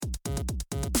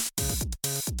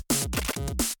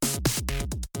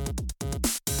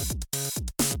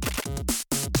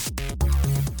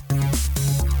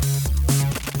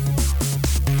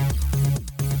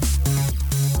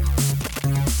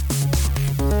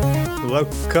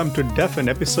welcome to Defen,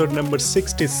 episode number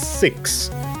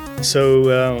 66.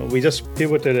 So we just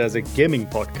pivoted as a gaming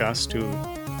podcast to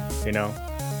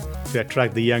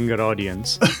attract the younger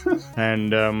audience.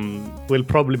 And we'll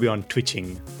probably be on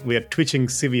twitching. We are twitching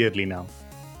severely now.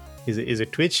 Is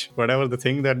it Twitch? Whatever the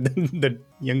thing that that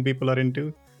young people are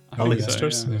into? All the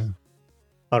hipsters? Yeah.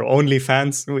 Or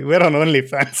OnlyFans? We're on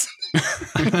OnlyFans.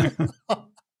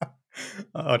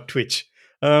 Or Twitch.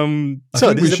 So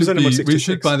this is episode number 66. We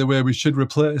should, by the way,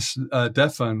 replace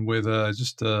Defan with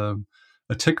just a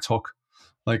TikTok,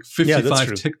 like 55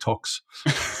 TikToks.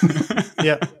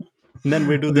 Yeah. And then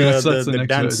we do the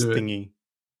dance thingy.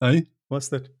 Hey? What's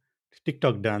that?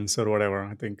 TikTok dance or whatever,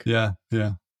 I think. Yeah.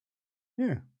 I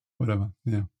Whatever.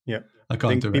 Yeah. I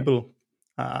can't think do people,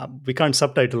 it. We can't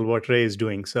subtitle what Ray is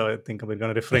doing, so I think we're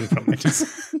going to refrain from it.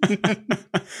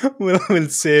 We'll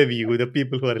save you, the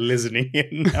people who are listening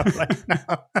in right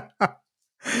now.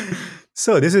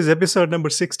 So this is episode number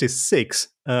 66.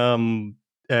 And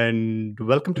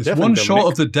welcome to It's Defen, one Dominic.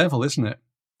 short of the devil, isn't it?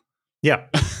 Yeah,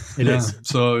 it is.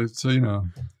 So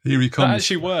here he comes. That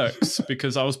actually works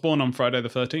because I was born on Friday the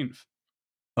 13th.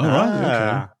 Oh, right.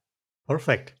 Okay.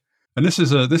 Perfect. And this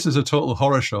is a total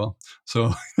horror show.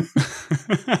 So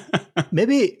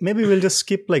maybe we'll just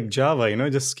skip like Java,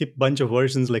 just skip bunch of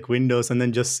versions like Windows and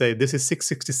then just say this is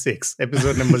 666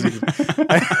 episode number 6.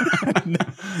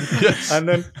 Yes. And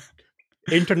then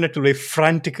internet will be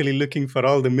frantically looking for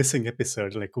all the missing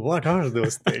episodes. Like, what are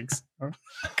those things?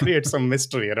 Create some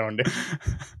mystery around it.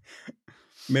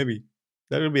 Maybe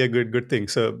that will be a good thing.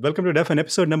 So welcome to Defen,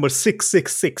 episode number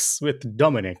 666 with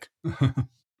Dominic.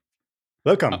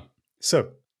 Welcome. So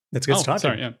let's get started.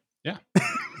 Sorry, yeah.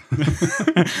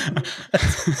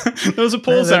 There was a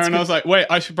pause there, and I was like, "Wait,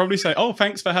 I should probably say, oh,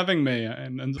 thanks for having me,"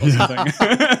 and or something.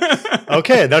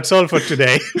 Okay, that's all for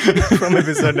today from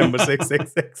episode number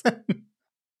 666.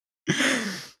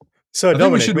 So, I think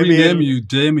Dominic, we should rename you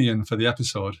Damien for the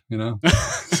episode.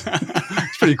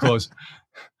 It's pretty close.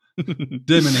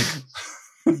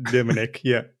 Dominic,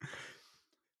 yeah.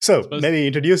 So maybe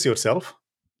introduce yourself.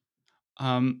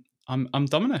 I'm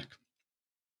Dominic.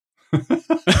 Right,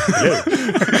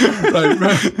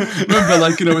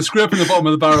 remember, we're scraping the bottom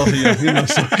of the barrel here.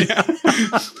 So. Yeah.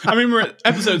 I mean, we're at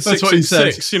episode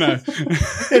 666.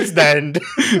 It's the end.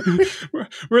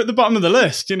 We're at the bottom of the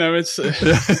list.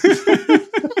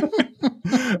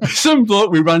 It's some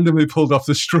bloke we randomly pulled off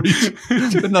the street.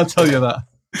 Didn't I tell you that?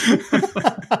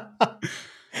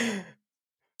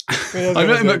 I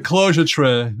met him at Closure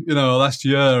Tray, last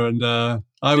year, and I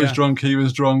was drunk, he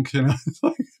was drunk.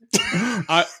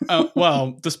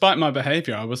 Well, despite my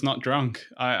behavior, I was not drunk.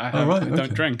 I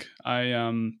don't drink.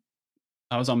 I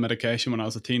was on medication when I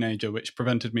was a teenager, which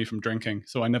prevented me from drinking,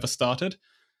 so I never started.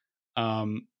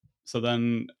 So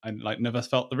then I never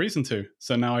felt the reason to.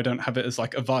 So now I don't have it as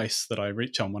like a vice that I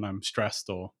reach on when I'm stressed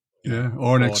or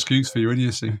or an excuse for your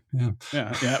idiocy. Yeah.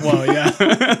 Well, yeah.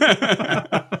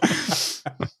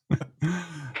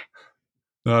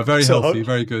 No, very healthy,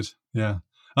 very good. Yeah.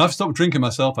 I've stopped drinking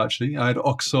myself, actually. I had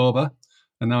October,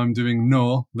 and now I'm doing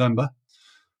November.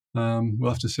 We'll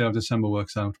have to see how December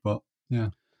works out, but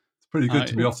yeah, it's pretty good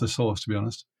to be off the sauce, to be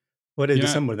honest. What is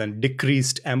December then?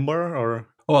 Decreased Ember or?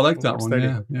 Oh, I like that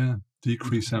one. Yeah.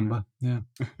 Decrease Ember. Yeah.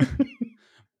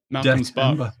 Mountain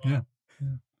Spark. Ember. Yeah.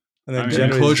 And then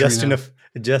January is just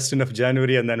enough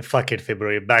January, and then fuck it,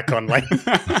 February, back online.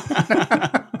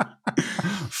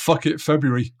 Fuck it,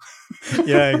 February.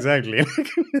 Yeah, exactly.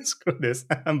 Screw this,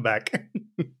 I'm back.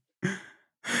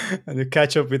 And you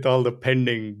catch up with all the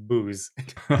pending booze.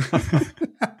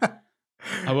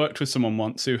 I worked with someone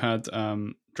once who had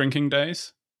drinking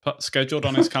days scheduled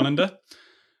on his calendar.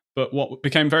 But what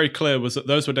became very clear was that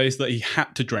those were days that he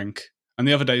had to drink, and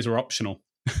the other days were optional.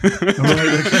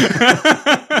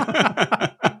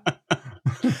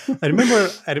 I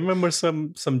remember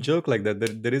some joke like that.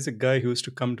 There is a guy who used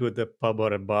to come to the pub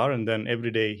or a bar, and then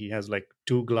every day he has like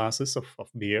 2 glasses of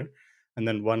beer, and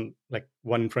then one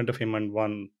in front of him and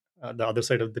one the other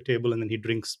side of the table, and then he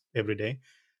drinks every day.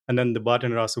 And then the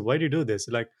bartender asks, "Why do you do this?"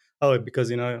 Like, "Oh,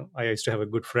 because I used to have a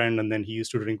good friend, and then he used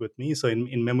to drink with me, so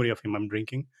in memory of him, I'm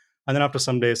drinking." And then after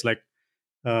some days,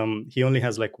 he only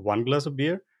has like 1 glass of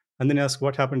beer, and then he asks,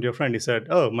 "What happened to your friend?" He said,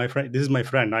 "Oh, my friend. This is my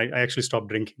friend. I actually stopped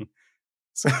drinking."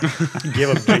 So he gave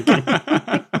up drinking.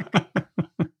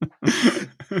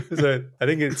 So I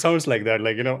think it sounds like that,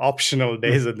 optional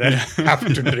days and then have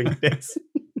to drink days.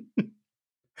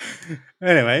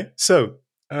 Anyway, so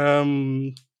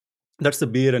that's the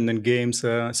beer and then games.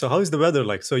 So how is the weather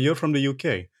like? So you're from the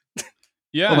UK.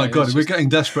 Yeah. Oh my God, we're getting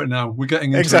desperate now. We're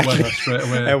getting into the weather straight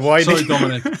away. And why Sorry,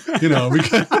 Dominic.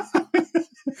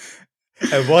 We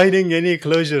avoiding any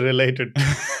closure-related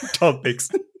topics.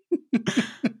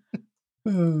 I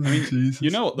mean, Jesus. You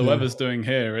know what the weather's doing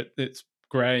here? It's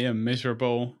grey and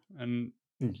miserable, and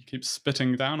you keep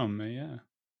spitting down on me. Yeah.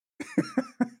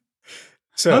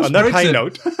 So on that high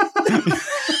note,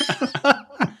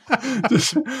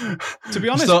 to be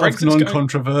honest, sort of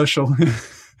non-controversial.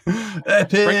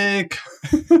 Epic.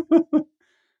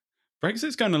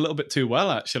 Brexit's going a little bit too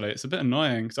well, actually. It's a bit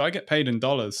annoying. So I get paid in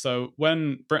dollars. So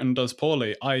when Britain does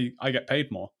poorly, I get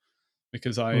paid more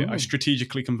because I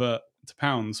strategically convert to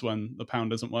pounds when the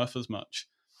pound isn't worth as much.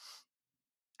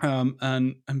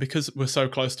 And because we're so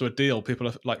close to a deal, people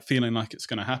are like feeling like it's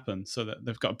going to happen, so that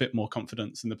they've got a bit more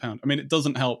confidence in the pound. I mean, it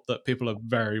doesn't help that people are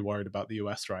very worried about the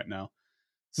US right now.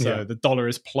 So the dollar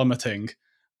is plummeting.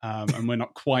 And we're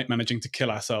not quite managing to kill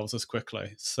ourselves as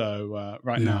quickly. So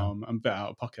now I'm a bit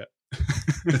out of pocket.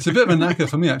 It's a bit of a knacker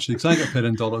for me, actually, because I get paid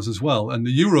in dollars as well. And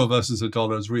the euro versus the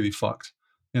dollar is really fucked,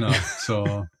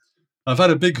 So I've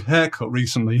had a big haircut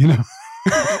recently,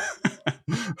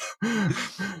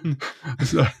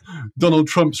 So Donald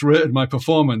Trump's rated my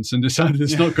performance and decided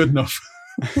it's not good enough.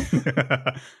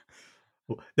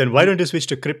 Then why don't you switch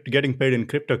to getting paid in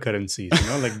cryptocurrencies,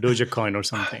 like Dogecoin or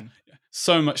something?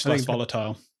 So much less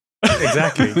volatile.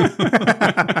 Exactly.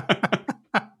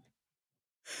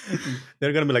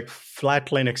 They're going to be like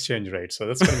flatline exchange rates. So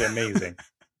that's going to be amazing.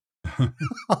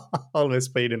 Always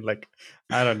paid in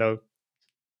I don't know,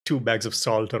 2 bags of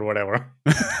salt or whatever.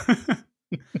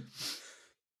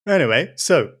 Anyway,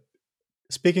 so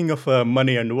speaking of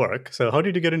money and work, so how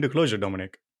did you get into Clojure,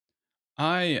 Dominic?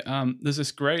 There's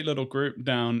this great little group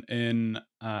down in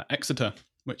Exeter,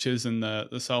 which is in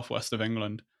the southwest of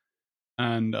England.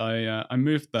 And I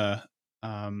moved there.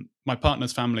 My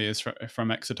partner's family is from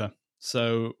Exeter.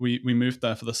 So we moved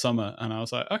there for the summer, and I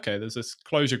was like, okay, there's this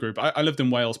Clojure group. I lived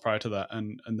in Wales prior to that,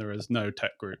 and there is no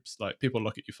tech groups. Like, people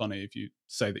look at you funny if you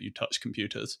say that you touch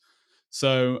computers.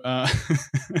 So I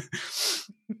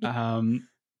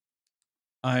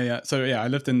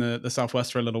lived in the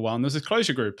southwest for a little while, and there's this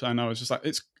Clojure group, and I was just like,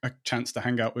 it's a chance to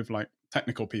hang out with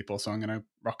technical people, so I'm going to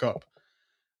rock up.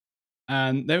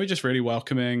 And they were just really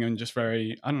welcoming and just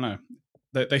very, I don't know,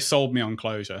 they sold me on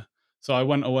Clojure. So I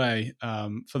went away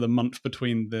for the month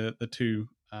between the two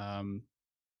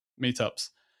meetups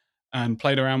and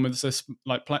played around with this.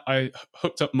 I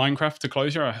hooked up Minecraft to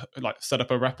Clojure. I set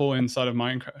up a REPL inside of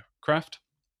Minecraft,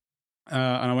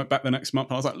 and I went back the next month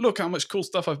and I was like, look how much cool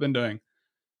stuff I've been doing.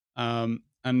 And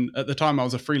at the time I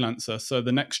was a freelancer, so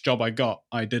the next job I got,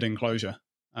 I did in Clojure.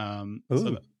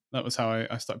 So that was how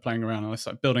I started playing around, and I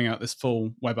started building out this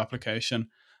full web application.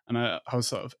 And I was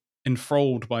sort of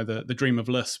enthralled by the dream of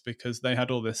Lisp, because they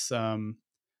had all this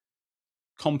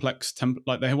complex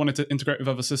they wanted to integrate with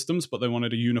other systems, but they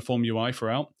wanted a uniform UI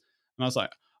throughout. And I was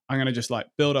like, I'm going to just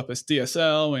build up this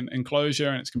DSL in Clojure,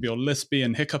 and it's going to be all lispy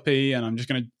and hiccupy, and I'm just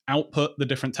going to output the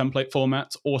different template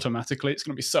formats automatically. It's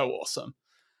going to be so awesome.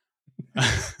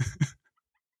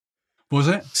 Was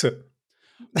it?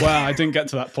 Well, I didn't get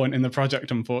to that point in the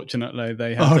project, unfortunately.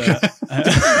 They had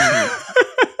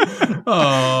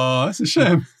oh, that's a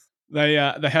shame. They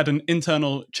had an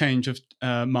internal change of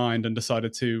mind and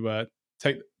decided to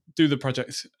do the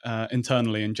project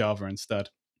internally in Java instead.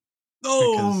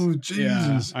 Oh,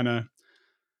 Jesus! Yeah, I know.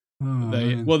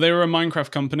 They were a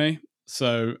Minecraft company,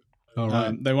 so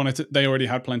they already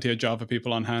had plenty of Java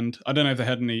people on hand. I don't know if they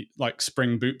had any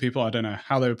Spring Boot people. I don't know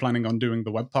how they were planning on doing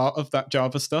the web part of that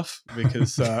Java stuff,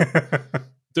 because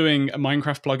doing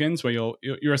Minecraft plugins where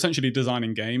you're essentially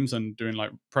designing games and doing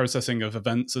processing of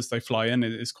events as they fly in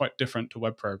is quite different to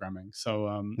web programming. So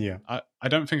I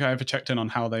don't think I ever checked in on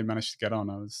how they managed to get on.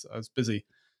 I was busy.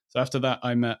 So after that,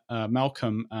 I met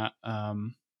Malcolm at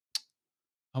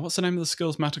what's the name of the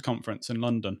Skills Matter conference in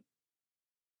London?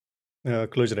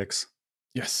 ClojureX.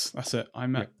 Yes, that's it. I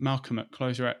met Malcolm at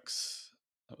ClojureX.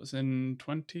 That was in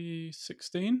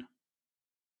 2016.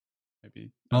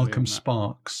 Maybe Malcolm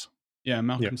Sparks. Yeah,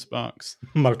 Malcolm Sparks.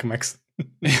 Malcolm X.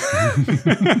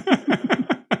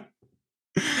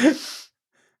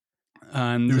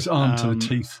 And he was armed to the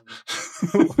teeth.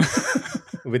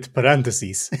 With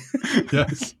parentheses.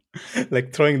 Yes.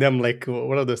 Throwing them what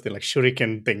are those things?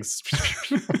 Shuriken things.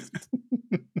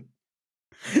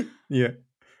 Yeah.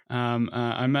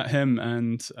 I met him,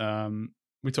 and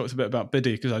we talked a bit about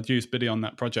Biddy, because I'd used Biddy on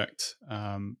that project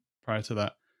prior to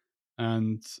that.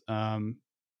 And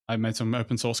I made some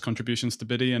open source contributions to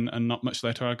Biddy, and not much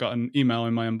later I got an email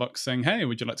in my inbox saying, hey,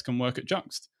 would you like to come work at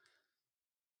Juxt?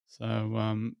 So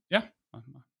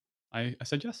I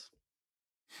said yes.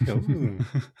 Oh.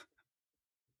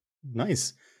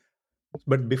 Nice.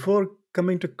 But before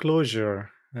coming to Clojure,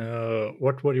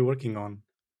 what were you working on?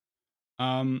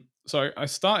 So I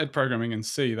started programming in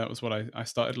C. That was what I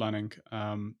started learning.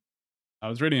 I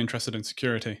was really interested in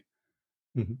security.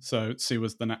 Mm-hmm. So C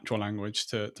was the natural language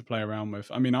to play around with.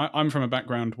 I mean, I'm from a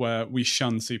background where we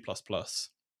shun C++.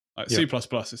 Like C++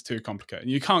 is too complicated.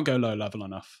 You can't go low level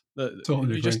enough.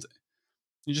 Totally agree.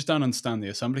 You just don't understand the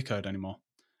assembly code anymore.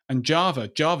 And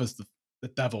Java's the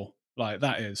devil. Like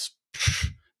that is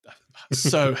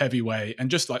so heavyweight and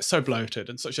just like so bloated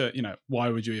and such a, why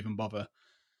would you even bother?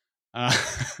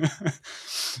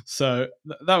 So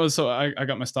that was sort of, I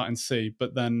got my start in C,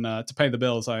 but then to pay the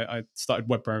bills, I started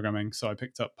web programming. So I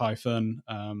picked up Python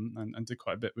and did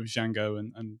quite a bit with Django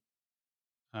and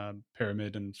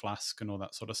Pyramid and Flask and all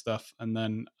that sort of stuff. And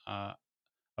then I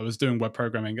was doing web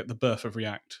programming at the birth of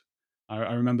React.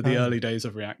 I remember the early days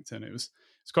of React, and it's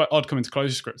quite odd coming to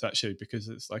ClojureScript actually, because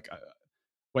it's like,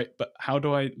 wait, but how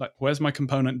do I, like, where's my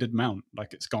component did mount?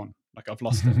 Like it's gone. Like I've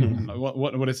lost it. And like,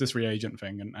 what is this reagent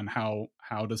thing, and how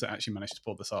does it actually manage to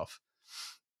pull this off?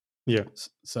 Yeah.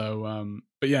 So,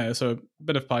 but yeah, so a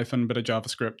bit of Python, bit of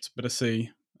JavaScript, bit of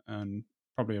C, and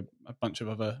probably a bunch of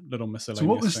other little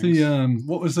miscellaneous things. So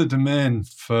what was the domain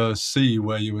for C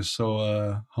where you were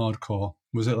so hardcore?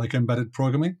 Was it like embedded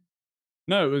programming?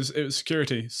 No, it was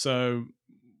security. So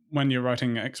when you're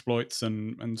writing exploits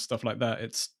and stuff like that,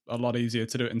 it's a lot easier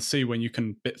to do it in C when you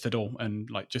can bit fiddle and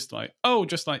just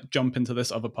jump into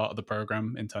this other part of the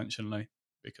program intentionally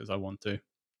because I want to.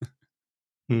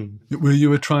 Were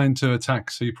you trying to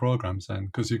attack C programs then?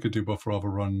 Because you could do buffer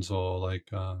overruns or like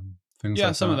things like that.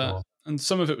 Yeah, some of that. And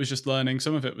some of it was just learning.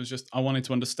 Some of it was just I wanted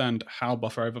to understand how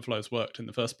buffer overflows worked in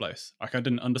the first place. Like I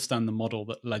didn't understand the model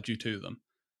that led you to them,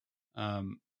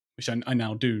 which I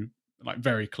now do like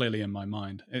very clearly in my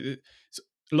mind. So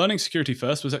learning security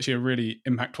first was actually a really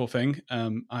impactful thing.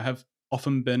 I have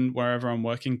often been, wherever I'm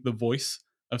working, the voice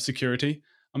of security.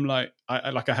 I'm like,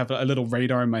 I have a little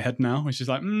radar in my head now, which is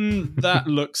like, that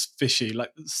looks fishy.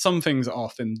 Like something's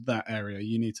off in that area.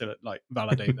 You need to like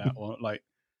validate that or like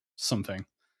something.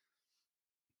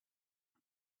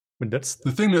 But that's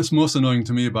the thing that's most annoying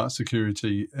to me about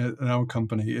security at our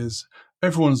company is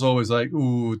everyone's always like,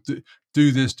 "Oh,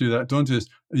 do this, do that, don't do this.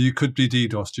 You could be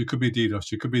DDoS. You could be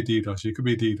DDoS. You could be DDoS. You could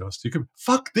be DDoS. You could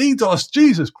fuck DDoS.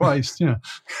 Jesus Christ! Yeah.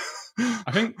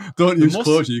 I think don't use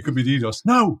Clojure. You could be DDoS.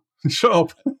 No, shut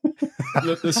up.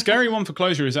 The scary one for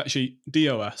Clojure is actually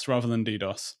DOS rather than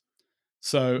DDoS.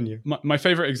 So my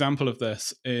favorite example of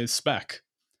this is Spec.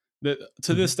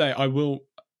 To this day,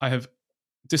 I have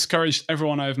discouraged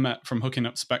everyone I've met from hooking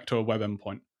up Spec to a web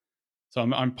endpoint. So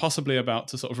I'm possibly about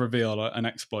to sort of reveal an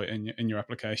exploit in your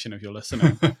application if you're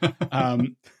listening.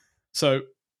 So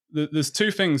there's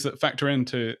two things that factor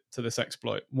into this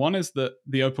exploit. One is that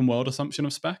the open world assumption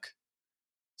of Spec.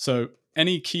 So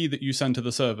any key that you send to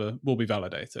the server will be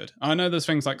validated. I know there's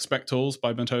things like Spec Tools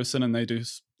by Bentosin, and they do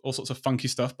all sorts of funky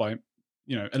stuff by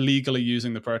illegally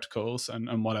using the protocols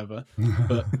and whatever,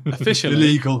 but officially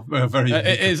illegal. Very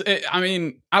illegal. It is. I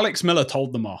mean, Alex Miller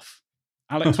told them off.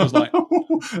 Alex was like,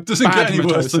 doesn't get any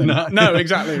worse than that. No,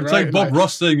 exactly. It's right? like Bob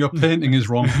Ross saying your painting is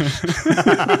wrong.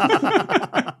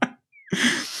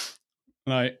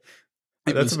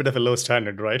 That's a bit of a low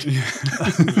standard, right?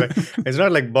 It's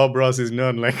not like Bob Ross is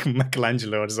known like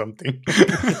Michelangelo or something.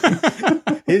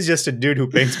 He's just a dude who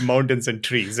paints mountains and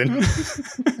trees. And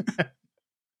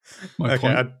I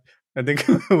think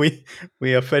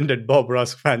we offended Bob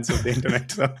Ross fans of the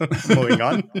internet. So moving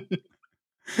on.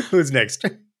 Who's next?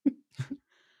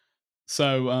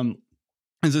 So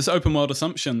there's this open world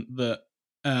assumption that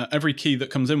every key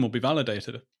that comes in will be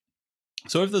validated.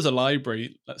 So if there's a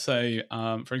library, let's say,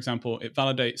 for example, it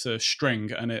validates a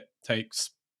string and it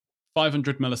takes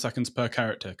 500 milliseconds per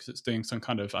character because it's doing some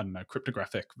kind of,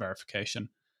 cryptographic verification.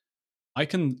 I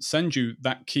can send you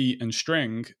that key and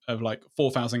string of like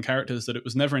 4,000 characters that it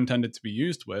was never intended to be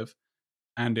used with,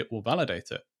 and it will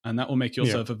validate it. And that will make your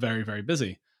server very, very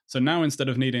busy. So now instead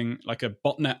of needing like a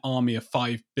botnet army of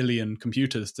 5 billion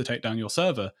computers to take down your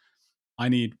server, I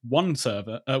need one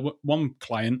server, one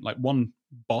client, like one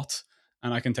bot,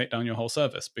 and I can take down your whole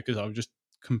service because I'll just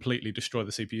completely destroy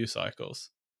the CPU cycles.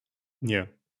 Yeah.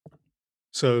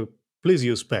 So please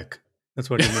use Spec. That's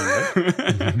what you mean,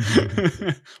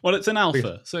 right? Well, it's an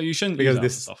alpha, so you shouldn't use alpha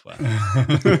software.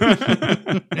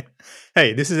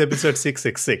 Hey, this is episode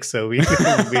 666, so we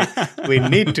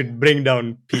need to bring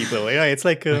down people. It's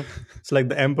like the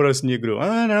Emperor's New Groove.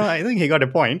 Oh no, I think he got a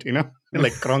point.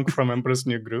 Like Kronk from Emperor's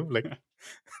New Groove. Like,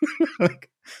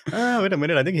 wait a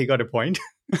minute, I think he got a point.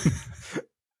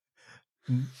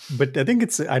 But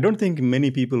I don't think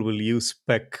many people will use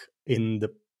Spec in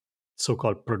the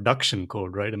so-called production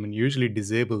code, right? I mean, usually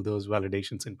disable those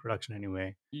validations in production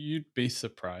anyway. You'd be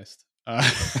surprised.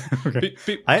 Okay.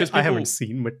 I haven't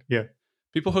seen, but yeah.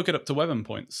 People hook it up to web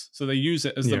endpoints, so they use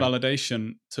it as the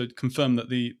validation to confirm that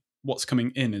what's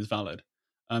coming in is valid.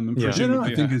 And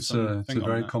presumably I think it's a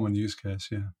very common use case.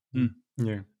 Yeah.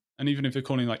 Yeah. And even if you're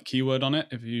calling like keyword on it,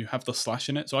 if you have the slash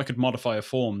in it, so I could modify a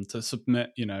form to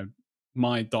submit,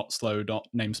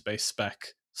 my.slow.namespace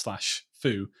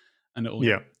spec/foo, and it'll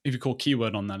if you call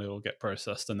keyword on that, it'll get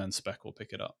processed, and then spec will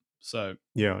pick it up. So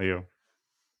yeah.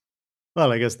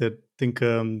 Well, I guess they think,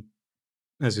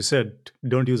 as you said,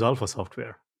 don't use alpha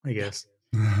software, I guess.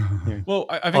 Yeah. Well,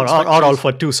 I think or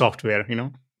alpha 2 software,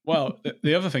 Well,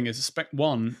 the other thing is spec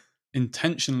 1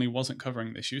 intentionally wasn't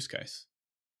covering this use case,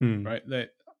 right?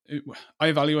 I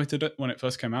evaluated it when it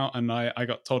first came out, and I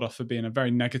got told off for being a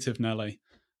very negative Nelly,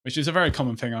 which is a very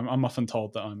common thing. I'm often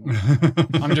told that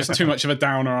I'm just too much of a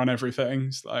downer on everything.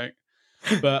 It's like,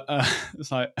 but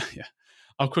it's like, yeah,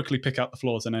 I'll quickly pick out the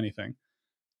flaws in anything.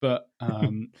 But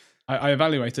I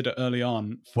evaluated it early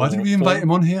on. Why did we invite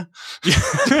him on here?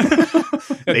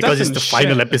 Because it's the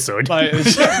final episode.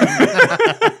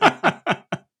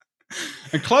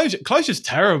 And Clojure's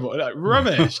terrible, like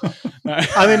rubbish.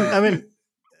 I mean,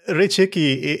 Rich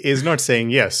Hickey is not saying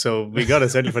yes, so we gotta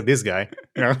settle for this guy.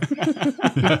 Yeah,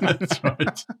 that's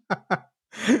right.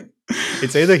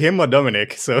 It's either him or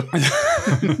Dominic. So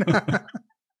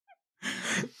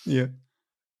yeah.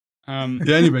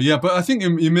 Anyway, but I think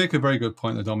you make a very good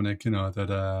point, Dominic.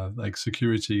 That like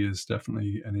security is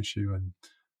definitely an issue, and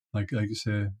like you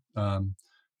say, you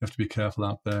have to be careful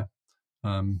out there.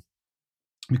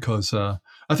 Because I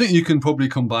think you can probably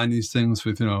combine these things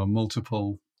with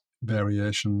multiple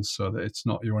variations so that it's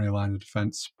not your only line of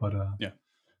defense. But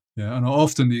and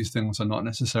often these things are not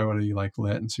necessarily like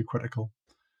latency critical.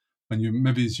 And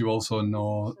you also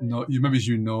know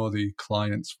the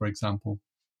clients, for example,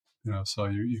 so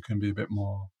you can be a bit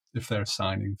more if they're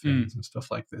signing things and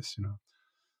stuff like this,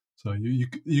 So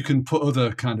you can put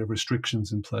other kind of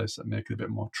restrictions in place that make it a bit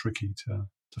more tricky to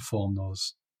form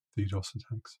those DDoS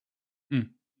attacks.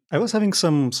 I was having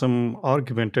some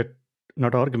argument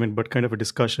not argument, but kind of a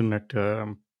discussion at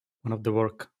one of the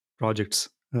work projects.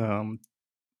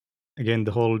 Again,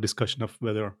 the whole discussion of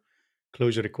whether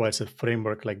Clojure requires a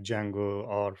framework like Django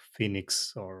or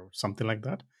Phoenix or something like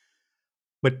that.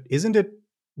 But isn't it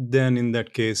then, in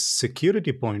that case,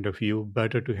 security point of view,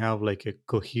 better to have like a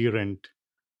coherent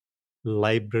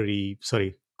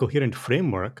coherent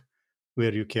framework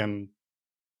where you can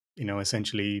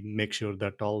essentially make sure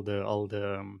that all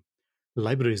the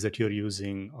libraries that you're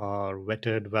using are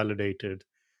vetted, validated?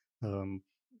 Don't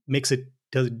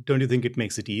you think it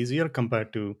makes it easier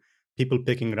compared to people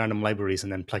picking random libraries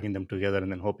and then plugging them together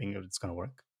and then hoping it's going to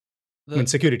work?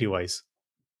 Security wise,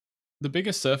 the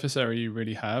biggest surface area you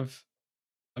really have,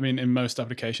 in most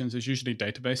applications, is usually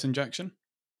database injection.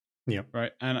 Yeah.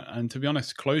 Right. And to be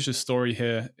honest, Clojure's story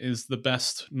here is the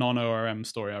best non-ORM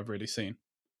story I've really seen.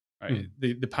 Right.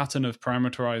 The pattern of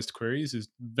parameterized queries is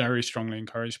very strongly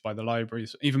encouraged by the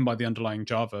libraries, even by the underlying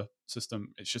Java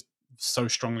system. It's just so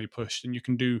strongly pushed, and you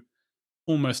can do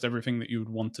almost everything that you would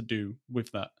want to do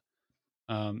with that.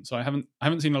 So I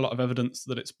haven't seen a lot of evidence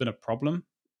that it's been a problem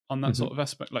on that sort of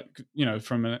aspect, like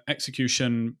from an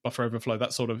execution, buffer overflow,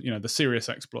 that sort of the serious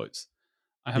exploits.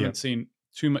 I haven't seen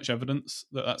too much evidence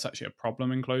that that's actually a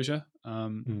problem in Clojure.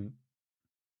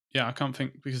 I can't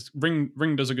think, because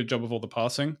Ring does a good job of all the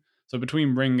parsing. So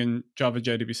between Ring and Java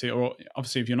JDBC, or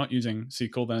obviously if you're not using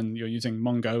SQL, then you're using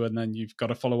Mongo, and then you've got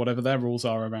to follow whatever their rules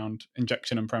are around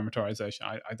injection and parameterization.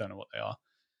 I don't know what they are.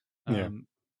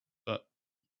 But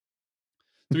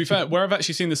to be fair, where I've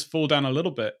actually seen this fall down a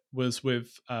little bit was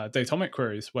with Datomic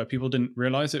queries, where people didn't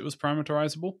realize it was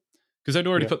parameterizable because they'd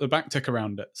already put the backtick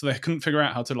around it. So they couldn't figure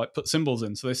out how to like put symbols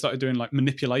in. So they started doing like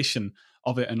manipulation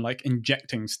of it and like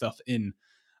injecting stuff in.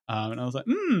 And I was like,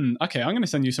 okay, I'm going to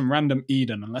send you some random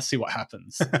Eden and let's see what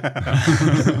happens.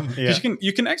 Because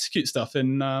you can execute stuff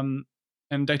in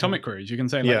Datomic queries. You can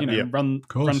say run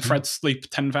thread sleep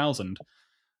 10,000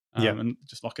 and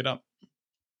just lock it up.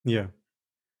 Yeah.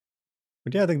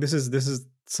 But I think this is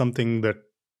something that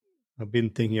I've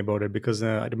been thinking about it, because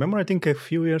I remember, I think a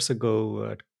few years ago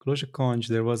at ClojureConf,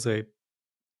 there was a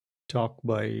talk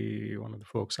by one of the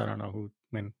folks. I don't know who.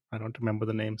 I don't remember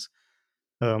the names.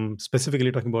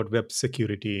 Specifically talking about web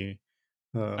security.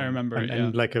 I remember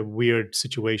and like a weird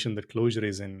situation that Clojure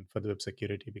is in for the web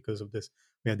security because of this.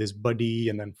 We have this Buddy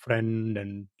and then Friend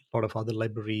and a lot of other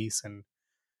libraries, and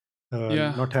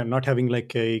not having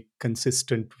like a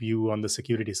consistent view on the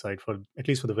security side, for at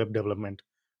least for the web development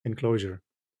in Clojure.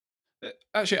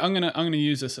 Actually, I'm gonna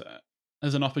use this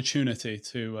as an opportunity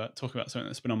to talk about something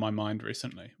that's been on my mind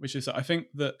recently, which is that I think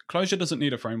that Clojure doesn't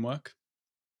need a framework.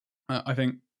 I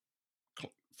think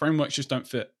frameworks just don't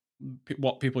fit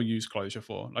what people use Clojure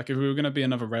for. Like if we were going to be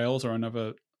another Rails or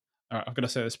another, I've got to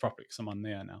say this properly because I'm on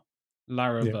the air now.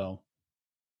 Laravel.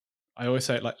 I always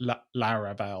say it like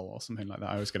Laravel or something like that.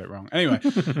 I always get it wrong. Anyway,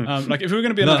 like if we were going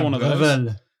to be another one of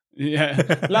those,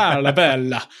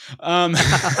 Laravel.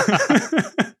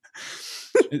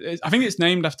 I think it's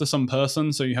named after some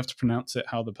person, so you have to pronounce it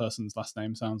how the person's last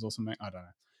name sounds or something. I don't know.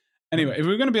 Anyway, if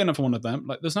we're going to be another one of them,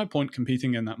 like there's no point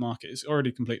competing in that market. It's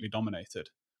already completely dominated,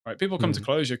 right? People come to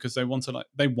Clojure because they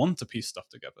want to piece stuff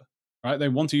together, right? They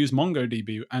want to use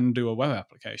MongoDB and do a web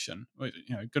application.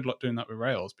 Good luck doing that with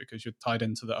Rails because you're tied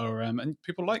into the ORM, and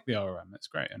people like the ORM. It's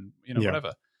great, and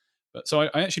whatever. But so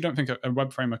I actually don't think a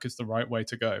web framework is the right way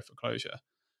to go for Clojure.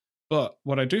 But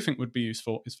what I do think would be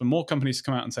useful is for more companies to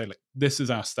come out and say, like, this is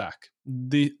our stack.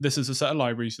 This is a set of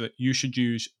libraries that you should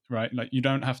use, right? Like, you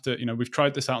don't have to, we've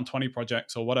tried this out on 20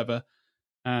 projects or whatever,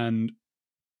 and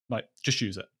like, just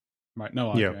use it, right?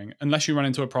 No arguing. Yeah. Unless you run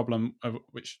into a problem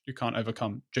which you can't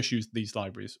overcome, just use these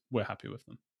libraries. We're happy with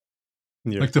them.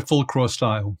 Yeah. Like the full crow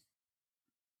style.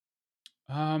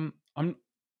 I'm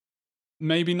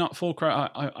maybe not full crow.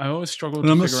 I always struggle. And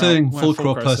I'm not saying full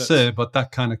crow per se, but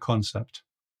that kind of concept.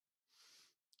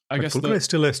 I guess full crow is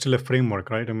still a framework,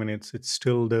 right? I mean, it's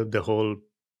still the whole.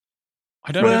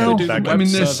 I don't know.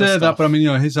 They say that, but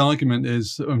his argument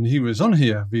is, he was on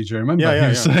here, VJ. Remember, he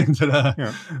was saying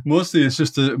that mostly it's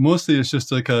just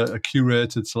like a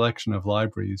curated selection of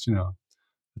libraries.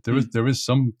 There is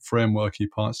some frameworky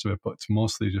parts to it, but it's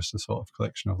mostly just a sort of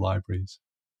collection of libraries.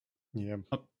 Yeah,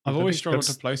 I've always struggled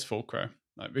to place full crow,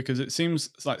 because it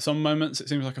seems like some moments it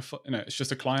seems like it's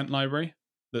just a client library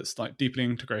that's like deeply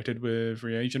integrated with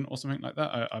Reagent or something like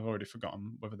that. I've already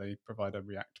forgotten whether they provide a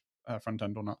React front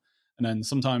end or not. And then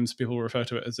sometimes people refer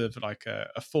to it as if like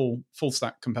a full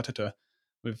stack competitor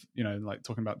with, like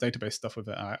talking about database stuff with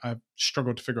it. I've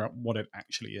struggled to figure out what it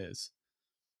actually is.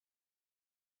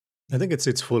 I think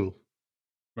it's full.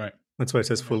 Right. That's why it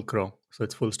says full crow. So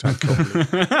it's full stack.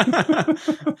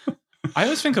 I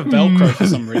always think of Velcro for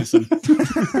some reason.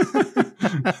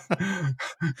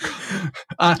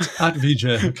 at VJ,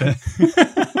 okay.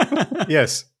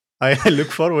 Yes, I look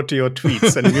forward to your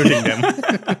tweets and muting them.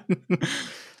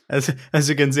 As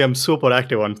you can see, I'm super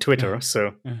active on Twitter,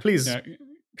 so please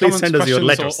send us your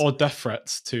letters or death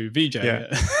threats to VJ. Yeah.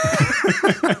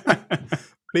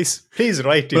 Please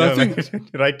write,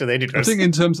 write to the editors. I think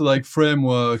in terms of like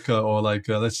framework or like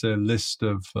let's say a list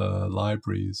of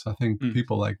libraries, I think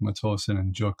people like Matosin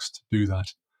and Juxt do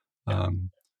that,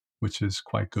 which is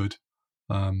quite good.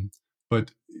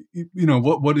 But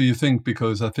what do you think?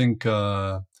 Because I think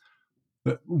one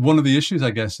of the issues,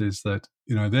 I guess, is that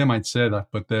they might say that,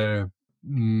 but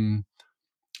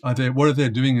what are they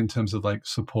doing in terms of like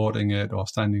supporting it or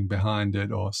standing behind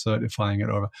it or certifying it?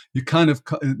 Or you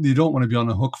don't want to be on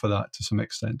the hook for that to some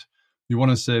extent. You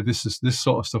want to say this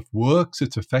sort of stuff works,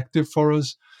 it's effective for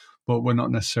us, but we're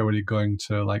not necessarily going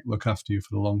to like look after you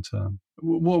for the long term.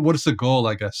 What is the goal?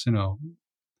 I guess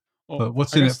but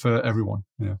what's in it for everyone?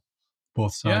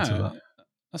 Both sides of that.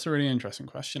 That's a really interesting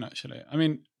question, actually. I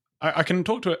mean, I can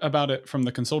talk about it from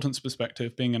the consultant's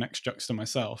perspective, being an ex-Juxter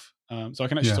myself. So I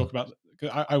can actually talk about.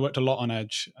 I worked a lot on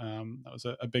Edge. That was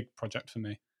a big project for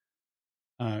me.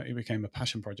 It became a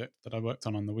passion project that I worked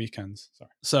on the weekends.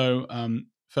 Sorry. So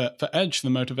for Edge, the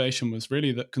motivation was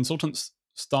really that consultants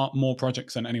start more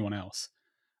projects than anyone else.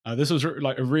 This was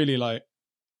like a really like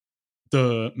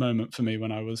the moment for me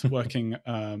when I was working.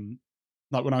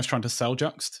 Like when I was trying to sell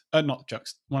when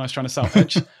I was trying to sell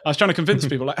Edge, I was trying to convince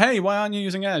people like, hey, why aren't you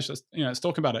using Edge? Let's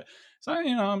talk about it. So,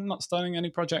 I'm not starting any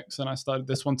projects, and I started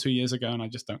this one 2 years ago, and I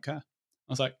just don't care.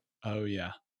 I was like, oh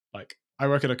yeah. Like I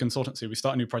work at a consultancy. We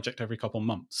start a new project every couple of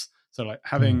months. So like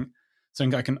having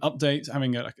something I can update,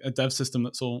 having a dev system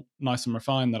that's all nice and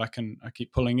refined that I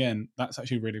keep pulling in, that's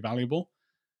actually really valuable.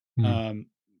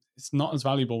 It's not as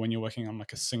valuable when you're working on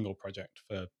like a single project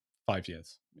for 5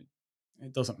 years.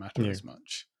 It doesn't matter as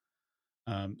much.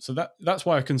 So that's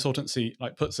why a consultancy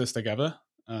like puts this together.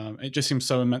 It just seems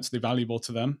so immensely valuable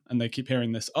to them, and they keep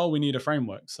hearing this. Oh, we need a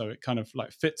framework, so it kind of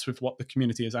like fits with what the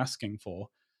community is asking for.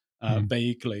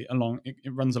 Vaguely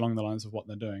it runs along the lines of what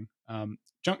they're doing.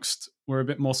 Juxt were a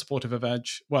bit more supportive of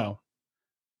Edge. Well,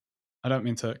 I don't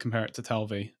mean to compare it to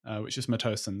Talvi, which is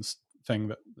Matosin's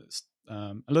thing that's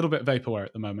a little bit vaporware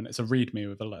at the moment. It's a README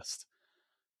with a list.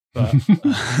 But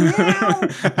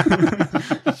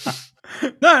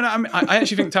no, I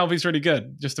actually think Talvi's really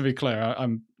good. Just to be clear,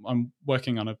 I'm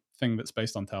working on a thing that's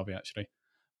based on Talvi actually,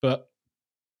 but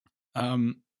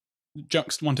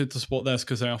Juxt wanted to support theirs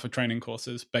because they offer training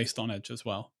courses based on Edge as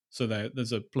well. So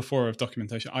there's a plethora of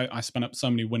documentation. I spun up so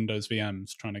many Windows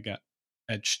VMs trying to get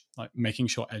Edge, like making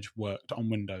sure Edge worked on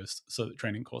Windows so that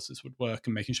training courses would work,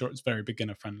 and making sure it was very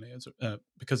beginner friendly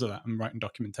because of that, and writing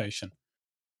documentation.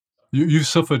 You've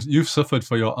suffered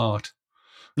for your art.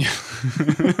 Yeah.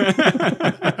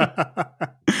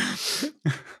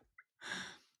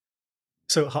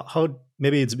 So how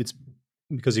maybe it's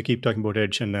because you keep talking about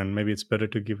Edge, and then maybe it's better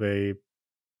to give a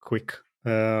quick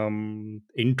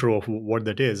intro of what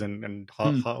that is, and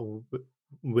how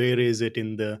where is it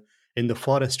in the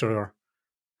Forrester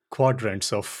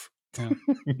quadrants of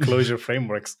closure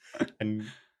frameworks, and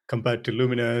compared to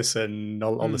Luminous and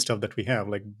all the stuff that we have,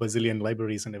 like bazillion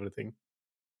libraries and everything.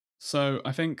 So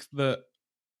I think that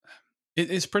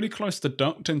it's pretty close to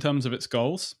Duct in terms of its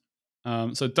goals.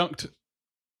 So Duct,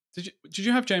 did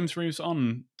you have James Reeves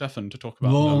on Defen to talk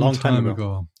about? A long time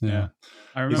ago. Yeah.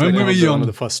 I remember when we were young. One of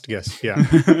the first guests. Yeah.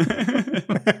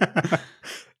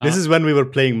 This is when we were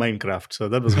playing Minecraft, so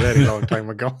that was a very long time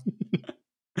ago.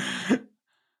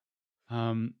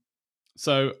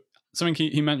 So something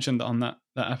he mentioned on that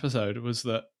episode was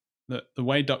that the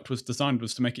way Duct was designed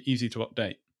was to make it easy to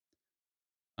update.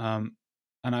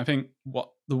 And I think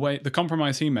the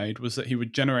compromise he made was that he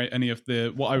would generate any of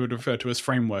the what I would refer to as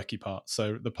frameworky parts.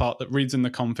 So the part that reads in the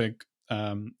config,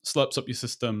 slurps up your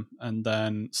system, and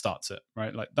then starts it,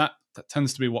 right? Like that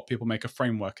tends to be what people make a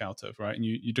framework out of, right? And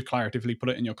you declaratively put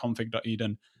it in your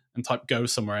config.eden and type go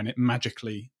somewhere, and it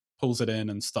magically pulls it in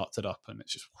and starts it up, and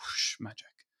it's just whoosh, magic.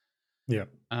 Yeah.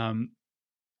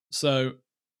 So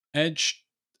Edge,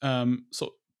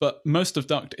 but most of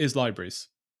Duct is libraries.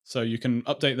 So you can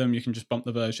update them, you can just bump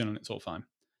the version, and it's all fine.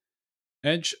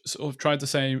 Edge sort of tried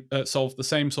to solve the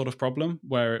same sort of problem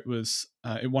where it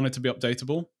wanted to be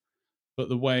updatable, but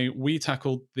the way we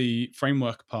tackled the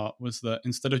framework part was that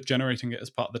instead of generating it as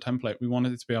part of the template, we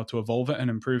wanted it to be able to evolve it and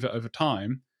improve it over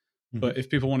time. Mm-hmm. But if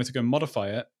people wanted to go modify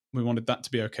it, we wanted that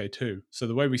to be okay too. So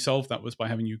the way we solved that was by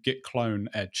having you git clone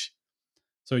Edge.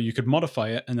 So you could modify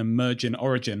it and then merge in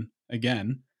origin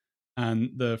again,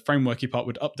 and the frameworky part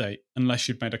would update unless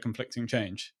you'd made a conflicting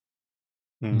change.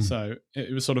 So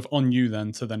it was sort of on you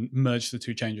then to then merge the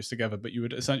two changes together, but you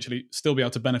would essentially still be able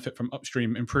to benefit from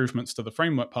upstream improvements to the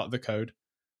framework part of the code,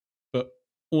 but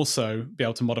also be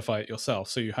able to modify it yourself.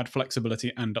 So you had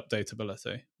flexibility and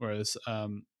updatability, whereas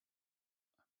I'm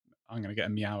going to get a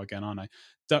meow again, aren't I?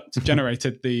 Duct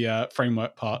generated the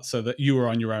framework part so that you were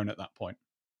on your own at that point.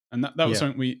 And that was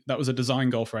something that was a design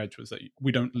goal for Edge, was that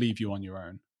we don't leave you on your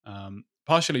own.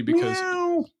 Partially because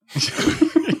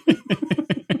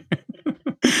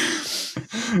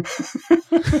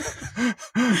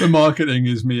the marketing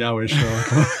is meowish.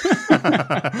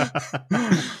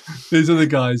 These are the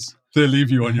guys, they leave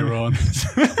you on your own.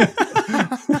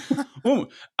 Well,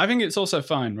 I think it's also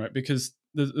fine, right? Because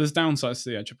there's downsides to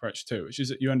the Edge approach too, which is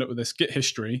that you end up with this Git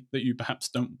history that you perhaps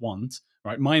don't want,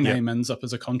 right? My name ends up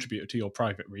as a contributor to your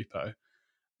private repo.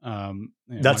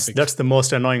 That's the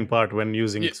most annoying part when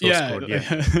using source code.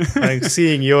 Like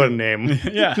seeing your name.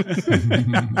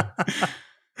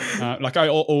 Like I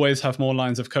always have more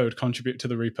lines of code contribute to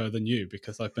the repo than you,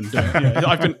 because I've been doing.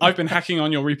 I've been hacking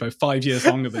on your repo 5 years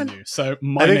longer than you, so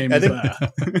my name is there.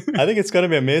 I think it's going to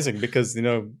be amazing because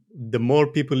the more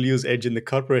people use Edge in the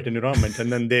corporate environment,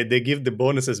 and then they give the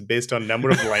bonuses based on number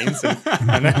of lines.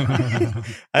 And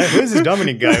who is this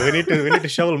Dominic guy? We need to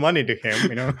shovel money to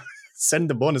him.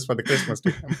 Send the bonus for the Christmas to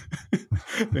him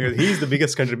because he's the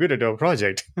biggest contributor to our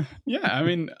project. Yeah, I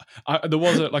mean, there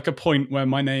was a point where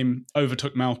my name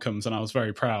overtook Malcolm's, and I was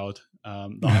very proud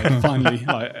that I finally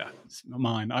it's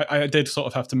mine. I did sort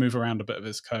of have to move around a bit of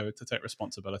his code to take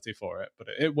responsibility for it, but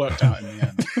it worked out in the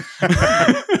end.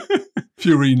 A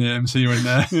few renames here and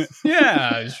there.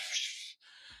 Yeah.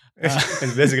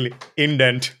 It's basically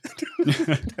indent,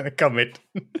 commit.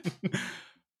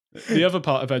 The other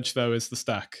part of Edge, though, is the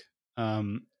stack.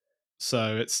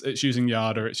 So it's using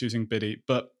Yada, it's using Biddy,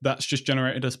 but that's just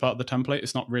generated as part of the template.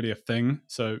 It's not really a thing.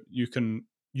 So you can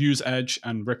use Edge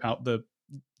and rip out the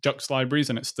Jux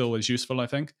libraries, and it still is useful, I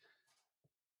think.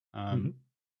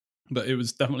 But it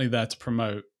was definitely there to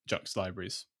promote Jux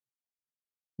libraries.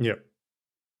 Yeah.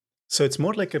 So it's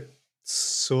more like a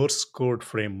source code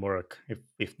framework,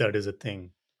 if that is a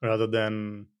thing, rather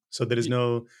than, so there is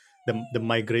no the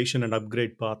migration and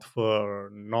upgrade path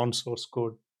for non-source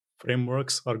code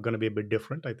frameworks are going to be a bit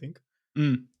different, I think.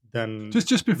 Then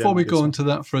just before we go into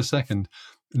that for a second,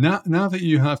 now that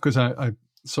you have, because I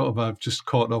sort of I've just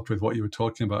caught up with what you were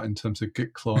talking about in terms of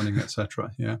Git cloning,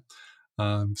 etc. Yeah.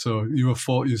 So you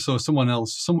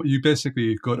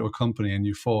basically go to a company and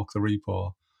you fork the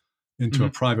repo into a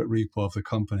private repo of the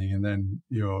company, and then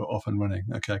you're off and running.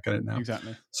 Okay, I get it now.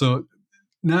 Exactly. So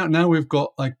now we've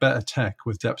got better tech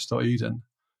with deps.eden.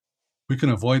 we can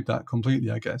avoid that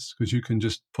completely, I guess, because you can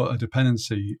just put a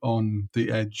dependency on the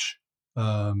Edge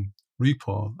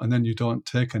repo, and then you don't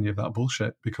take any of that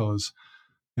bullshit because,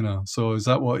 so is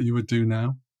that what you would do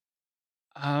now?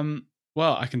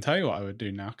 Well, I can tell you what I would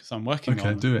do now because I'm working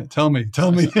on it. Do it. Tell me.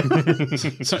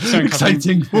 So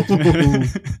exciting.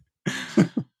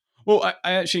 Well,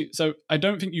 I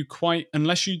don't think you quite,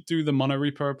 unless you do the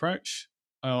monorepo approach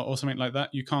or something like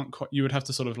that, you can't. You would have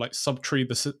to sort of like subtree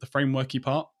the frameworky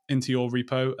part into your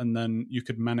repo, and then you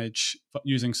could manage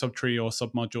using subtree or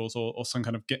submodules or some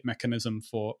kind of Git mechanism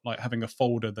for like having a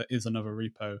folder that is another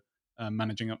repo,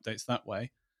 managing updates that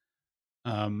way.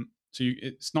 So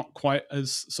it's not quite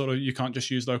as sort of, you can't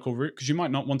just use local root because you might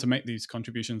not want to make these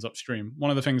contributions upstream. One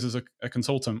of the things as a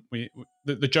consultant,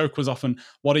 the joke was often,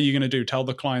 what are you going to do? Tell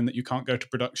the client that you can't go to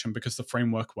production because the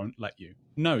framework won't let you.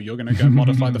 No, you're going to go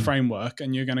modify the framework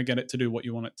and you're going to get it to do what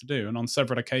you want it to do. And on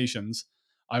several occasions,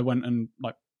 I went and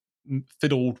like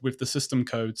fiddled with the system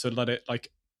code to let it like,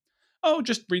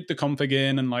 just read the config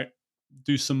in and like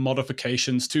do some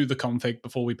modifications to the config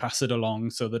before we pass it along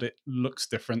so that it looks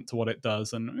different to what it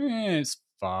does, and it's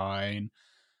fine.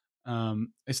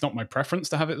 It's not my preference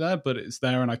to have it there, but it's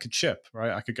there and I could ship,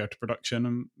 right? I could go to production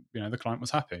and the client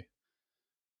was happy.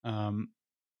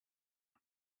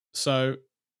 So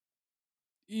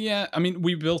yeah, I mean,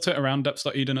 we built it around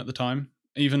deps.eden at the time,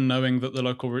 even knowing that the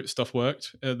local root stuff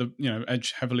worked.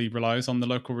 Edge heavily relies on the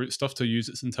local root stuff to use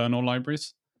its internal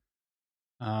libraries.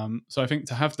 So I think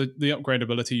to have the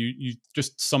upgradability, you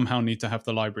just somehow need to have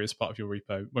the library as part of your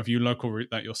repo, whether you local root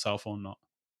that yourself or not.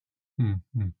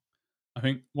 Mm-hmm. I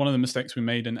think one of the mistakes we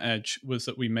made in Edge was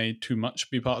that we made too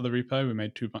much be part of the repo. We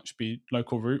made too much be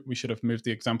local root. We should have moved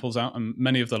the examples out. And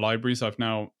many of the libraries I've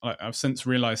since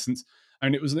realized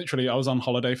it was literally, I was on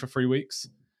holiday for 3 weeks,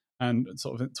 and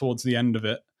sort of towards the end of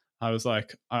it, I was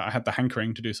like, I had the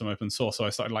hankering to do some open source. So I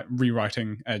started like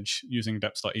rewriting Edge using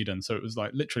deps.eden. So it was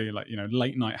like literally like,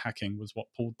 late night hacking was what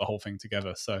pulled the whole thing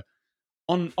together. So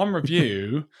on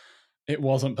review, it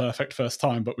wasn't perfect first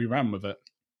time, but we ran with it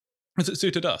because it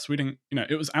suited us. We didn't,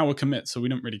 it was our commit. So we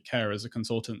didn't really care as a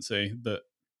consultancy that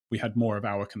we had more of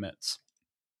our commits.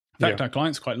 In fact, our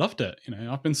clients quite loved it.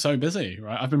 I've been so busy,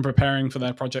 right? I've been preparing for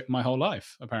their project my whole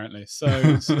life, apparently.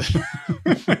 So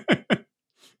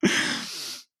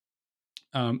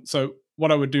so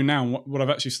what I would do now, what I've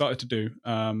actually started to do,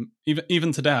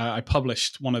 even today, I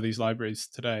published one of these libraries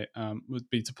today, would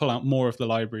be to pull out more of the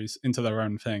libraries into their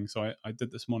own thing. So I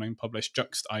did this morning, published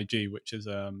Juxt.ig, which is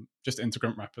just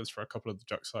integrant wrappers for a couple of the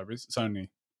Juxt libraries. It's only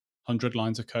 100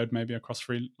 lines of code, maybe across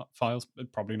 3 files,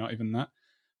 but probably not even that.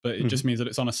 But it just means that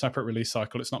it's on a separate release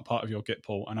cycle. It's not part of your Git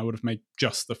pull. And I would have made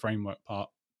just the framework part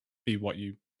be what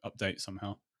you update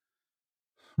somehow.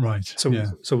 Right.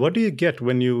 So what do you get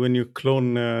when you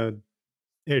clone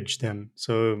Edge then?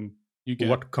 So you get,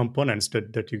 what components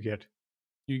that you get?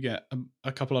 You get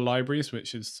a couple of libraries,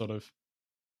 which is sort of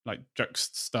like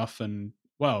Juxt stuff, and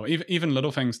even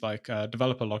little things like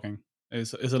developer logging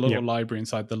is a little library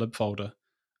inside the lib folder.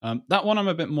 That one I'm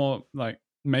a bit more like,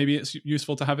 maybe it's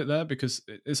useful to have it there because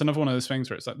it's another one of those things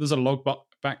where it's like there's a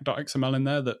logback.xml in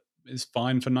there that is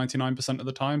fine for 99% of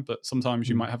the time, but sometimes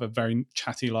you might have a very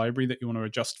chatty library that you want to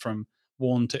adjust from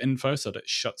warn to info so that it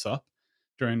shuts up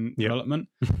during development.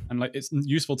 And like it's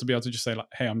useful to be able to just say like,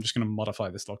 hey, I'm just going to modify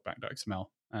this logback.xml,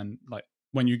 and like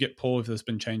when you get pull, if there's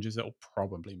been changes, it'll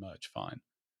probably merge fine.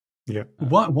 Yeah.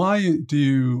 Why do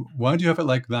you have it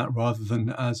like that rather than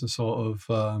as a sort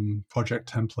of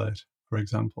project template, for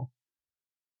example?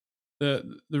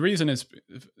 The reason is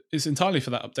entirely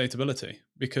for that updatability,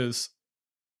 because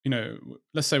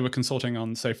let's say we're consulting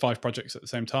on, say, 5 projects at the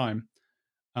same time.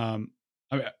 I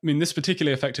mean, this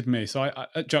particularly affected me. So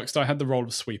at Juxt, I had the role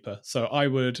of sweeper. So I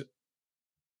would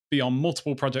be on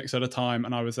multiple projects at a time,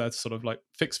 and I was there to sort of like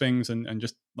fix things and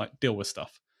just like deal with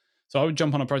stuff. So I would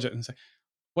jump on a project and say,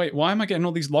 wait, why am I getting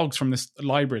all these logs from this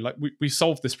library? Like we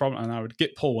solved this problem, and I would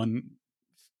git pull and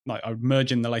like I would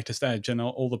merge in the latest Edge, and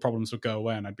all the problems would go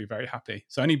away, and I'd be very happy.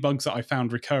 So any bugs that I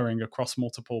found recurring across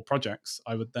multiple projects,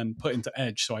 I would then put into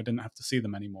Edge so I didn't have to see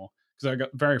them anymore. Because I got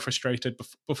very frustrated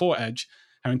before Edge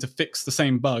having to fix the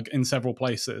same bug in several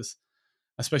places,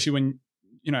 especially when,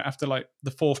 after like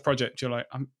the 4th project, you're like,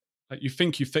 you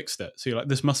think you fixed it. So you're like,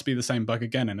 this must be the same bug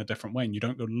again in a different way, and you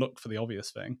don't go look for the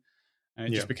obvious thing. And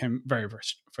it just became very, very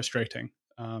frustrating.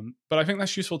 But I think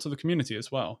that's useful to the community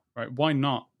as well, right? Why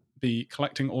not be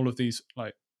collecting all of these?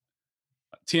 Like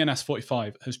TNS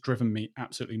 45 has driven me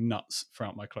absolutely nuts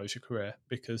throughout my Clojure career,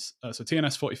 because so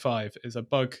TNS 45 is a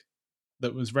bug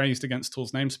that was raised against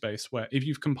tools namespace, where if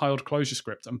you've compiled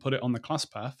ClojureScript and put it on the class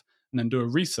path and then do a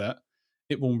reset,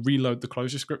 it will reload the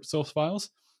ClojureScript source files,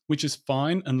 which is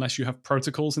fine unless you have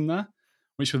protocols in there,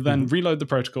 which will then reload the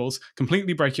protocols,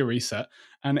 completely break your reset.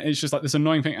 And it's just like this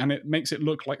annoying thing. And it makes it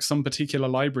look like some particular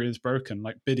library is broken,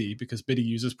 like Biddy, because Biddy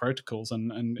uses protocols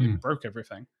and it broke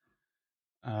everything.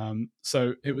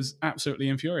 So it was absolutely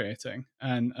infuriating.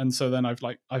 And so then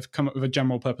I've come up with a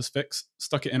general purpose fix,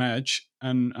 stuck it in Edge,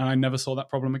 and I never saw that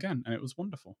problem again. And it was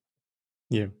wonderful.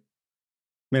 Yeah.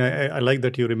 I mean, I like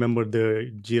that you remember the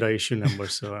Jira issue number.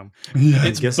 So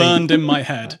it's burned in my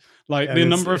head. Like the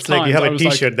number of times, like you have a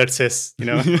T-shirt that says,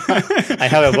 I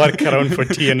have a workaround for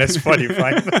TNS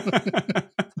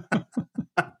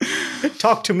 45.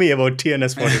 Talk to me about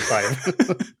TNS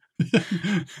 45.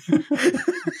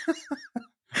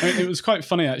 I mean, it was quite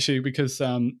funny actually, because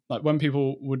like when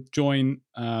people would join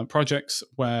projects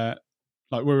where,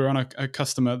 like, we were on a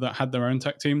customer that had their own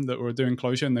tech team that were doing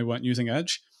Clojure and they weren't using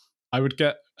Edge, I would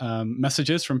get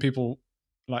messages from people,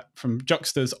 like from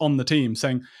Juxters on the team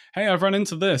saying, "Hey, I've run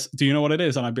into this. Do you know what it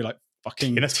is?" And I'd be like,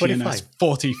 "Fucking TNS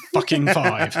 40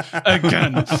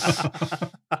 again.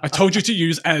 I told you to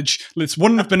use Edge. This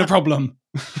wouldn't have been a problem."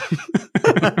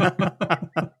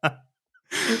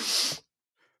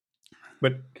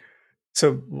 But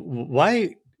so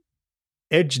why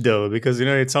Edge though? Because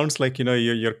it sounds like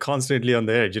you're constantly on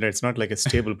the edge. It's not like a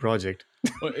stable project.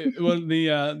 Well,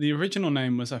 the original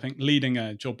name was, I think, Leading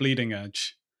Edge or Bleeding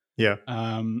Edge. Yeah.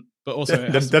 But also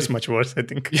that's much worse, I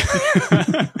think.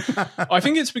 I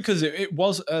think it's because it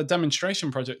was a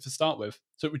demonstration project to start with,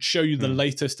 so it would show you the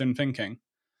latest in thinking.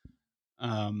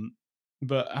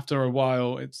 But after a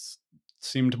while, it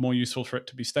seemed more useful for it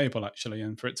to be stable, actually,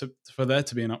 and for there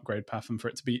to be an upgrade path and for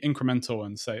it to be incremental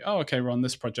and say, "Oh, okay, we're on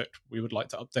this project. We would like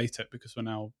to update it because we're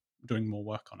now doing more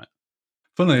work on it."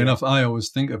 Funnily enough, I always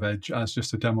think of Edge as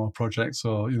just a demo project.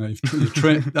 So you've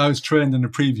I was trained in the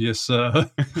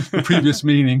previous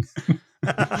meaning.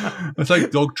 It's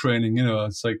like dog training,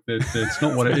 It's like it's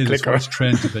not what it is; it's what it's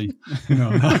trained to be.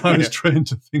 I was trained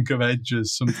to think of Edge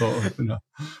as some sort of demo.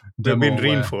 They've been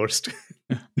reinforced.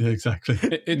 Yeah, exactly.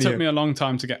 It took me a long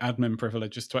time to get admin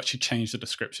privileges to actually change the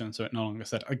description, so it no longer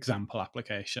said example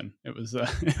application. It was a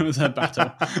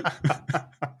battle.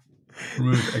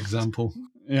 Remove example.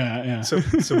 Yeah. So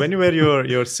when you wear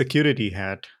your security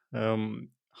hat,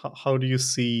 how do you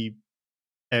see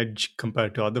Edge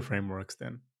compared to other frameworks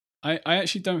then? I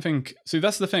actually don't think... See,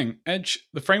 that's the thing. Edge,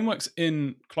 the frameworks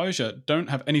in Clojure don't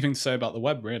have anything to say about the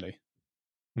web, really.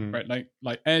 Right?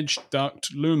 Like Edge,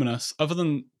 Duct, Luminous, other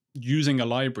than using a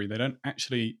library,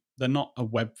 they're not a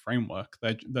web framework.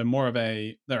 They're more of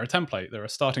they're a template. They're a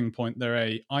starting point.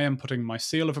 I am putting my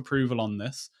seal of approval on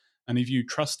this. And if you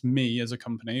trust me as a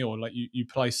company, or like you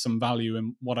place some value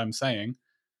in what I'm saying,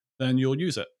 then you'll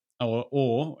use it.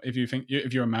 Or if you think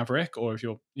if you're a maverick, or if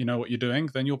you know what you're doing,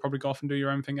 then you'll probably go off and do your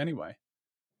own thing anyway.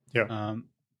 Yeah.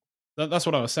 That's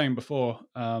what I was saying before,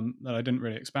 that I didn't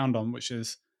really expound on, which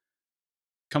is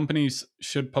companies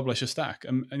should publish a stack.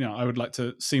 And I would like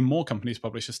to see more companies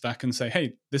publish a stack and say,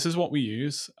 "Hey, this is what we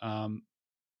use.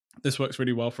 This works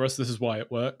really well for us. This is why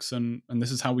it works, and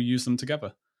this is how we use them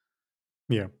together."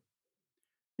 Yeah.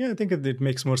 Yeah, I think it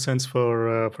makes more sense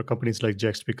for companies like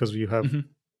Jext, because you have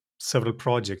several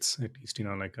projects, at least,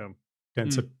 like 10,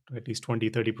 at least 20,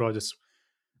 30 projects.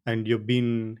 And you've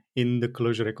been in the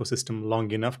Clojure ecosystem long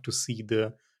enough to see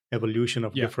the evolution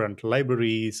of different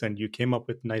libraries, and you came up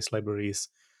with nice libraries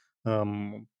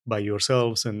by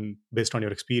yourselves and based on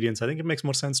your experience. I think it makes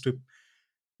more sense to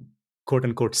quote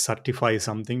unquote certify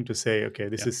something, to say, okay,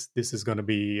 this is going to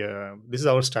be this is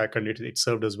our stack and it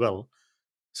served as well.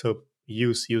 So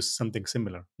use something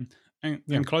similar. And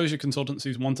Clojure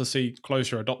consultancies want to see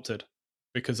Clojure adopted,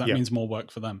 because that means more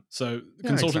work for them. So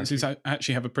consultancies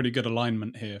actually have a pretty good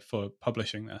alignment here for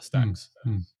publishing their stacks.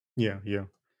 Yeah.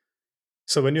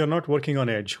 So when you're not working on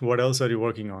Edge, what else are you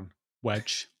working on?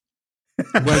 Wedge.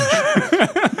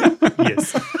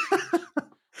 Yes.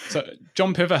 So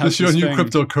John Piver has That's your new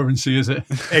cryptocurrency, is it?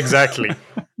 Exactly.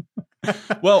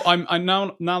 Well, I'm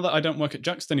now that I don't work at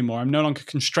Juxt anymore, I'm no longer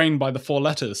constrained by the 4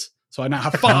 letters. So I now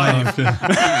have 5.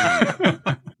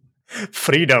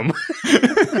 Freedom.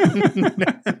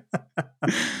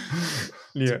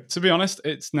 Yeah. To be honest,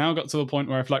 it's now got to the point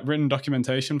where I've written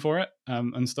documentation for it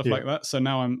and stuff like that. So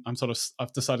now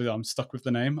I've decided I'm stuck with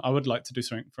the name. I would like to do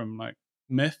something from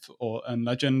myth and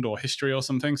legend or history or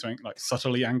something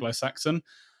subtly Anglo-Saxon.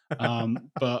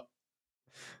 But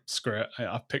screw it,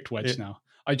 I've picked Wedge now.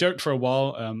 I joked for a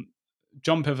while.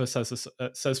 John Piver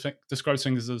describes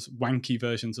things as wanky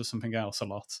versions of something else a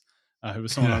lot. Who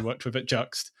was someone I worked with at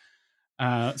Juxt.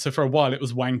 So for a while it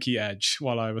was Wanky Edge,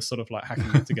 while I was sort of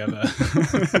hacking it together.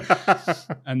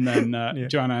 And then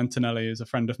Joanna Antonelli, who's a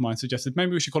friend of mine, suggested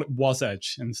maybe we should call it Was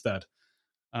Edge instead.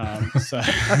 So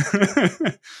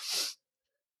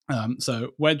so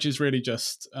Wedge is really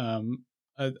just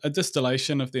a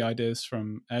distillation of the ideas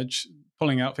from Edge,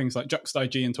 pulling out things like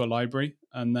juxt.ig into a library,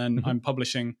 and then I'm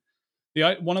publishing.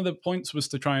 One of the points was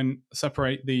to try and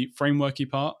separate the frameworky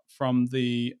part from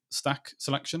the stack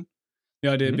selection. The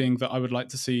idea being that I would like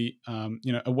to see,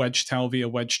 a Wedge Talvi, a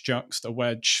Wedge Juxt, a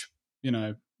Wedge,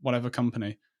 whatever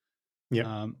company.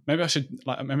 Yeah. Maybe I should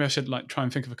try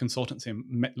and think of a consultancy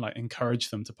and encourage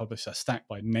them to publish their stack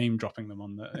by name dropping them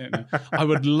on the. I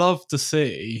would love to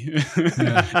see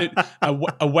a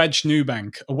Wedge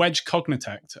Nubank, a Wedge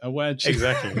Cognitect, a Wedge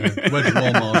Wedge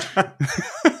Walmart.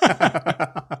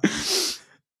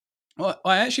 Well,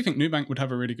 I actually think Nubank would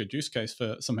have a really good use case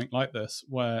for something like this,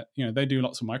 where they do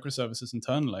lots of microservices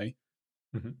internally.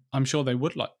 I'm sure they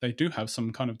do have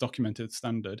some kind of documented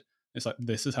standard. It's like,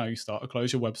 this is how you start a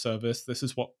close your web service. This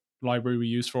is what library we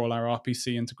use for all our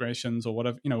RPC integrations, or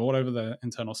whatever whatever the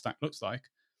internal stack looks like.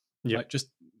 Yeah. Like, just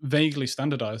vaguely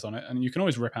standardize on it, and you can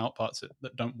always rip out parts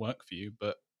that don't work for you,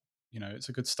 but it's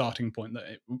a good starting point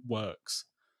that it works.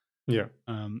 Yeah.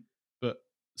 But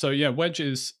so yeah, Wedge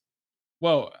is.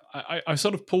 Well, I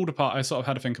sort of pulled apart. I sort of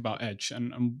had to think about Edge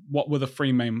and what were the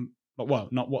free main. Well,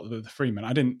 not what were the free main.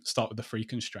 I didn't start with the free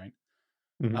constraint.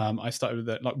 I started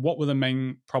with what were the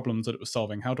main problems that it was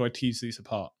solving? How do I tease these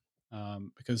apart?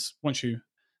 Because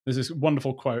there's this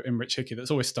wonderful quote in Rich Hickey that's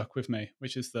always stuck with me,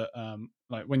 which is that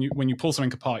when you pull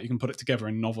something apart, you can put it together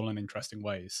in novel and interesting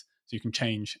ways. So you can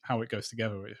change how it goes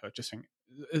together, which I just think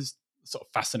is sort of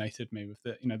fascinated me with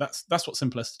that's what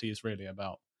simplicity is really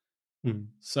about.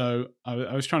 So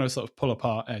I was trying to sort of pull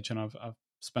apart Edge, and I've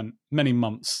spent many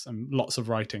months and lots of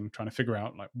writing trying to figure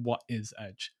out what is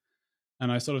Edge.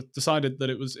 And I sort of decided that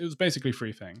it was basically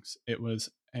three things. It was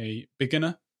a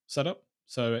beginner setup,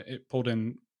 so it pulled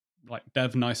in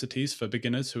dev niceties for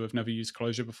beginners who have never used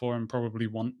Clojure before and probably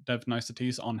want dev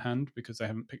niceties on hand because they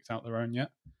haven't picked out their own yet.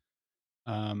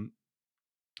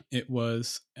 It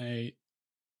was a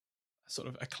sort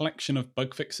of a collection of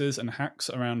bug fixes and hacks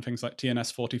around things like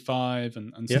TNS45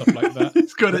 and stuff like that.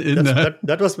 It's got it in there.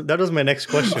 That was my next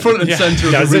question. Front and center.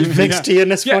 Does it fix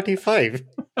TNS45?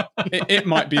 It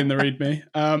might be in the README.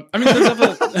 I mean, there's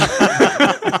other.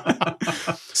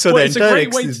 So it's a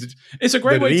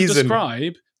great way to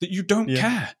describe that you don't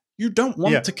care. You don't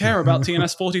want to care about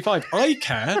TNS45. I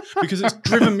care because it's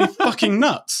driven me fucking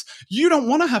nuts. You don't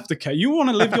want to have to care. You want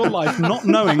to live your life not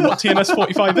knowing what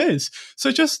TNS45 is.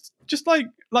 So just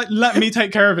let me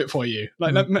take care of it for you.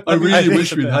 I really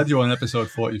wish we'd had you on episode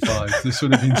 45. This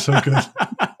would have been so good.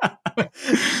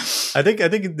 I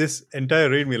think this entire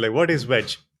README, what is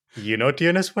Wedge?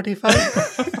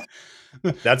 TNS45?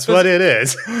 That's what it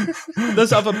is.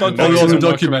 There's other bug fixes fixes and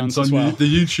documents on the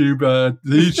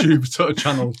YouTube sort of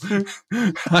channel.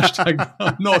 Hashtag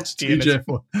not TJ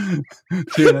for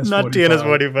TNS45. Not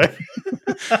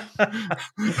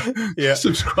TNS45. Yeah.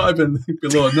 Subscribe and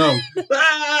below. No.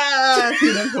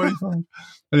 TNS45.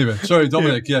 Anyway, sorry,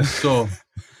 Dominic. Yes, so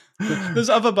there's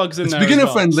other bugs in there. It's beginner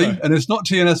friendly, and it's not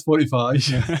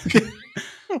TNS45.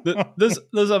 There's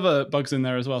other bugs in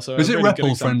there as well. So is it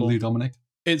REPL friendly, Dominic?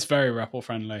 It's very REPL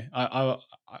friendly. I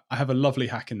have a lovely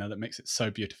hack in there that makes it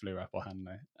so beautifully REPL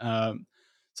friendly.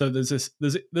 So there's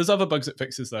other bugs it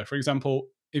fixes though. For example,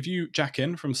 if you jack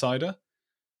in from Cider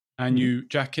and you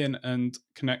jack in and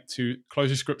connect to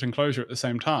ClojureScript and Clojure at the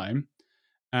same time,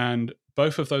 and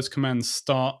both of those commands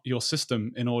start your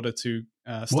system in order to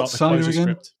start the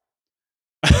ClojureScript.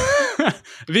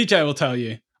 VJ will tell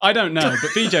you. I don't know,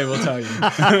 but VJ will tell you.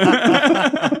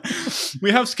 We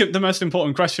have skipped the most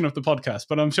important question of the podcast,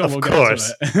 but I'm sure we'll get to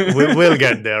it. We'll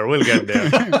get there. We'll get there.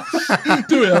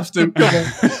 Do we have to? Come on.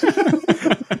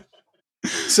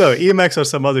 So, Emacs or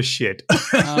some other shit?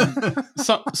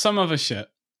 Some other shit.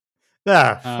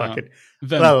 Fuck it.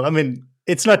 Well, I mean,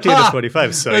 it's not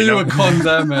TNS45, so you were conned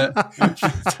there, mate.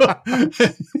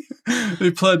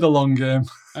 He played the long game.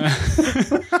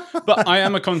 But I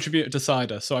am a contributor to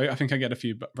Cider, so I think I get a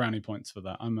few brownie points for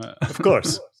that. Of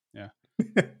course. Yeah.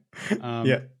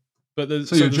 But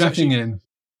you're jacking in.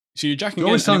 So you're jacking in. It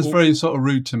always sounds very sort of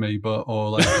rude to me,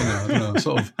 or I don't know,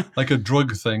 sort of like a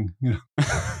drug thing.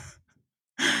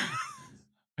 I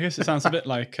guess it sounds a bit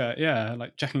like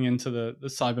like jacking into the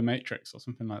cyber matrix or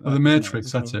something like that. The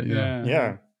matrix, that's it.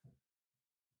 Yeah.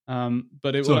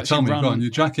 But it will actually tell me, run. go on,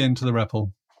 you jack into the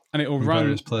REPL. And it will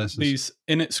run these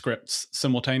init scripts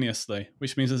simultaneously,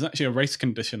 which means there's actually a race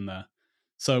condition there.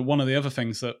 So one of the other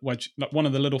things that one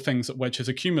of the little things that Wedge has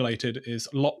accumulated is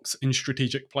locks in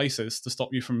strategic places to stop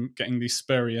you from getting these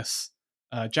spurious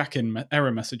jack-in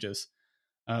error messages.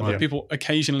 That people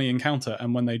occasionally encounter,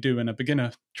 and when they do in a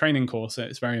beginner training course,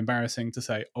 it's very embarrassing to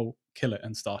say, "Oh, kill it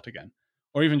and start again,"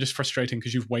 or even just frustrating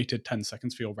because you've waited 10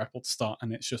 seconds for your REPL to start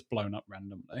and it's just blown up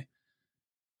randomly.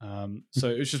 So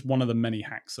it's just one of the many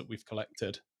hacks that we've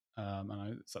collected,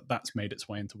 so that's made its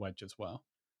way into Wedge as well.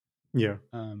 Yeah.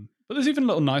 But there's even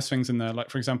little nice things in there. Like,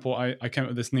 for example, I came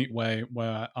up with this neat way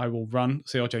where I will run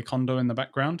CLJ Condo in the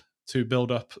background to build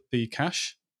up the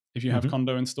cache if you have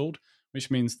Condo installed,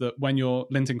 which means that when you're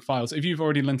linting files, if you've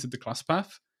already linted the class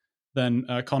path, then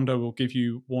Condo will give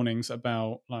you warnings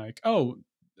about like, oh,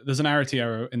 there's an arity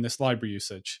error in this library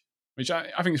usage, which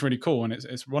I think is really cool and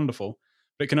it's wonderful.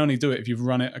 But it can only do it if you've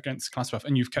run it against class path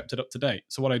and you've kept it up to date.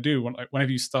 So what I do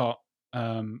whenever you start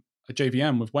a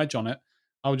JVM with Wedge on it,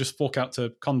 I would just fork out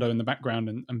to Condo in the background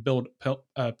and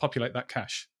populate that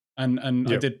cache. And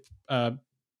I did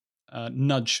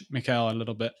nudge Mikhail a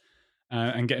little bit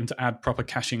and get him to add proper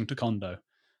caching to Condo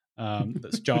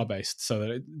that's jar based, so that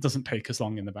it doesn't take as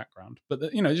long in the background.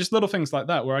 But just little things like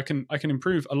that where I can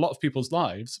improve a lot of people's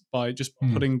lives by just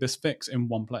putting this fix in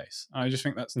one place. And I just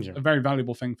think that's a very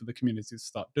valuable thing for the community to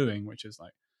start doing, which is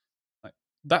like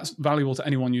that's valuable to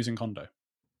anyone using Condo.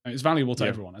 It's valuable to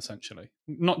everyone, essentially.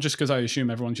 Not just because I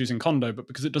assume everyone's using Condo, but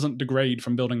because it doesn't degrade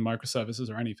from building microservices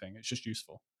or anything. It's just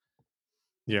useful.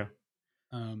 Yeah.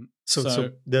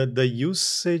 So the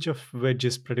usage of Wedge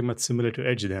is pretty much similar to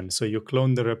Edge then. So you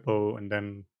clone the repo and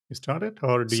then you start it?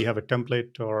 Or do you have a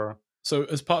template? Or So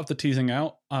as part of the teasing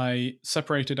out, I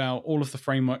separated out all of the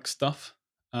framework stuff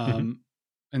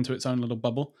into its own little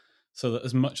bubble, so that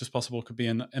as much as possible could be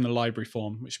in a library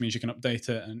form, which means you can update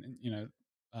it and,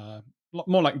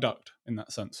 more like Duct in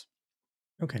that sense.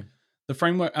 Okay. The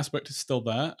framework aspect is still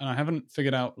there, and I haven't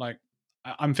figured out,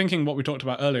 I'm thinking what we talked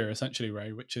about earlier, essentially,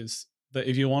 Ray, which is that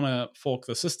if you want to fork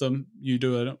the system, you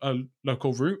do a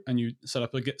local root and you set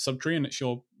up a Git subtree, and it's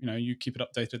you keep it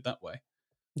updated that way.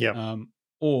 Yeah.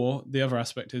 Or the other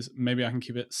aspect is maybe I can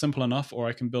keep it simple enough, or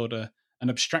I can build an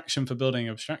abstraction for building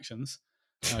abstractions.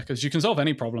 Because you can solve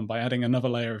any problem by adding another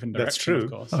layer of indirection. That's true. Of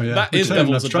course. Oh, yeah. That is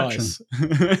devil's advice. You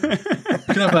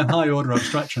can have a high order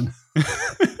abstraction.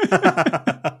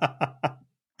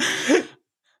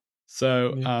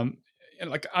 So,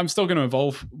 I'm still going to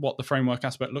evolve what the framework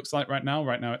aspect looks like right now.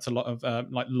 Right now, it's a lot of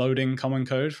loading common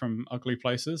code from ugly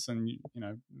places, and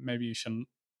maybe you shouldn't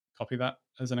copy that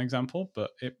as an example, but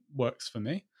it works for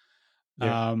me.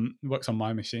 Yeah. It works on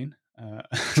my machine.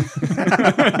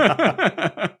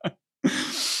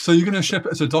 So you're going to ship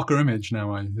it as a Docker image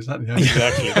now, are you? Is that the idea?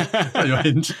 Exactly. Is that your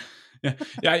hint?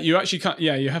 Yeah. You actually can't.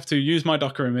 Yeah, you have to use my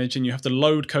Docker image, and you have to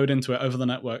load code into it over the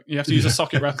network. You have to use a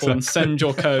socket REPL and send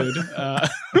your code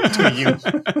to you.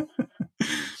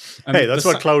 Hey, that's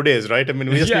what cloud is, right? I mean,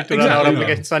 we just need to run our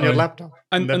applications on your laptop.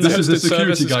 And this is the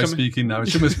security guy speaking now.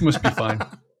 It must be fine.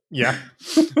 Yeah.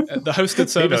 The hosted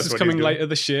service is coming later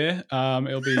this year.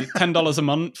 It'll be $10 a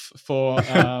month for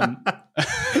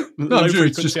no, I'm sure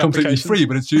it's just completely free,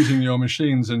 but it's using your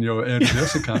machines and your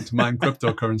AWS account to mine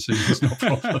cryptocurrency. It's no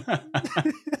problem.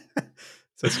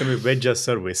 So it's going to be Wedge as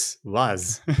service.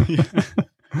 Was.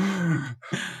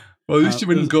 Well, at least you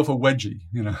wouldn't go for wedgie,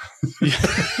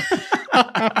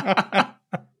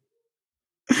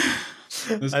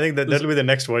 I think that'll be the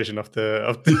next version of the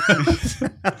of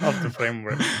the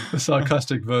framework. The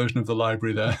sarcastic version of the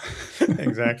library there.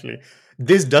 Exactly.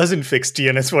 This doesn't fix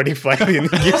TNS45 and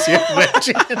it gives you a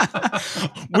wedge.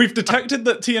 We've detected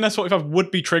that TNS45 would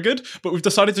be triggered, but we've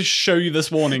decided to show you this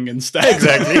warning instead.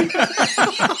 Exactly.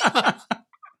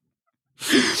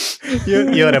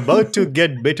 You're about to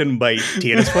get bitten by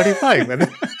TNS45 and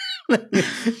then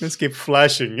just keep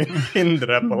flashing in the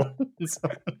REPL.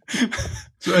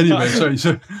 So anyway, sorry.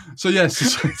 So yes.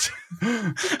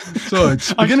 So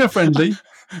it's beginner friendly.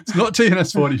 It's not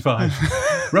TNS45.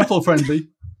 REPL friendly.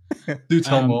 Do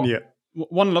tell more. Yeah.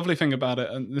 One lovely thing about it,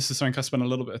 and this is something I spend a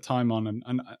little bit of time on,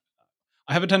 and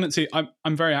I have a tendency,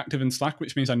 I'm very active in Slack,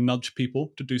 which means I nudge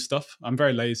people to do stuff. I'm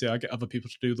very lazy. I get other people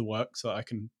to do the work so that I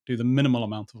can do the minimal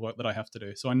amount of work that I have to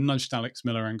do. So I nudged Alex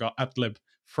Miller and got AdLib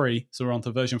free. So we're on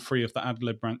to version 3 of the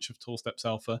AdLib branch of Toolsteps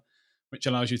Alpha, which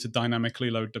allows you to dynamically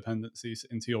load dependencies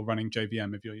into your running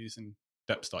JVM if you're using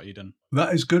deps.eden.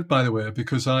 That is good, by the way,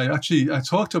 because I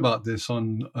talked about this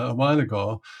on a while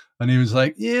ago, and he was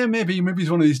like, yeah, maybe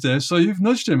he's one of these days. So you've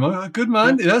nudged him. Oh, good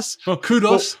man. Yeah. Yes. Well,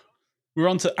 kudos. Well, we're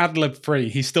on to AdLib 3.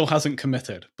 He still hasn't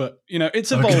committed, but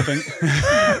it's evolving.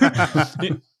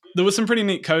 Okay. There was some pretty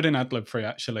neat code in AdLib 3,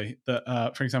 actually,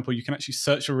 that, for example, you can actually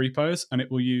search for repos and it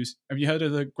will use, have you heard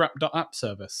of the grep.app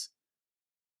service?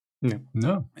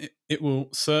 No. It will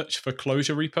search for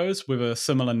closure repos with a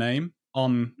similar name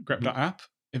on grep.app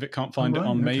if it can't find it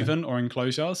on Maven or in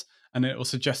Clojars, and it will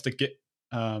suggest a Git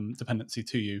dependency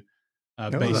to you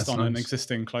based on an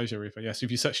existing closure repo. Yes, if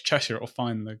you search Cheshire, it'll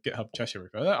find the GitHub Cheshire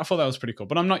repo. I thought that was pretty cool,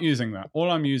 but I'm not using that. All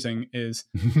I'm using is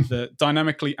the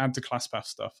dynamically add to class path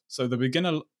stuff. So the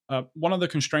beginner, one of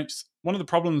the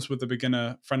problems with the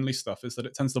beginner friendly stuff is that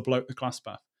it tends to bloat the class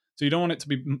path. So you don't want it to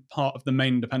be part of the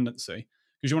main dependency,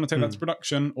 because you want to take that to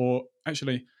production, or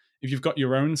actually, if you've got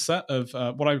your own set of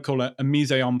what I would call a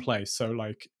mise en place, so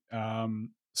like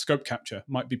scope capture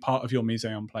might be part of your mise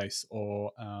en place,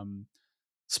 or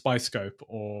SpyScope,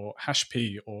 or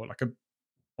HashP, or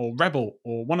or Rebel,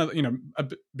 or one of the, a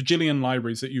bajillion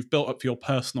libraries that you've built up for your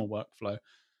personal workflow.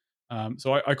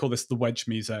 So I call this the wedge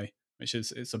mise, which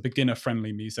is it's a beginner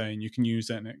friendly mise, and you can use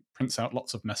it, and it prints out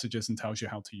lots of messages and tells you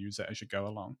how to use it as you go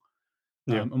along.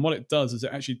 And what it does is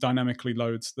it actually dynamically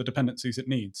loads the dependencies it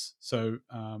needs. So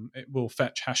it will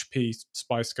fetch HashP,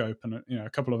 SpyScope, and a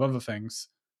couple of other things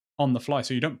on the fly.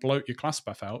 So you don't bloat your class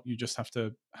path out. You just have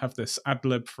to have this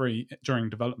adlib free during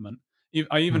development.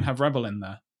 I even have Rebel in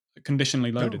there,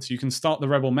 conditionally loaded. So you can start the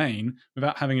Rebel main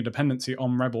without having a dependency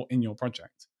on Rebel in your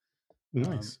project.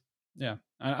 Nice. Yeah.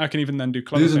 I can even then do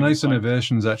closing. These are nice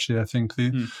innovations, actually. I think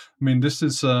I mean, this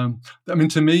is,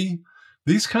 to me,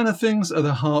 these kind of things are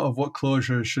the heart of what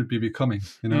Clojure should be becoming.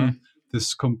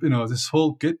 This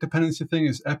whole Git dependency thing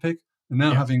is epic. And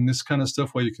now having this kind of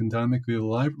stuff where you can dynamically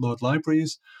load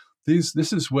libraries,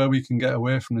 this is where we can get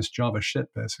away from this Java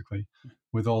shit, basically,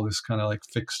 with all this kind of like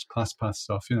fixed class path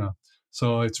stuff,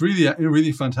 So it's really a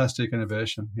really fantastic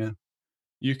innovation. Yeah.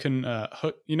 You can,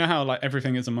 how like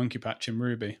everything is a monkey patch in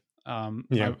Ruby.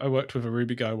 I worked with a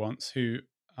Ruby guy once who,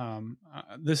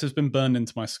 this has been burned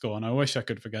into my skull, and I wish I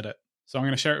could forget it. So I'm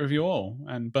going to share it with you all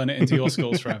and burn it into your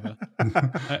skulls forever.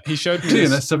 He showed me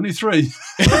TNS 73.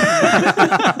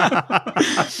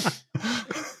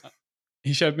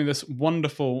 He showed me this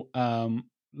wonderful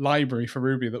library for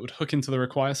Ruby that would hook into the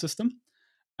require system.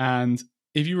 And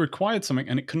if you required something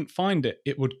and it couldn't find it,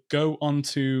 it would go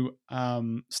onto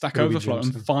Stack Ruby Overflow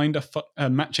Gems, and find a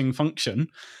matching function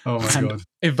God.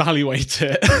 Evaluate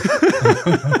it.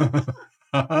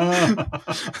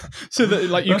 So that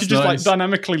like you could just like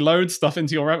dynamically load stuff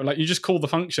into your router. Like you just call the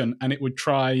function and it would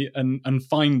try and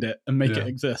find it and make it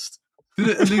exist. Did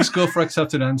it at least go for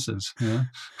accepted answers? Yeah.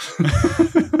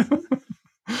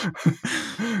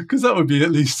 Because that would be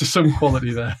at least some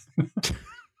quality there.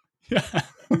 Yeah.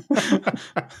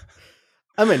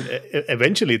 I mean,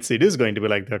 eventually it is going to be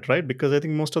like that, right? Because I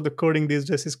think most of the coding these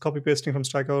days is copy-pasting from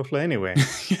Stack Overflow anyway.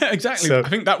 Yeah, exactly. So, I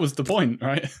think that was the point,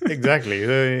 right? Exactly.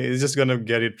 It's just going to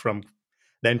get it from...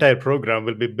 The entire program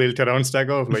will be built around Stack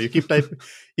Overflow.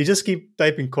 You just keep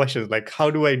typing questions like, how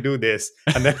do I do this?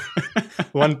 And then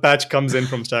one patch comes in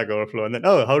from Stack Overflow. And then,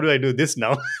 how do I do this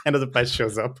now? Another patch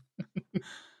shows up.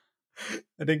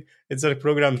 I think it's like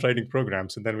programs writing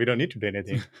programs, and then we don't need to do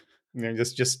anything.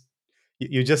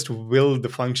 You just will the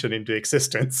function into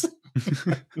existence.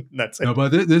 That's it. No,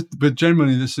 but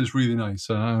generally, this is really nice.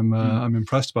 I'm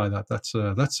impressed by that.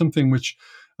 That's something which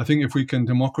I think if we can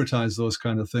democratize those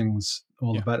kind of things,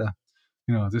 all the better.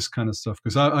 This kind of stuff.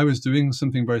 Because I was doing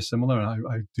something very similar.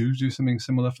 I do something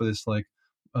similar for this like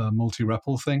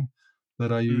multi-REPL thing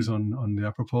that I use on the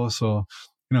apropos. So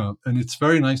and it's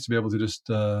very nice to be able to just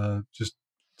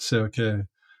say, okay,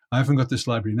 I haven't got this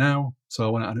library now, so I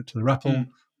want to add it to the REPL.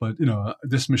 But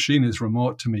this machine is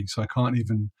remote to me, so I can't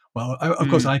even. Well, of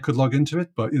course, I could log into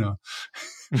it, but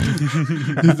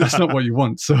that's not what you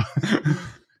want. So,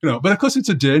 but of course, it's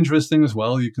a dangerous thing as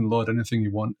well. You can load anything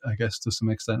you want, I guess, to some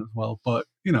extent as well. But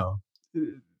you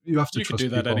have to trust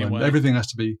people, anyway. And everything has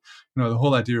to be. The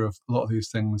whole idea of a lot of these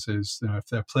things is, if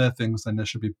they're playthings, then they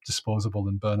should be disposable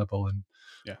and burnable, and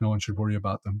no one should worry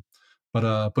about them. But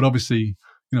obviously,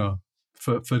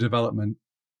 for development.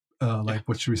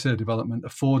 What should we say? Development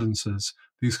affordances.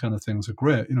 These kind of things are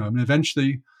great.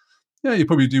 Eventually, you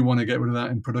probably do want to get rid of that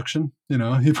in production. You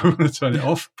probably want to turn it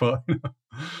off. But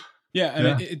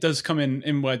it does come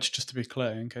in Wedge. Just to be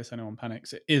clear, in case anyone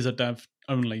panics, it is a dev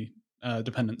only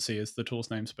dependency. Is the tools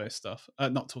namespace stuff?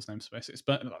 Not tools namespace.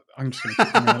 But I'm just going to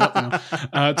keep bringing it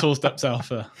up now. Tools steps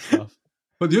alpha stuff.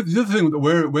 But the other thing that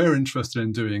we're interested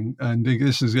in doing, and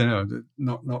this is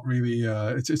not really,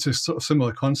 it's a sort of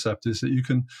similar concept, is that you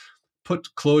can put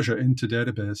Clojure into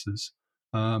databases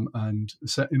and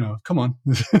set, come on,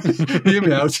 hear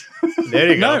me out.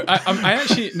 There you go.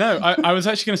 No, I was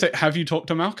actually going to say, have you talked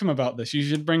to Malcolm about this? You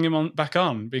should bring him back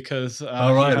on because.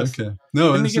 All right, okay.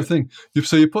 No, that's the thing.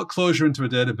 So you put Clojure into a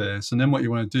database, and then what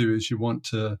you want to do is you want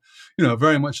to,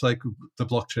 very much like the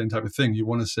blockchain type of thing. You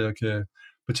want to say, okay,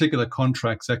 particular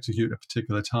contracts execute at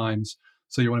particular times.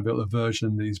 So you want to be able to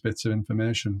version these bits of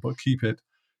information, but keep it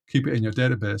keep it in your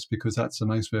database because that's a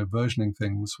nice way of versioning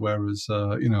things. Whereas,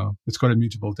 it's got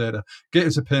immutable data. Git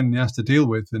is a pain in the ass to deal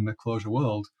with in the closure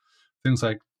world. Things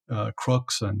like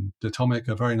Crux and Datomic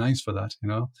are very nice for that.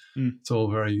 It's all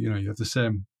very, you have the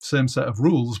same set of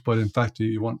rules, but in fact,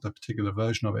 you want a particular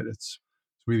version of it. It's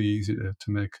really easy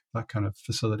to make that kind of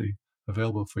facility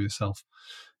available for yourself,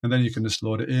 and then you can just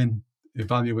load it in,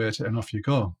 evaluate it, and off you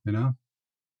go.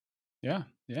 Yeah.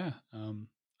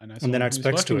 I know and then add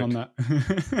specs to it. On that.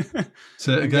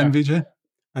 Say it again, VJ.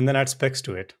 And then add specs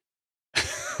to it.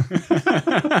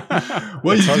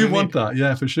 Well, you do want that,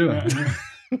 yeah, for sure. Yeah.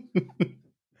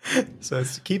 So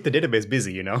it's to keep the database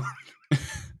busy,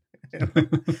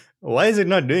 Why is it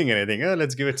not doing anything? Oh,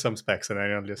 let's give it some specs, and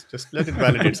I'll just let it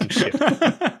validate some shit.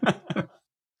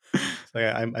 So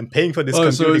yeah, I'm paying for this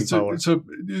computing power. So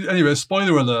anyway,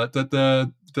 spoiler alert that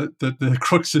the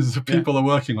Cruxes people are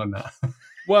working on that.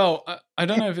 Well, I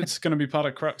don't know if it's going to be part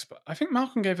of Crux, but I think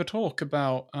Malcolm gave a talk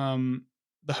about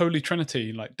the Holy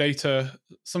Trinity, like data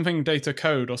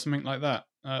code or something like that,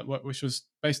 which was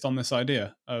based on this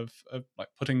idea of like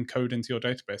putting code into your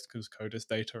database because code is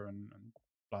data and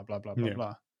blah blah blah blah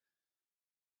blah.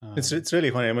 It's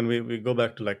really funny. I mean, we go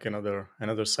back to like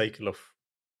another cycle of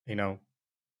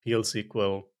PL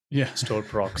SQL, stored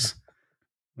procs,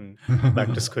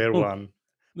 back to square one.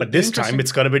 But this time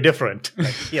it's got to be different.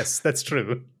 Like, yes, that's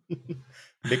true.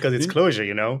 Because it's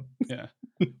Clojure, Yeah.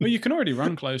 Well, you can already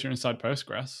run Clojure inside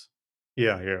Postgres.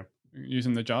 Yeah.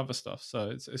 Using the Java stuff, so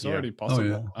it's already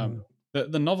possible. Oh, yeah.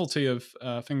 The novelty of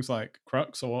things like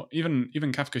Crux or even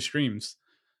Kafka Streams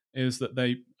is that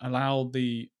they allow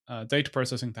the data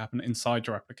processing to happen inside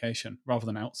your application rather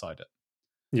than outside it.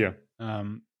 Yeah.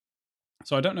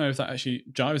 So I don't know if that actually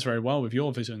jives very well with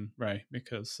your vision, Ray,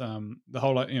 because the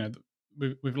whole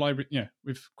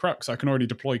with Crux, I can already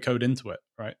deploy code into it,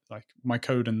 right? Like my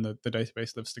code and the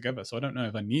database lives together. So I don't know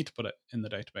if I need to put it in the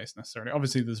database necessarily.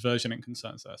 Obviously, there's versioning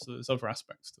concerns there, so there's other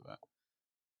aspects to that.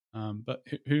 But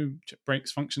who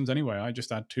breaks functions anyway? I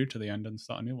just add 2 to the end and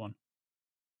start a new one.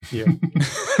 Yeah.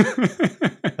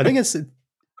 I think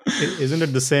isn't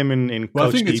it the same in well,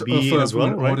 I think CouchDB as well,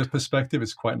 from an right? audit perspective,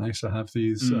 it's quite nice to have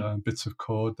these bits of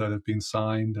code that have been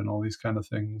signed and all these kind of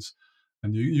things.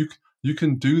 And you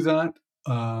can do that.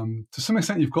 To some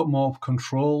extent, you've got more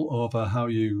control over how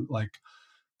you like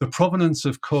the provenance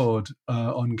of code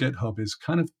on GitHub is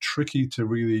kind of tricky to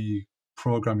really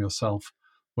program yourself.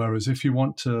 Whereas if you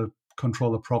want to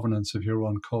control the provenance of your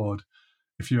own code,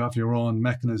 if you have your own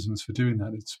mechanisms for doing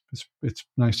that, it's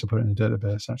nice to put it in a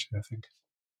database. Actually,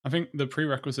 I think the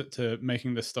prerequisite to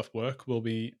making this stuff work will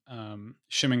be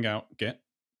shimming out Git,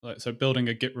 so building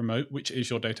a Git remote, which is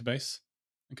your database.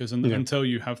 Because until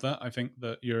you have that, I think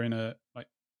that you're in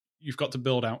you've got to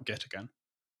build out Git again,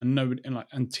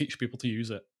 and teach people to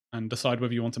use it, and decide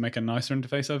whether you want to make a nicer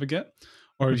interface over Git,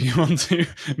 or if you want to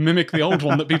mimic the old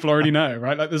one that people already know,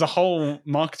 right? Like there's a whole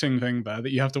marketing thing there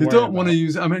that you have to worry about. You don't want to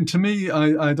use. I mean, to me,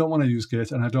 I don't want to use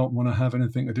Git, and I don't want to have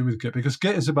anything to do with Git because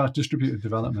Git is about distributed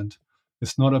development.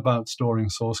 It's not about storing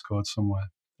source code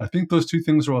somewhere. I think those two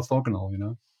things are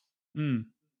orthogonal,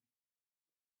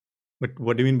 But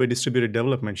what do you mean by distributed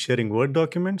development? Sharing Word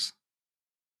documents?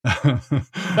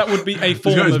 That would be a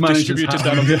form of distributed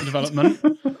development.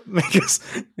 Because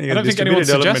I don't think anyone's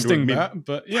suggesting that,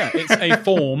 but yeah, it's a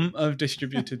form of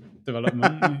distributed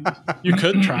development. You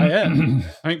could try it.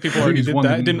 I think people already did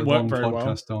that. It didn't work very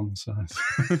well.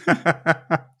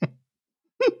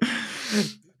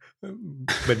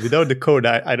 But without the code,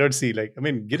 I don't see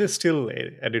Git is still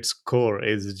at its core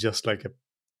is just like a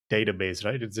database,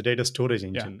 right? It's a data storage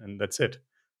engine, and that's it.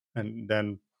 And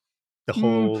then the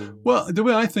whole well, the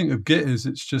way I think of Git is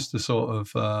it's just a sort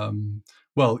of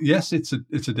yes, it's a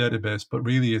database, but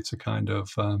really it's a kind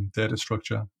of data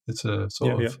structure. It's a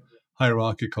sort of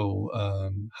hierarchical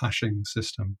hashing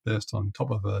system based on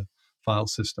top of a file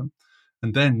system,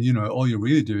 and then all you're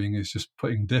really doing is just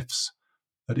putting diffs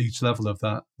at each level of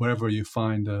that. Wherever you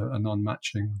find a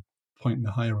non-matching point in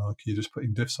the hierarchy, you're just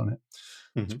putting diffs on it.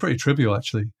 Mm-hmm. It's pretty trivial,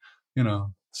 actually.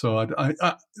 So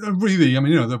I really,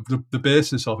 the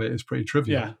basis of it is pretty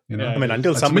trivial.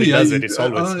 Until somebody does it, it's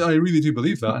always. I really do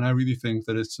believe that, and I really think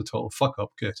that it's a total fuck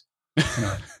up Git.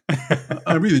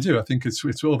 I really do. I think it's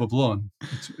overblown.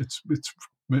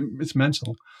 It's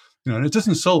mental. And it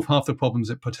doesn't solve half the problems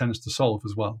it pretends to solve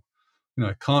as well.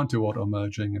 It can't do auto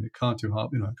merging, and it can't do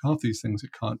half these things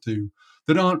it can't do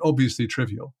that aren't obviously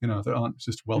trivial. That aren't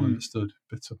just well understood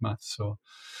bits of math. So,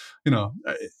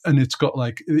 and it's got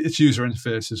its user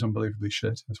interface is unbelievably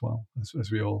shit as well,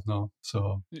 as we all know.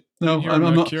 So no,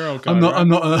 I'm not.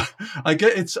 I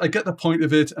get the point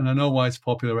of it, and I know why it's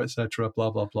popular, etc. Blah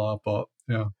blah blah. But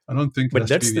I don't think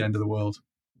that's the end of the world.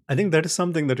 I think that is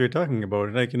something that we're talking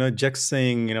about. Like, Jack's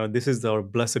saying, this is our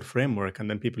blessed framework, and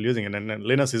then people using it. And then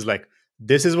Linus is like,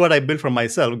 this is what I built for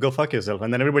myself. Go fuck yourself.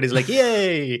 And then everybody's like,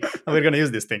 yay, we're going to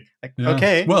use this thing. Like,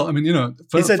 okay. Well, I mean, he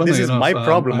said, this is my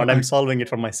problem and I'm solving it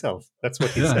for myself. That's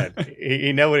what he said.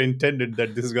 He never intended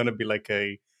that this is going to be like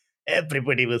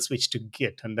everybody will switch to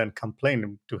Git and then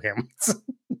complain to him.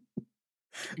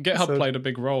 GitHub played a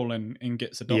big role in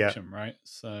Git's adoption, right?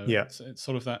 So it's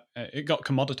sort of that, it got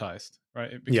commoditized,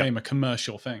 right? It became a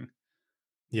commercial thing.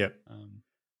 Yeah.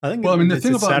 I think. Well, the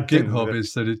thing about GitHub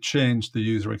is that it changed the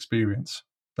user experience.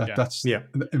 That's. I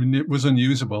mean, it was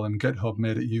unusable, and GitHub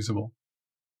made it usable.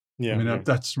 Yeah. I mean,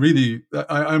 that's really.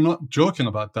 I'm not joking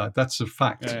about that. That's a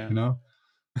fact. And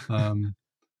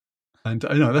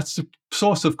that's the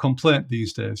source of complaint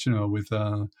these days.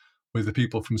 With the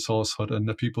people from SourceHut and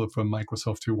the people from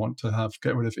Microsoft who want to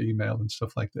get rid of email and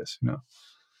stuff like this.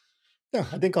 Yeah,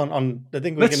 I think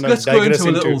let's go into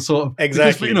a little sort of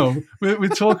exactly. Because, we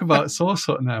talk about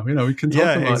SourceHut now. We can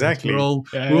talk about exactly.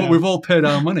 We've all paid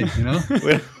our money.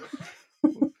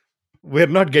 We're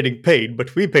not getting paid,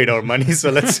 but we paid our money.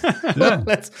 So let's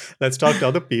let's talk to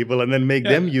other people and then make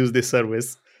them use this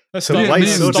service. So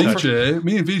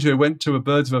me and VJ went to a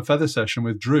Birds of a Feather session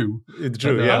with Drew. At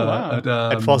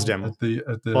FOSDEM.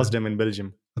 At FOSDEM in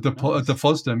Belgium. At the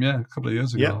FOSDEM, a couple of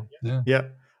years ago. Yeah.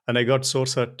 And I got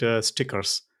SourceHut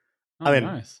stickers.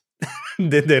 Nice.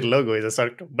 Their logo is a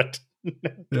circle, but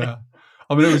yeah.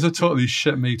 I mean, it was a totally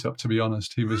shit meetup, to be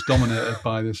honest. He was dominated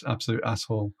by this absolute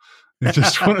asshole. He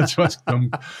just wanted to ask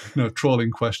them, trolling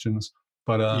questions.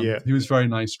 But he was very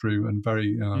nice, Drew, and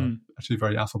very, actually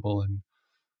very affable, and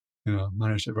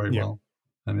managed it very well.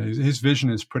 And his vision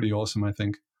is pretty awesome, I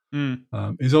think.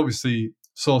 He's obviously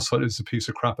SourceHut is a piece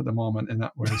of crap at the moment in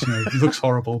that way. It looks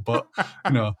horrible, but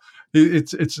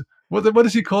it's what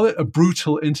does he call it? A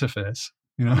brutal interface.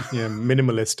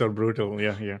 Minimalist or brutal.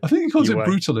 Yeah. I think he calls it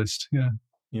brutalist. Yeah.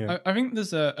 I think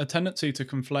there's a tendency to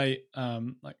conflate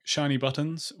like shiny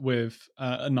buttons with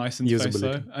a nice interface,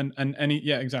 though, and any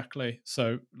exactly.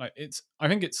 So like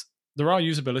there are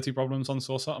usability problems on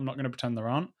SourceHut. I'm not going to pretend there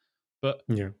aren't, but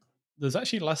there's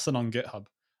actually less than on GitHub.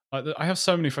 Like, I have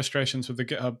so many frustrations with the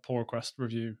GitHub pull request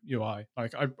review UI.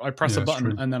 Like, I press a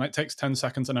button and then it takes 10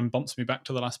 seconds and then bumps me back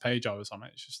to the last page I was on.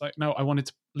 It's just like, no, I wanted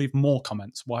to leave more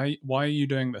comments. Why are you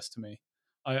doing this to me?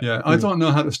 I don't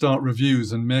know how to start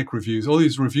reviews and make reviews. All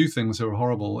these review things are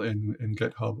horrible in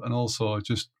GitHub. And also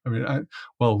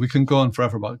we can go on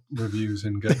forever about reviews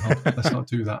in GitHub. Let's not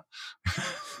do that.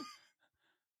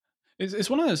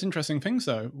 It's one of those interesting things,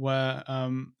 though, where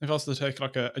if I was to take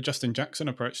like a Justin Jackson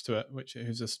approach to it,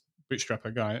 who's this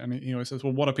bootstrapper guy, and he always says,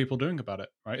 well, what are people doing about it,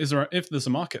 right? If there's a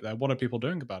market there, what are people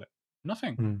doing about it?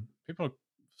 Nothing. People are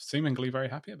seemingly very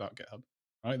happy about GitHub,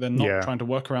 right? They're not trying to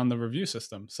work around the review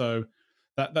system. So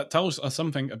that tells us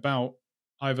something about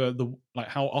either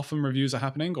how often reviews are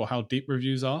happening or how deep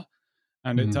reviews are.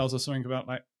 And it tells us something about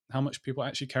like how much people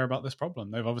actually care about this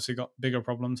problem. They've obviously got bigger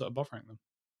problems that are bothering them.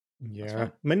 Yeah,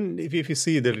 I mean, if you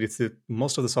see that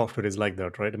most of the software is like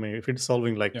that, right? I mean, if it's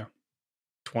solving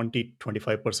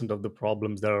 20-25% of the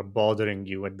problems that are bothering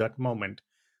you at that moment,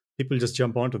 people just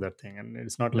jump onto that thing, and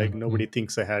it's not like nobody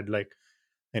thinks ahead,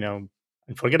 and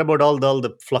forget about all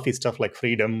the fluffy stuff like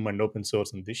freedom and open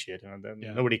source and this shit.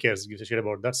 Nobody gives a shit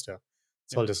about that stuff.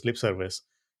 It's all just lip service.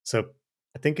 So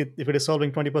I think if it is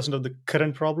solving 20% of the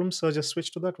current problems, so just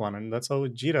switch to that one, and that's how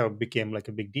Jira became like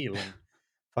a big deal. And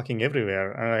fucking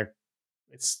everywhere. And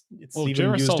it's even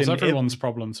Jira used solves everyone's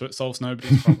problem, so it solves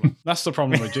nobody's problem. That's the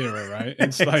problem with Jira, right?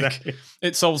 It's exactly.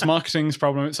 It solves marketing's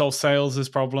problem, it solves sales's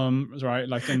problem, right?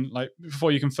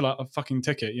 Before you can fill out a fucking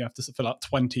ticket, you have to fill out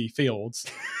 20 fields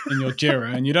in your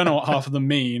Jira, and you don't know what half of them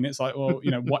mean. It's like, well,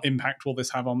 what impact will this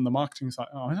have on the marketing side?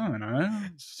 Oh, I don't know.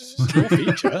 It's just your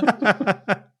feature.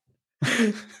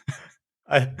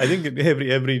 I think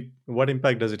every what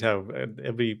impact does it have?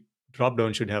 Every drop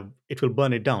down should have, it will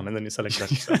burn it down, and then you select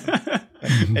that.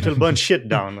 It will burn shit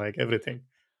down, like everything.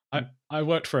 I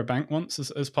worked for a bank once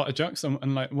as part of Jux,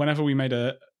 and like whenever we made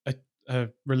a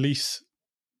release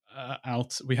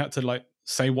out, we had to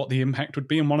say what the impact would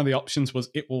be, and one of the options was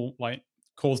it will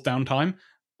cause downtime.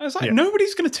 I was like,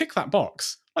 nobody's going to tick that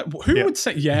box. Like, who would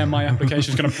say, my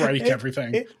application is going to break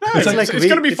everything? It's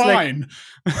going to be fine.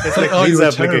 It's like a visa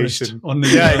application.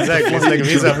 Exactly. It's like a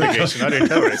visa application. Are you a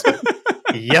terrorist?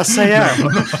 Yes, I am.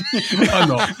 I'm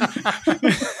not.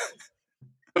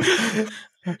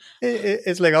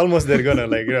 It's like almost they're gonna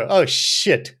oh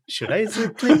shit, should I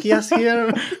click yes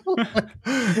here?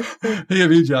 Here,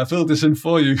 Vijay, I filled this in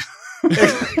for you.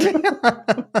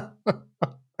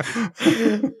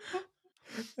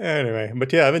 Anyway,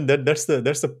 but yeah, I mean that's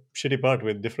the shitty part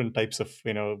with different types of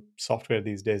software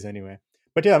these days. Anyway,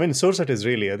 but yeah, I mean SourceSet is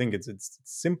really, I think it's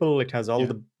simple. It has all Yeah.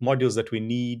 the modules that we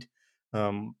need.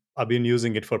 I've been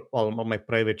using it for all of my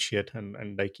private shit,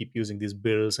 and I keep using these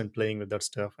builds and playing with that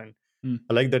stuff. And Mm.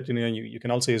 I like that you can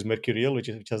also use Mercurial, which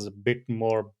has a bit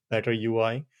more better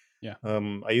UI. Yeah.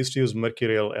 I used to use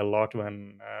Mercurial a lot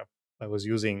when I was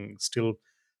using still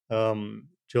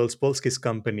Joel Spolsky's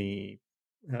company.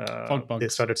 They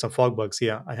Fogbugs. started some Fogbugs.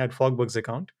 Yeah, I had Fogbugs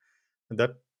account.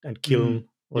 That and Mm. Kiln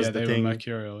was Yeah, the they were thing.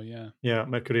 Mercurial. Yeah. Yeah,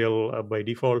 Mercurial by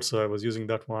default, so I was using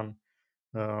that one.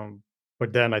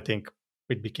 But then I think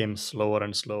it became slower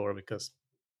and slower because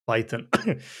Python.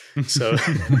 So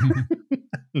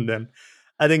and then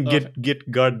I think So Git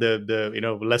got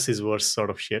the less is worse sort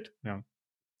of shit. Yeah.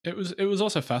 it was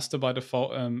also faster by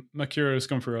default. Mercurial has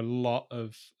gone through a lot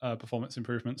of performance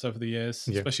improvements over the years,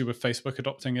 Yeah. especially with Facebook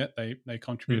adopting it. They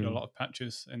contributed a Mm. lot of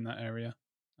patches in that area.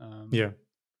 Yeah.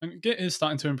 And Git is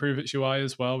starting to improve its UI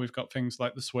as well. We've got things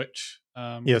like the switch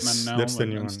command Yes, now that's the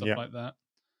new and one. stuff Yeah. like that.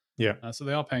 Yeah. So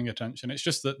they are paying attention. It's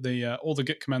just that the all the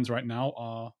Git commands right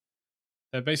now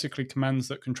they're basically commands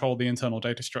that control the internal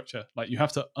data structure. Like you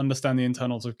have to understand the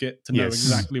internals of Git to know Yes.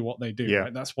 exactly what they do. Yeah.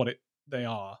 Right? That's what they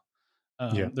are.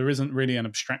 Yeah. There isn't really an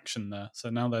abstraction there. So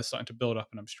now they're starting to build up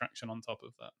an abstraction on top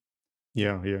of that.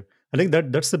 Yeah. Yeah. I think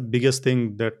that's the biggest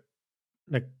thing that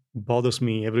like bothers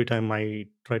me every time I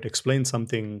try to explain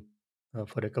something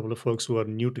for a couple of folks who are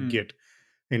new to Git.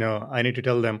 I need to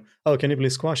tell them, oh, can you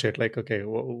please squash it? Like, okay,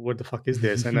 what the fuck is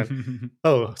this? And then,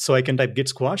 oh, so I can type git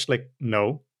squash? Like,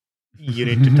 no, you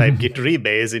need to type git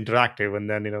rebase interactive and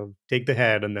then, take the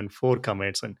head and then 4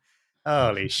 commits and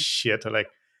holy shit. Like,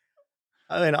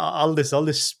 I mean, all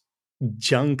this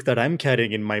junk that I'm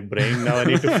carrying in my brain, now I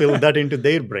need to fill that into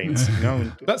their brains.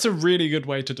 That's a really good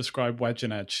way to describe Wedge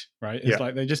and Edge, right? It's Yeah.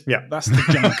 like that's Yeah. the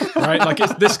junk, right? Like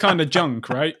it's this kind of junk,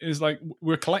 right? It's like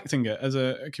we're collecting it as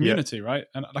a community, right?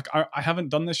 And like I haven't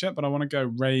done this yet, but I want to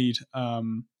go raid.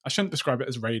 I shouldn't describe it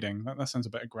as raiding. That sounds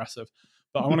a bit aggressive.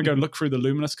 But I want to go look through the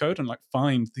Luminous code and like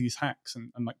find these hacks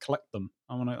and like collect them.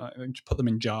 I want to like just put them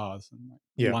in jars and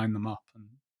like, line them up. And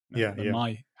they're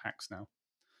my hacks now.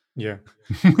 Yeah.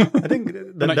 I think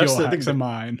not that's your the hacks thing. are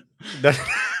mine. That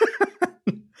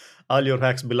all your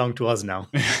hacks belong to us now.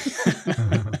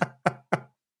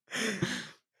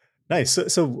 Nice.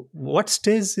 So what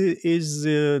stage is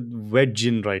Wedge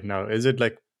in right now? Is it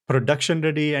like production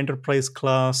ready, enterprise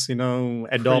class,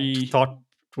 adopt, ThoughtWorks?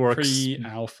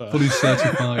 Pre-alpha. Fully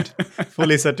certified.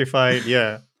 Fully certified,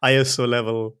 yeah. ISO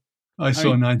level.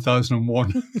 ISO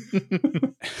 9001.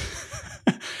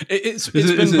 It's been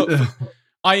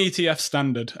IETF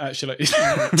standard, actually. There's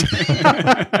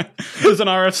an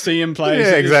RFC in place.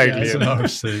 Yeah, exactly. It's an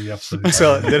RFC, absolutely.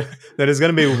 So there is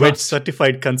going to be Wedge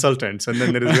certified consultants, and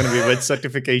then there is going to be Wedge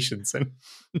certifications. And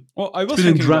well, I was it's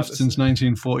been in draft since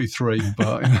 1943,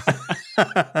 but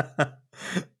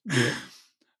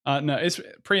no, it's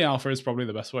pre-alpha is probably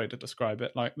the best way to describe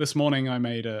it. Like this morning, I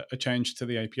made a change to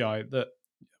the API that,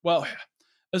 well,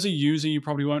 as a user, you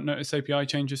probably won't notice API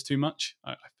changes too much.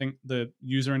 I think the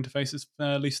user interface is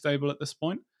fairly stable at this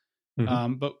point.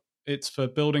 Mm-hmm. But it's for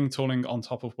building tooling on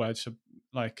top of Wedge. So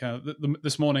like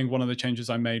this morning, one of the changes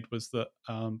I made was that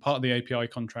part of the API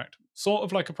contract, sort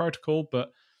of like a protocol,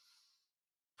 but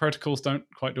protocols don't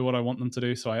quite do what I want them to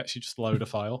do. So I actually just load a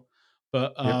file.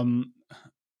 But and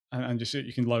just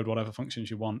you can load whatever functions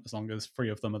you want as long as 3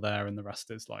 of them are there and the rest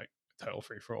is like total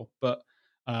free for all. But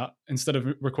instead of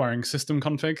requiring system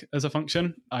config as a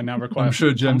function, I now require. I'm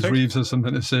sure James config. Reeves has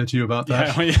something to say to you about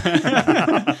that.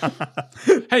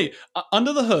 Yeah. Hey,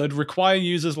 under the hood, require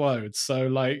users loads. So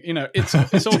like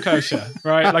it's all kosher,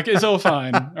 right? Like it's all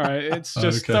fine, right? It's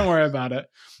just don't worry about it.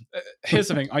 Here's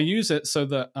the thing: I use it so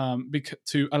that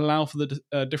to allow for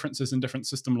the differences in different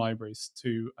system libraries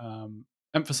to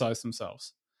emphasize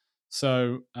themselves.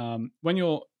 So when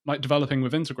you're like developing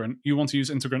with Integrant, you want to use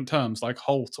Integrant terms like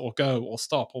halt or go or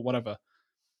stop or whatever.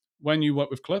 When you work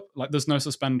with Clip, like there's no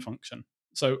suspend function.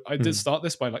 So I did start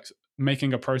this by like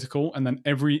making a protocol, and then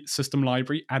every system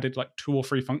library added like 2 or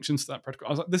 3 functions to that protocol.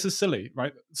 I was like, this is silly,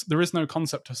 right? There is no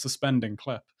concept of suspend in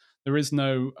Clip. There is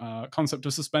no concept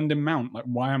of suspend in mount. Like,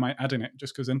 why am I adding it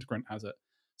just because Integrant has it?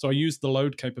 So I used the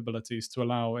load capabilities to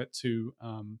allow it to,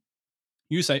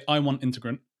 you say, I want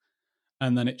Integrant,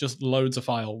 and then it just loads a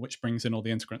file which brings in all the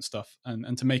Integrant stuff,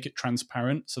 and to make it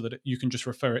transparent so that you can just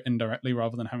refer it indirectly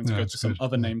rather than having to go to some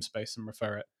other namespace and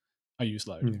refer it. I use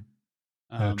load.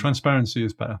 Transparency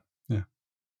is better.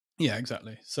 Yeah,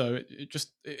 exactly. So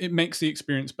it makes the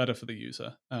experience better for the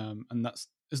user, and that's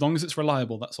as long as it's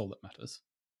reliable. That's all that matters.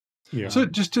 Yeah. So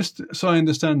just so I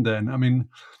understand, then, I mean,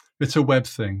 it's a web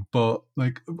thing, but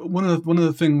like one of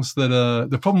the things that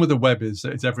the problem with the web is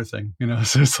that it's everything, you know.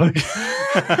 So it's like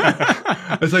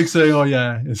it's like saying, oh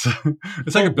yeah, it's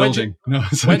like a building.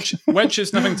 Wedge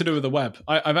has nothing to do with the web.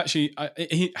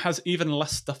 It has even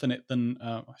less stuff in it than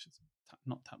I should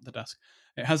not tap the desk.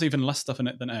 It has even less stuff in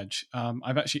it than Edge.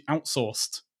 I've actually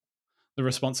outsourced the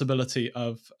responsibility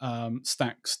of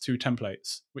stacks to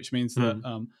templates, which means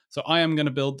that so I am going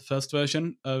to build the first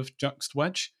version of Juxt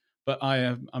Wedge, but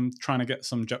I'm trying to get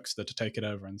some Juxter to take it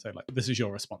over and say, like, this is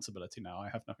your responsibility now. I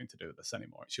have nothing to do with this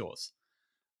anymore. It's yours.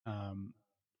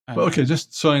 But okay,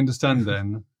 just so I understand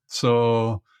then.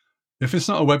 So if it's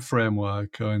not a web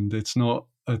framework and it's not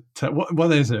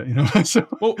what is it? You know, so,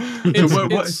 well,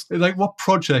 what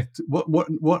project?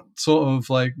 What sort of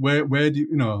like where do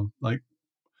you know like?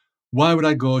 Why would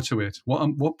I go to it?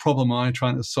 What problem am I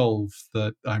trying to solve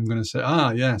that I'm going to say,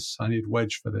 yes, I need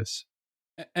Wedge for this?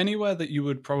 Anywhere that you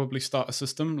would probably start a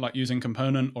system, like using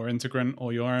Component or Integrant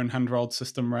or your own hand-rolled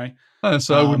system, Ray.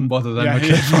 So I wouldn't bother then. Yeah,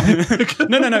 okay, fine.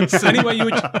 No.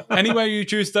 Anywhere you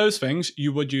choose those things,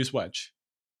 you would use Wedge.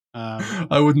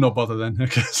 I would not bother then.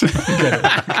 Okay, so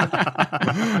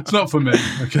it's not for me.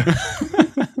 Okay,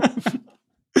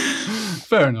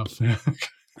 fair enough. Yeah.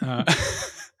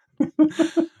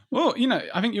 Well,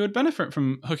 I think you would benefit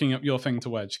from hooking up your thing to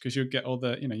Wedge because you'd get all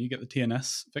the, you get the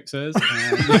TNS fixes and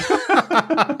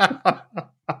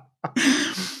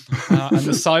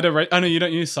the cider rate. Oh no, you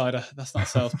don't use cider. That's not a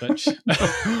sales pitch.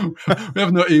 We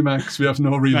have no Emacs. We have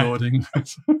no reloading.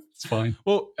 It's fine.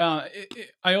 Well,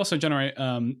 I also generate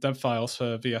dev files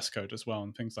for VS Code as well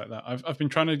and things like that. I've been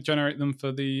trying to generate them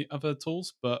for the other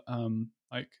tools, but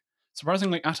like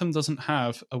surprisingly, Atom doesn't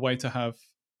have a way to have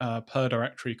per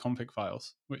directory config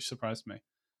files, which surprised me.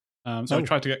 I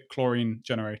tried to get Chlorine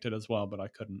generated as well, but I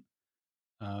couldn't.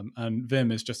 And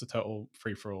Vim is just a total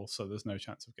free-for-all, so there's no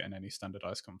chance of getting any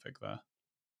standardized config there.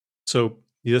 So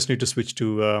you just need to switch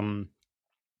to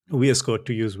VS Code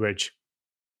to use Wedge.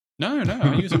 No,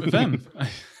 I use it with Vim.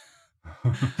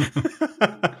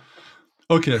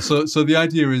 Okay, so the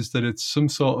idea is that it's some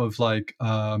sort of like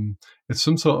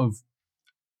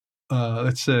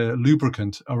let's say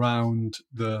lubricant around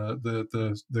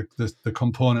the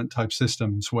component type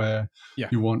systems where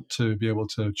you want to be able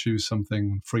to choose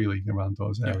something freely around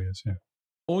those areas. Yeah.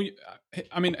 Or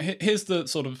here's the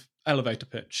sort of elevator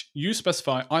pitch. You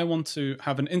specify, I want to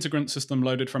have an integrant system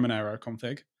loaded from an aero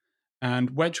config, and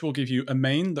Wedge will give you a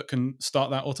main that can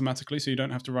start that automatically, so you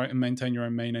don't have to write and maintain your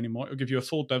own main anymore. It'll give you a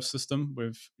full dev system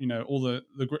with all the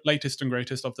latest and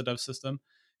greatest of the dev system.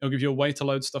 It'll give you a way to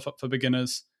load stuff up for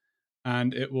beginners,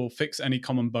 and it will fix any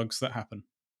common bugs that happen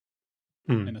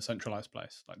in a centralized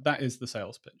place. Like that is the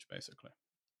sales pitch, basically.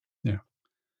 Yeah.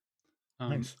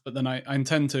 Nice. But then I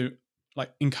intend to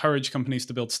encourage companies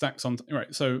to build stacks on.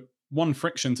 Right. So one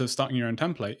friction to starting your own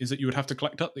template is that you would have to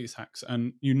collect up these hacks,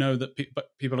 and that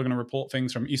people are going to report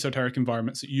things from esoteric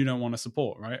environments that you don't want to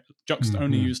support. Right. Juxt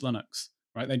only use Linux.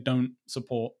 Right. They don't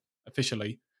support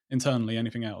officially internally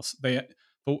anything else.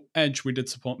 For Edge, we did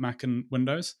support Mac and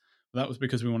Windows. That was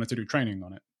because we wanted to do training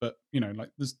on it. But,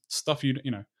 there's stuff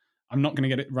I'm not going to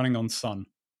get it running on Sun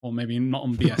or maybe not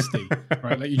on BSD,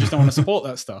 right? Like you just don't want to support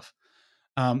that stuff.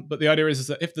 But the idea is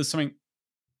that if there's something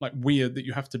like weird that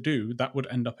you have to do, that would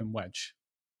end up in Wedge,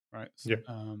 right? Yeah.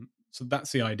 So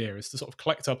that's the idea, is to sort of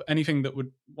collect up anything that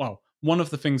would, one of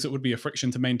the things that would be a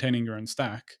friction to maintaining your own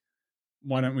stack.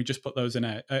 Why don't we just put those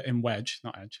in Wedge,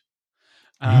 not Edge?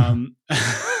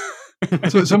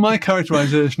 So my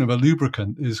characterization of a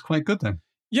lubricant is quite good then.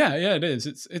 Yeah, it is.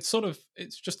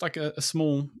 It's just like a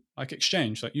small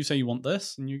exchange. Like you say you want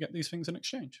this, and you get these things in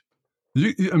exchange.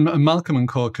 Malcolm and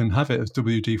Co can have it as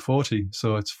WD-40,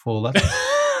 so it's 4 letters.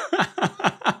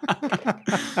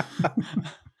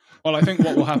 Well, I think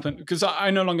what will happen, because I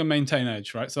no longer maintain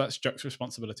Edge, right? So that's Jux's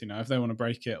responsibility now. If they want to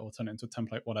break it or turn it into a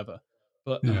template, whatever.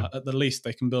 But at the least,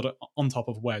 they can build it on top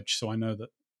of Wedge, so I know that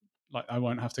I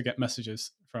won't have to get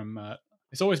messages from.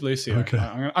 It's always Lucio. Okay.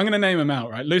 I'm going to name him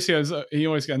out, right? He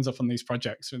always ends up on these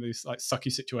projects with these sucky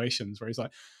situations where he's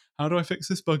like, "How do I fix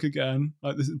this bug again?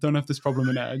 Don't have this problem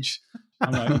in Edge."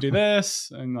 I'm like, "You do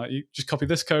this, and you just copy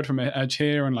this code from Edge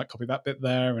here, and copy that bit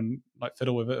there, and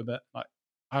fiddle with it a bit."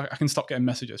 I can stop getting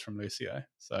messages from Lucio.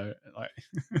 So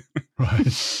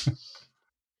right.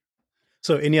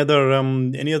 So any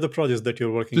other projects that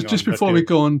you're working on? Just before we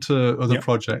go on to other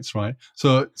projects, right?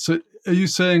 So are you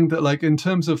saying that in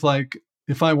terms of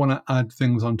if I want to add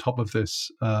things on top of this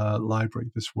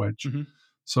library, this Wedge,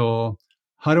 so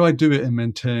how do I do it and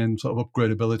maintain sort of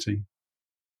upgradability?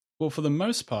 Well, for the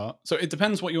most part, so it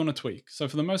depends what you want to tweak. So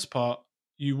for the most part,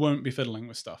 you won't be fiddling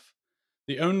with stuff.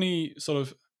 The only sort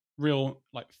of real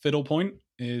like fiddle point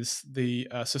is the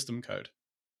system code.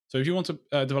 So if you want to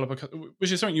develop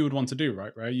which is something you would want to do,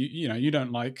 right? You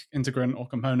don't like integrant or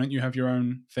component. You have your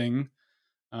own thing.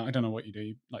 I don't know what you do.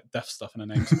 You like def stuff in a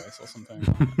namespace or something,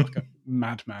 like a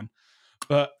madman.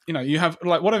 But you have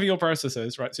like whatever your process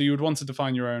is, right? So you would want to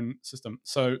define your own system.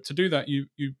 So to do that, you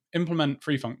implement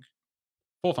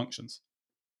four functions.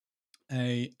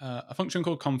 A function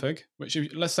called config, which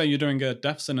let's say you're doing a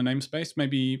defs in a namespace,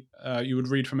 maybe you would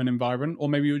read from an environment, or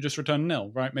maybe you would just return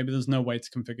nil, right? Maybe there's no way to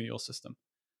configure your system.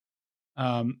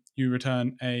 You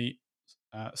return a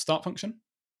start function,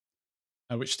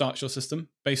 which starts your system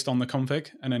based on the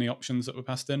config and any options that were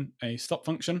passed in, a stop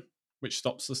function, which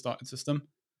stops the started system,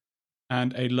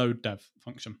 and a load dev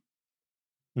function.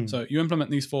 So you implement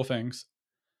these four things,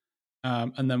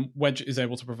 and then Wedge is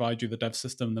able to provide you the dev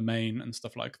system, the main, and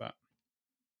stuff like that.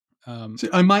 So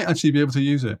I might actually be able to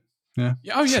use it. Yeah.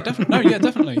 Oh yeah, definitely. No, yeah,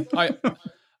 definitely.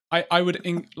 I would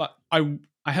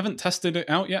I haven't tested it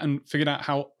out yet and figured out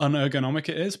how unergonomic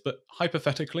it is, but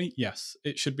hypothetically, yes,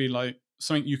 it should be like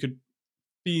something you could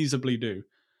feasibly do.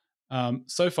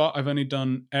 So far, I've only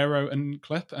done Aero and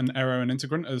Clip and Aero and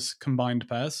Integrant as combined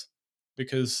pairs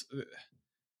because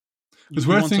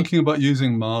we're thinking about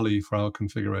using Mali for our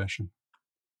configuration.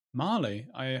 Mali?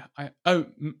 I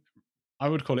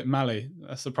would call it Mali.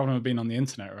 That's the problem of being on the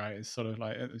internet, right? It's sort of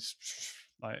like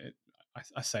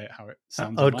I say it how it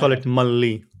sounds. I would call it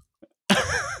Mali.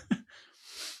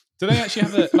 Do they actually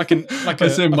have I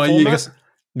say Mali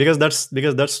because that's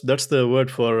the word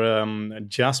for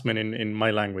jasmine in my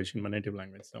language, in my native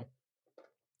language.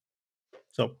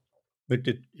 So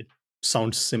it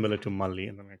sounds similar to Mali,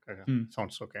 and then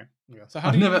sounds okay. Yeah. So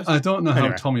I don't know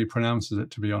how Tommy pronounces it,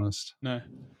 to be honest. No.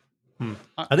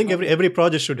 I think every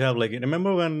project should have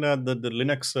remember when the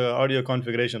Linux audio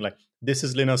configuration, like this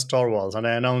is Linux Torvalds, and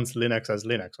I announced Linux as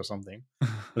Linux or something.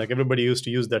 Like everybody used to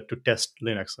use that to test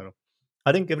Linux. So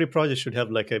I think every project should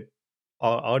have like a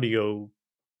audio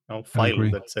file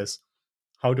that says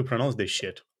how to pronounce this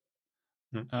shit.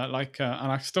 And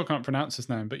I still can't pronounce his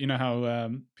name, but you know how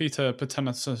Peter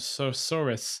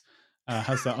Paternosaurus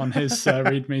has that on his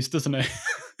readmes, doesn't he?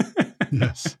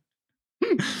 Yes.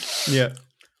 Yeah.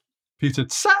 Peter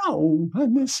Tsao.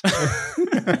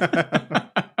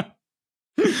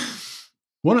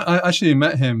 I actually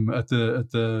met him at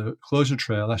the closure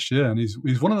trail last year, and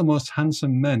he's one of the most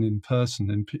handsome men in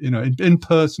person. In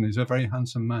person, he's a very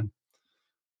handsome man.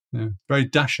 Yeah, very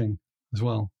dashing as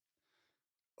well.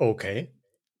 Okay.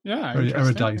 Yeah, very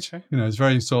erudite. Okay. He's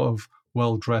very sort of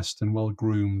well dressed and well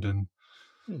groomed, and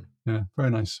yeah,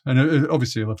 very nice, and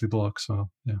obviously a lovely bloke.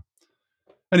 So yeah.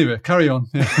 Anyway, carry on.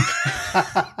 Yeah.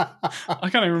 I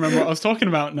can't even remember what I was talking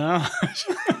about now.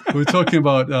 We're talking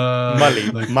about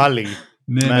Mali.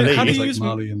 How do you use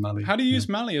Mali and Mali? How do you use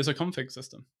Mali as a config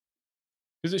system?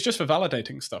 Because it's just for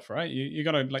validating stuff, right? You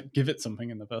got to give it something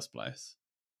in the first place.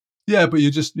 Yeah, but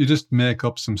you just make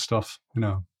up some stuff,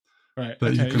 right?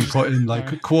 That you can put in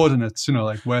coordinates,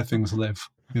 like where things live,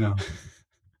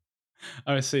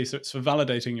 Oh, I see. So it's for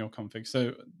validating your config.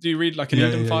 So do you read an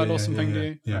Eden file or something? Do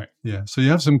you? Yeah, right. yeah. So you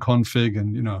have some config,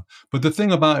 and but the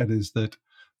thing about it is that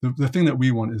the thing that we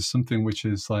want is something which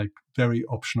is very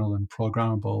optional and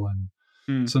programmable,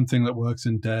 and something that works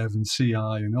in dev and CI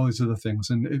and all these other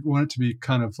things. And we want it to be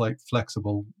kind of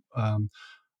flexible. And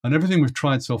everything we've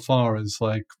tried so far is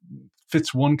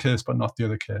fits one case but not the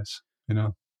other case.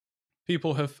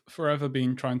 People have forever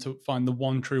been trying to find the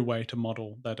one true way to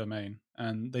model their domain,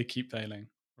 and they keep failing,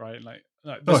 right?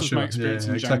 This is my experience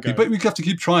in Django. Exactly. But we have to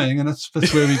keep trying, and that's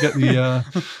where we get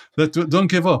the don't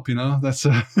give up. That's.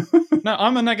 No,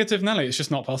 I'm a negative Nelly. It's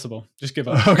just not possible. Just give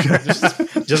up. Okay.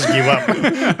 just give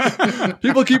up.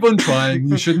 People keep on trying.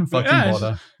 You shouldn't fucking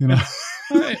bother.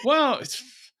 Well,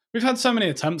 we've had so many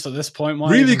attempts at this point.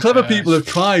 Really clever people have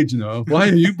tried. Why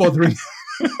are you bothering?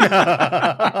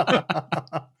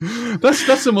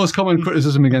 That's the most common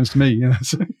criticism against me.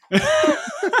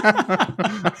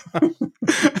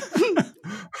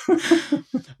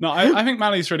 No, I think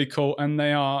Mali's really cool, and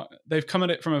they've come at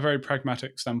it from a very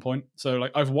pragmatic standpoint. So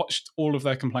I've watched all of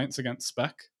their complaints against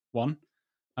Spec 1,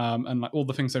 and all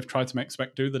the things they've tried to make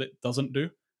Spec do that it doesn't do,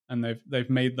 and they've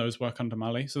made those work under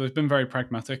Mali. So they've been very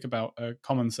pragmatic about a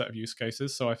common set of use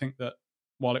cases. So I think that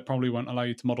while it probably won't allow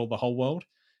you to model the whole world,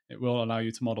 it will allow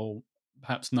you to model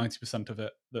perhaps 90% of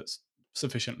it that's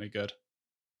sufficiently good.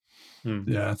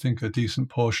 Yeah, I think a decent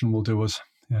portion will do us.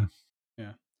 Yeah.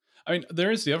 Yeah. I mean,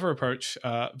 there is the other approach.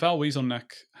 Val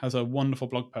Weaselneck has a wonderful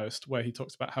blog post where he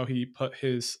talks about how he put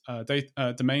his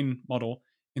domain model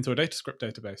into a DataScript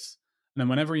database. And then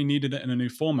whenever he needed it in a new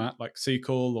format, like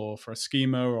SQL or for a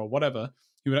schema or whatever,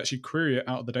 he would actually query it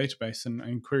out of the database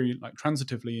and query like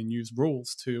transitively and use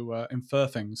rules to infer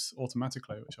things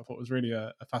automatically, which I thought was really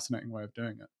a fascinating way of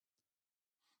doing it.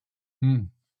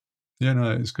 Yeah,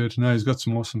 no, it's good. No, he's got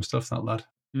some awesome stuff, that lad.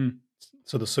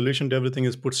 So the solution to everything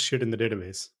is put shit in the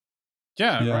database.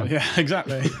 Yeah, right. Yeah,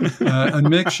 exactly. And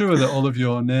make sure that all of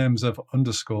your names have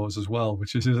underscores as well,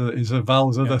 which is a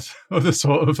Val's other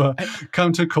sort of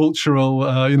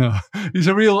countercultural. He's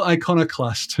a real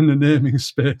iconoclast in the naming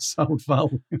space.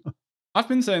 Val. I've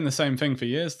been saying the same thing for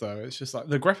years, though. It's just like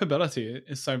the grepability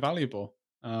is so valuable,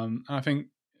 and I think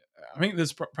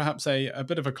there's perhaps a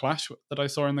bit of a clash that I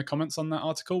saw in the comments on that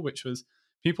article, which was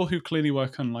people who clearly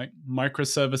work on like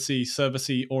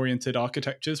servicey oriented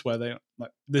architectures where they like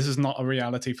this is not a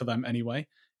reality for them anyway.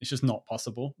 It's just not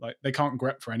possible. Like they can't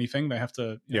grep for anything. They have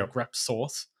to grep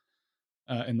source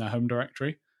in their home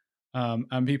directory.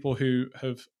 And people who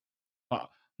have, I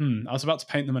was about to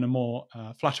paint them in a more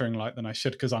flattering light than I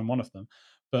should because I'm one of them.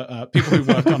 But people who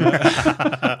work on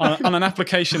on an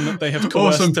application that they have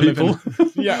coerced to live in,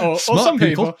 or some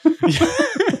people.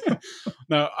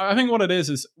 No, I think what it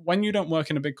is when you don't work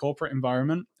in a big corporate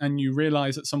environment and you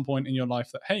realize at some point in your life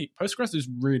that, hey, Postgres is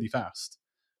really fast.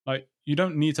 Like you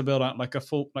don't need to build out like a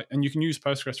full, and you can use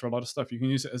Postgres for a lot of stuff. You can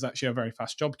use it as actually a very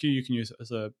fast job queue. You can use it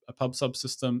as a pub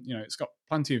subsystem. It's got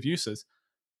plenty of uses.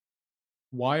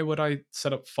 Why would I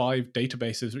set up 5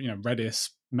 databases, Redis,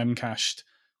 Memcached,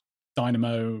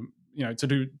 Dynamo, to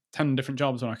do 10 different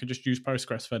jobs when I could just use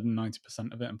Postgres for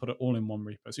 90% of it and put it all in one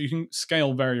repo? So you can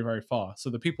scale very, very far. So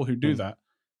the people who do that,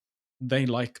 they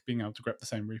like being able to grep the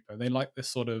same repo. They like this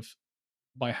sort of,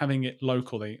 by having it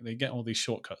local, they get all these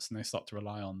shortcuts and they start to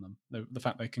rely on them. The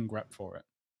fact they can grep for it.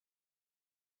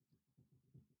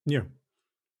 Yeah.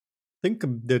 I think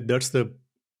that's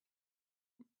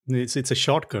it's a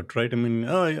shortcut, right? I mean,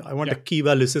 I want a key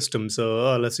value system,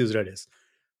 so let's use Redis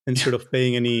instead of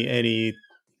paying any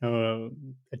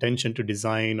attention to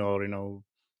design or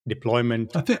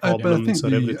deployment problems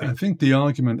or everything. I think the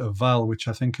argument of Val, which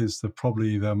I think is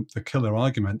probably the killer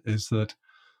argument, is that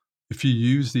if you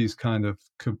use these kind of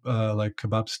like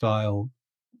kebab style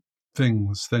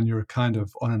things, then you're kind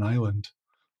of on an island.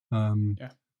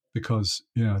 Because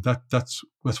that's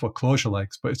what Clojure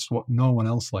likes, but it's what no one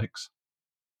else likes.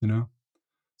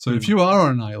 So if you are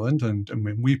on an island, and I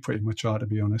mean we pretty much are, to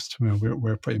be honest,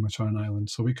 we're pretty much on an island,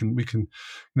 so we can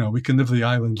live the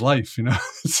island life,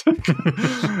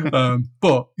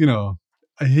 but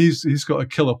he's got a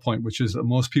killer point, which is that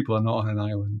most people are not on an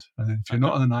island, and if you're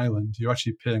not on an island, you're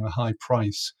actually paying a high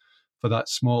price for that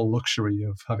small luxury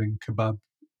of having kebab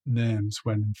names,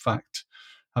 when in fact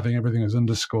having everything as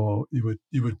underscore, you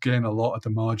would gain a lot at the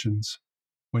margins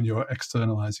when you're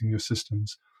externalizing your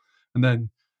systems, and then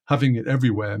having it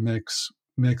everywhere makes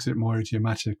it more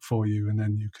idiomatic for you, and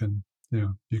then you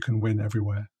can win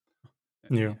everywhere.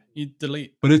 Yeah, you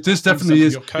delete. But it just definitely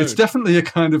is. It's definitely a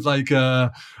kind of like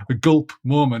a gulp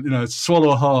moment. It's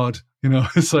swallow hard.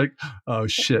 It's like, oh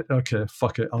shit, okay,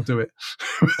 fuck it, I'll do it.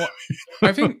 Well,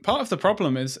 I think part of the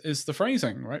problem is the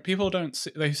phrasing, right? People don't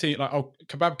see, they see like, oh,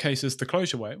 kebab case is the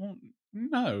Clojure way. Well,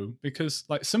 no, because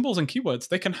like symbols and keywords,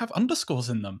 they can have underscores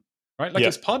in them. Right, like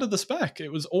it's part of the spec.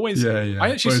 It was always. I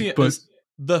actually see it as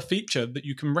the feature that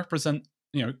you can represent.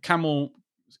 Camel,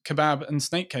 kebab, and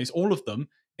snake case, all of them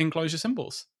in Clojure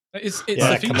symbols. It's a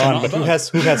feature. Come on, but who has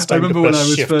time to press shift? I remember when I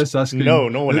was first asking. No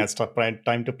one has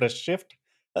time to press shift.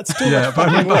 That's too much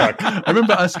work. I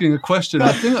remember asking a question.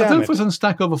 I don't know if it was on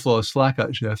Stack Overflow or Slack,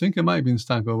 actually. I think it might have been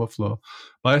Stack Overflow.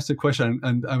 But I asked a question,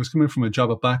 and I was coming from a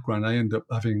Java background. I ended up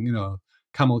having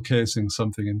camel casing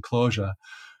something in Clojure.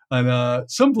 And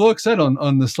some bloke said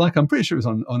on the Slack, I'm pretty sure it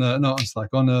was not on Slack,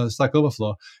 on Stack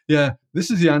Overflow, yeah,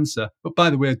 this is the answer. But by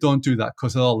the way, don't do that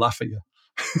because they'll all laugh at you.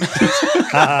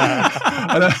 and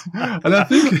I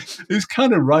think he's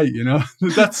kind of right,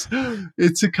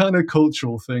 it's a kind of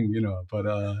cultural thing, but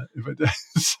well,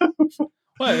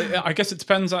 I guess it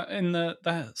depends in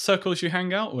the circles you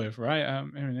hang out with, right?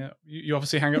 You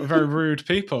obviously hang out with very rude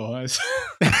people.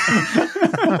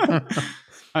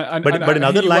 But in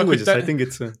other languages, I think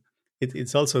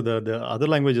it's also the other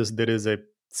languages, there is a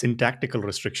syntactical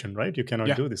restriction, right? You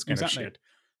cannot do this kind of shit.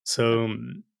 So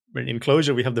in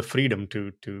Clojure, we have the freedom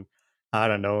to I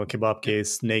don't know, kebab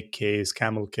case, snake case,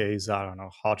 camel case, I don't know,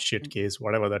 hot shit case,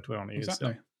 whatever that we want to use.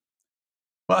 So.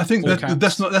 But I think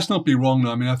let's not be wrong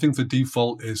though. I mean, I think the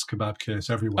default is kebab case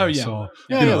everywhere. Oh yeah, so,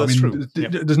 that's true.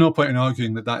 There's no point in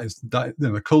arguing that is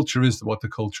the culture is what the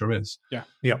culture is. Yeah.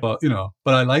 But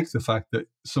but I like the fact that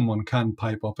someone can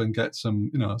pipe up and get some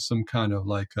kind of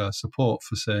like support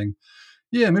for saying,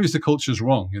 yeah, maybe the culture's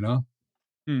wrong.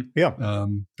 Yeah.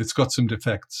 It's got some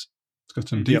defects. It's got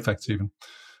some defects even.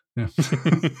 Yeah.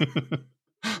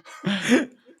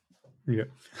 Yeah.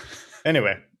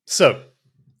 Anyway, so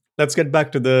let's get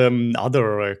back to the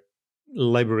other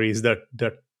libraries that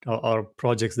are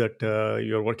projects that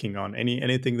you're working on.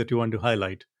 Anything that you want to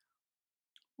highlight?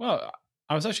 Well,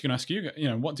 I was actually going to ask you,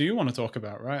 what do you want to talk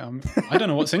about, right? I don't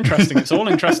know what's interesting. It's all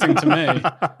interesting to me.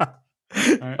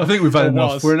 Right. I think we've had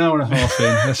enough. We're an hour and a half in.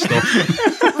 Let's stop.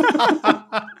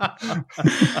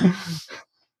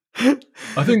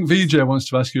 I think VJ wants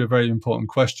to ask you a very important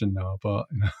question now, but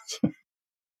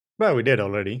well, we did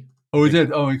already. Oh, we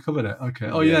did. Oh, we covered it. Okay.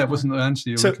 Oh, yeah. It wasn't the answer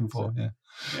you were looking for.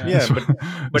 Yeah.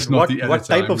 But what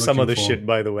type of some other shit,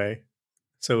 by the way?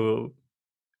 So,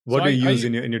 what do you use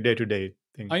in your day-to-day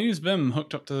thing? I use Vim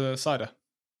hooked up to Cider.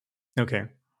 Okay.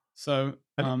 So,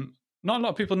 not a lot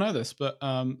of people know this, but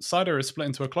Cider is split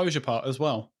into a closure part as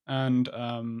well, and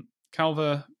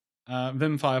Calva,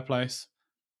 Vim Fireplace,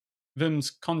 Vim's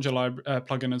Conjure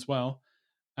plugin as well,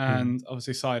 and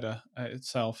obviously Cider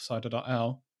itself,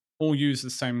 Cider.l, all use the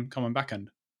same common backend.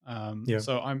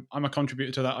 So I'm a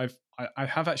contributor to that. I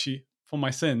have actually, for my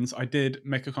sins, I did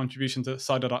make a contribution to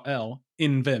Cider.l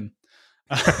in Vim.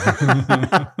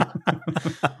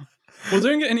 Well,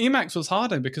 doing it in Emacs was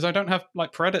harder because I don't have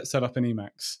like Predit set up in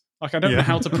Emacs. Like I don't know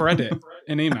how to Predit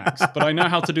in Emacs, but I know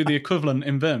how to do the equivalent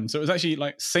in Vim. So it was actually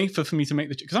like safer for me to make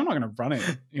the because I'm not going to run it.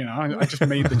 I just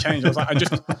made the change. I was like,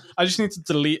 I just need to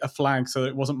delete a flag so that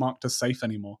it wasn't marked as safe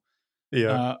anymore.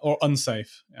 Yeah, or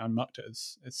unsafe. I marked it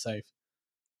as safe.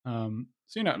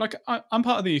 So like I'm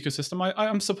part of the ecosystem.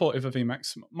 I'm supportive of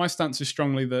Emacs. My stance is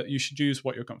strongly that you should use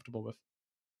what you're comfortable with.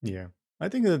 Yeah, I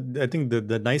think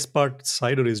the nice part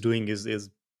Cider is doing is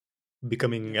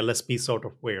becoming LSP sort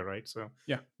of way, right? So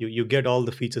you get all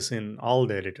the features in all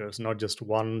the editors, not just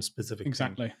one specific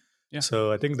thing. Yeah.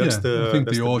 So I think that's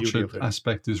the Orchard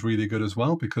aspect is really good as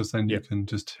well, because then you can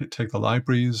just take the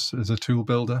libraries as a tool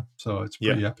builder. So it's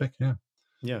pretty epic. Yeah.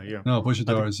 No,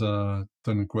 Bujadar has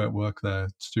done great work there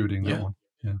stewarding that one.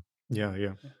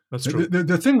 Yeah. That's true.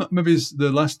 The thing, maybe is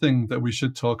the last thing that we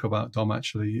should talk about, Dom,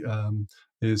 actually,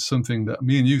 is something that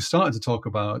me and you started to talk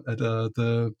about at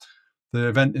the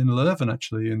event in Leuven,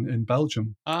 actually, in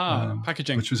Belgium.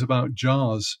 Packaging. Which was about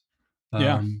jars.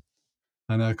 And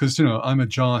because, I'm a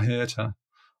jar hater.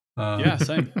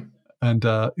 Same. And,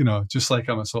 just like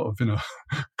I'm a sort of,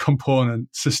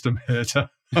 component system hater.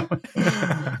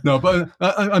 No, but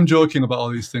I'm joking about all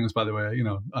these things, by the way.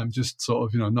 I'm just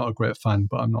sort of, not a great fan,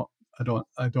 but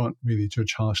I don't really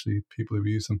judge harshly people who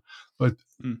use them. But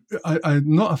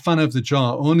I'm not a fan of the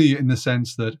jar, only in the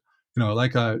sense that,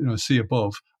 like I see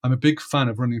above, I'm a big fan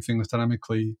of running things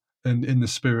dynamically in the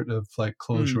spirit of like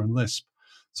Clojure and Lisp.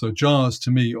 So jars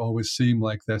to me always seem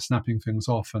like they're snapping things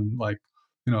off, and like,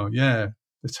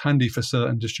 it's handy for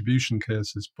certain distribution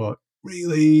cases, but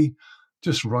really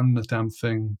just run the damn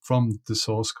thing from the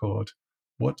source code.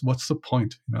 What's the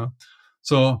point,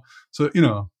 So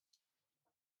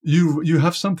you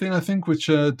have something, I think, which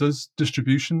does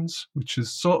distributions, which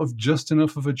is sort of just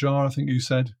enough of a jar. I think you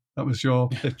said that was your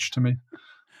pitch to me.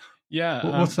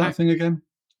 Yeah. What's that thing again?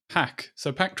 Pack.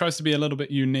 So Pack tries to be a little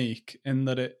bit unique in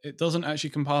that it doesn't actually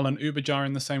compile an uber jar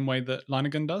in the same way that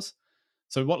Leiningen does.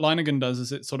 So what Leiningen does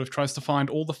is it sort of tries to find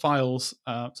all the files.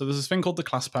 So there's this thing called the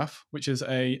class path, which is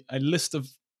a list of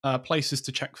places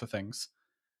to check for things.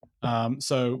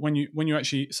 So when you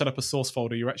actually set up a source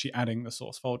folder, you're actually adding the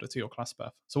source folder to your class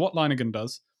path. So what Leiningen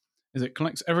does is it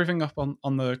collects everything up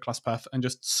on the class path and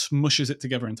just smushes it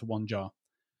together into one jar.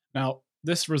 Now,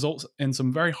 this results in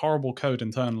some very horrible code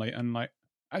internally and like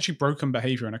actually broken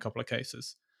behavior in a couple of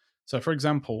cases. So for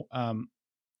example,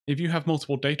 if you have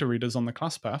multiple data readers on the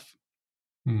class path,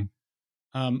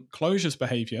 Clojure's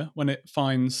behavior when it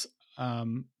finds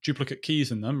duplicate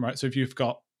keys in them, right? So if you've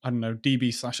got, I don't know,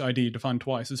 db/id defined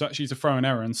twice, it's actually to throw an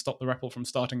error and stop the REPL from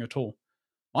starting at all.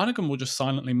 Leiningen will just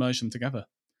silently merge them together.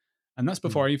 And that's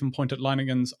before I even point at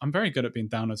Leiningen's. I'm very good at being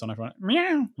downers on everyone.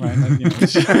 Meow. Right?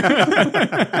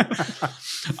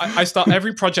 I start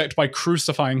every project by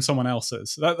crucifying someone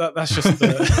else's. That's just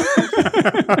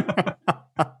the...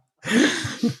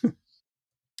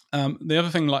 The other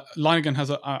thing, like Leiningen has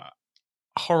a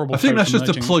horrible. I think that's just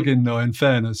a plugin, though. In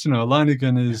fairness,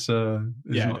 Leiningen is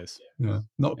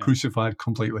not crucified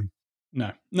completely.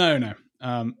 No.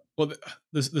 Well,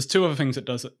 there's two other things it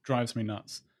does that drives me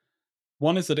nuts.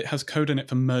 One is that it has code in it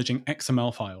for merging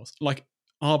XML files, like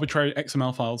arbitrary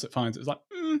XML files it finds. It's like,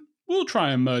 we'll try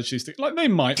and merge these things. Like they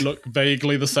might look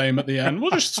vaguely the same at the end.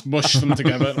 We'll just smush them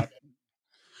together. Like,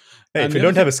 hey, if you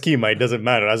don't have a schema, it doesn't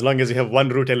matter. As long as you have one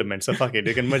root element, so fuck it,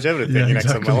 you can merge everything in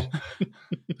XML.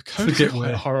 The code is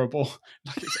quite horrible.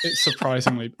 Like it's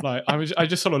surprisingly like I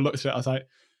just sort of looked at it. I was like,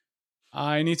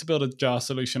 I need to build a jar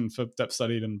solution for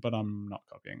dep-start Eden, but I'm not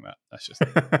copying that. That's just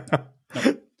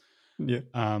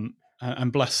Yeah.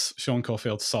 And bless Sean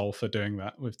Caulfield's soul for doing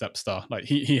that with dep-star. Like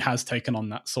he has taken on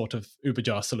that sort of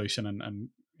Uberjar solution, and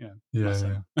bless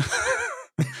him.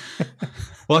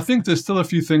 Well, I think there's still a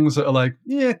few things that are like,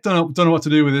 don't know what to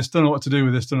do with this, don't know what to do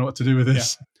with this, don't know what to do with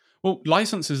this. Yeah. Well,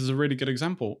 licenses is a really good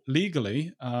example.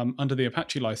 Legally, under the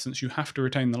Apache license, you have to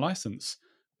retain the license.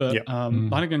 But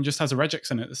Linigan just has a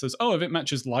regex in it that says, "Oh, if it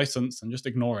matches license, then just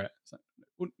ignore it." Like,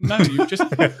 well, no, you just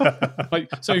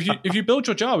so if you build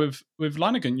your jar with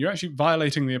Linigan, you're actually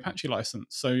violating the Apache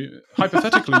license. So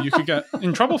hypothetically, you could get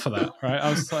in trouble for that, right? I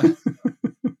was like,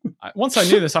 once I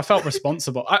knew this, I felt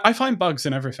responsible. I find bugs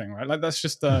in everything, right? Like that's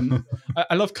just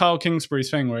I love Kyle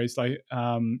Kingsbury's thing where he's like,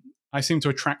 I seem to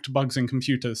attract bugs in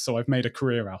computers, so I've made a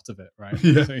career out of it, right?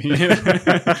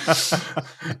 Yeah. So,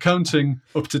 counting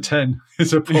up to 10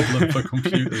 is a problem for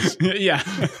computers. Yeah.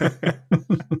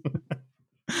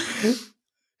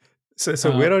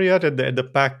 So where are you at the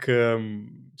pack?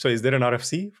 So is there an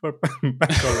RFC for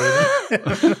pack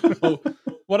already? Well,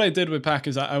 what I did with pack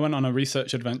is I went on a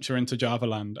research adventure into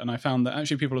Javaland, and I found that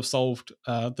actually people have solved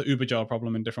the Uberjar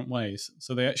problem in different ways.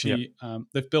 So they actually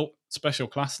they've built special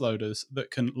class loaders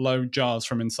that can load jars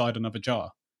from inside another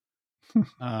jar.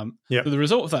 So the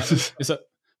result of that is that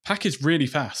pack is really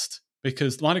fast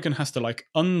because Linigan has to like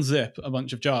unzip a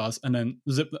bunch of jars and then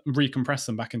recompress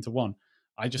them back into one.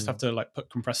 I just have to like put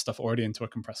compressed stuff already into a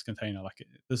compressed container. Like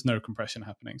there's no compression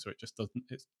happening, so it just doesn't.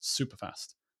 It's super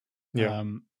fast. Yeah.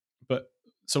 But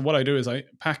so what I do is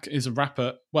pack is a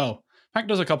wrapper. Well, pack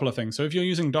does a couple of things. So if you're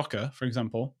using Docker, for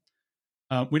example,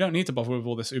 we don't need to bother with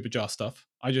all this Uberjar stuff.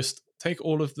 I just take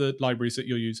all of the libraries that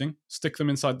you're using, stick them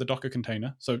inside the Docker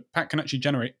container. So pack can actually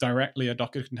generate directly a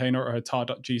Docker container or a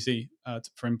tar.gz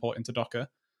for import into Docker.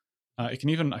 It can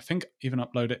even, I think,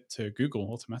 upload it to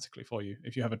Google automatically for you.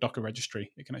 If you have a Docker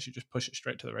registry, it can actually just push it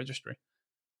straight to the registry.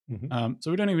 Mm-hmm. So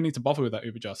we don't even need to bother with that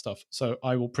Uberjar stuff. So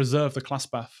I will preserve the class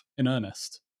path in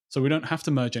earnest. So we don't have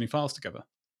to merge any files together.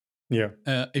 Yeah.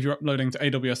 If you're uploading to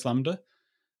AWS Lambda,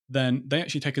 then they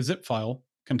actually take a zip file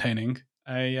containing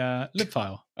a lib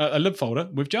file, a lib folder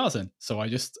with jars in. So I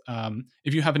just,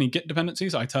 if you have any Git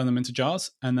dependencies, I turn them into jars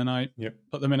and then I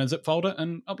put them in a zip folder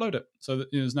and upload it. So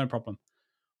that there's no problem.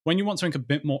 When you want something a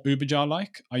bit more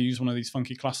Uberjar-like, I use one of these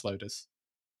funky class loaders,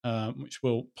 which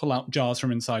will pull out jars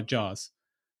from inside jars.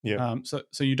 Yeah.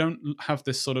 So you don't have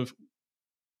this sort of,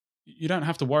 you don't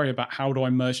have to worry about how do I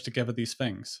merge together these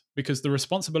things, because the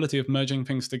responsibility of merging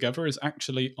things together is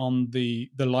actually on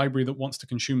the library that wants to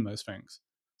consume those things.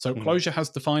 So Clojure has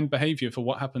defined behavior for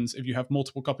what happens if you have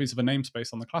multiple copies of a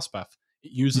namespace on the class path.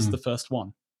 It uses the first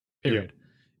one, period. Yeah.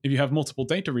 If you have multiple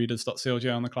data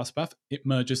readers.clj on the class path, it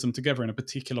merges them together in a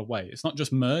particular way. It's not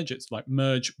just merge, it's like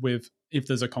merge with, if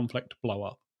there's a conflict, blow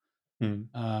up. And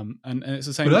it's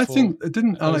the same. But I think,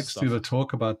 didn't Alex do a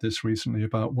talk about this recently,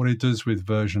 about what he does with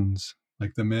versions,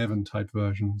 like the Maven type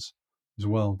versions as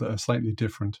well, that are slightly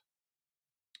different?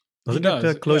 Was it at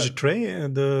the Clojure Tray,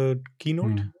 the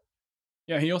keynote?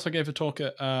 Yeah, he also gave a talk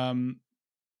at,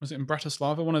 was it in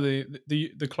Bratislava? One of the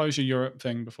Clojure Europe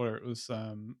thing before it was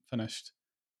finished.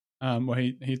 Where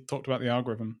he talked about the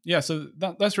algorithm. Yeah, so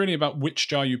that's really about which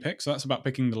jar you pick. So that's about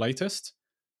picking the latest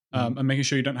and making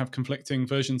sure you don't have conflicting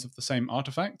versions of the same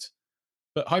artifact.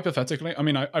 But hypothetically, I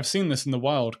mean, I've seen this in the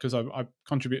wild because I've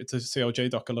contributed to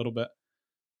CLJDoc a little bit.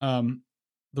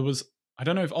 There was, I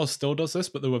don't know if Oz still does this,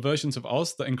 but there were versions of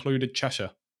Oz that included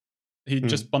Cheshire. He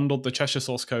just bundled the Cheshire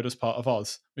source code as part of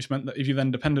Oz, which meant that if you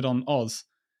then depended on Oz,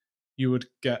 you would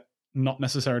get not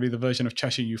necessarily the version of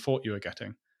Cheshire you thought you were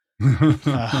getting.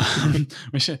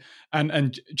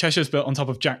 And Cheshire's built on top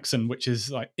of Jackson, which is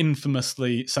like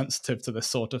infamously sensitive to this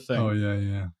sort of thing. Oh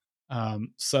yeah.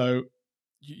 So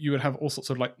you would have all sorts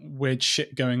of like weird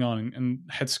shit going on and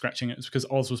head scratching. It was because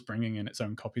Oz was bringing in its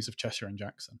own copies of Cheshire and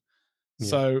Jackson.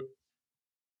 So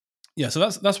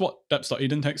that's what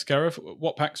dep.eden takes care of.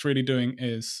 What Pack's really doing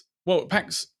is, well,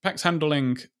 Pack's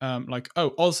handling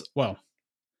Oz. Well,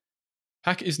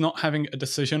 Pack is not having a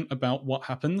decision about what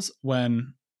happens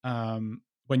when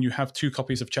you have two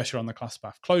copies of Cheshire on the class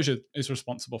path. Clojure is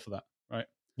responsible for that, right?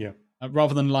 Yeah.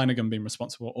 Rather than Linigan being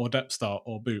responsible, or dep-start,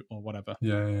 or boot, or whatever.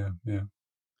 Yeah.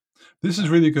 This is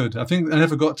really good. I think I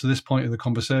never got to this point of the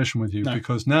conversation with you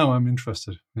because now I'm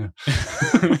interested. Yeah.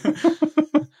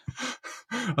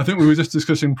 I think we were just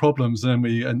discussing problems and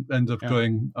we end up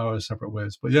going our separate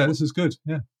ways. But yeah, this is good.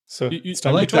 Yeah. So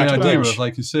I like the idea of,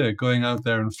 like you say, going out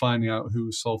there and finding out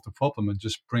who solved the problem and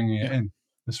just bringing it in.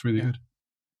 That's really good.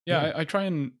 Yeah, I try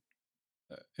and,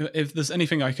 if there's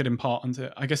anything I could impart onto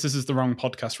it, I guess this is the wrong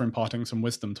podcast for imparting some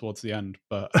wisdom towards the end,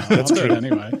 but I'll do it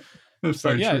anyway. That's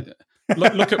very true.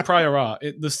 look at prior art.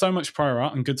 There's so much prior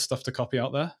art and good stuff to copy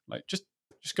out there. Like just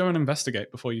go and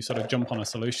investigate before you sort of jump on a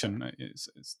solution. It's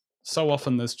so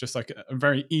often there's just like a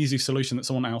very easy solution that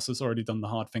someone else has already done the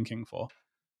hard thinking for.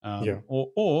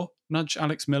 Or nudge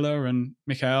Alex Miller and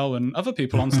Mikhail and other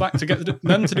people on Slack to get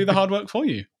them to do the hard work for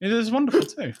you. It is wonderful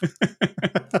too.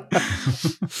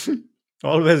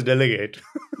 Always delegate.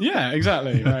 Yeah,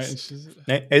 exactly. Right. It's just...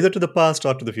 Either to the past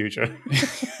or to the future.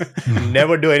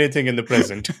 Never do anything in the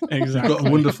present. Exactly. You've got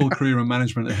a wonderful career in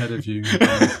management ahead of you.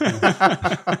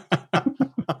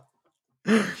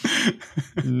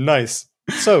 Nice.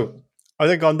 So, I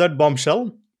think on that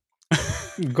bombshell,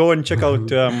 go and check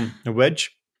out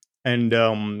Wedge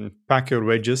and pack your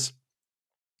wedges.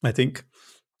 I think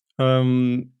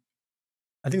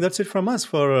that's it from us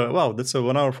for that's a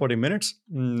 1 hour 40 minutes.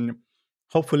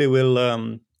 Hopefully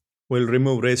we'll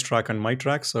remove racetrack and my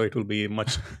track, so it will be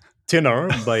much thinner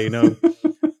by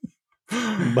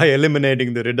by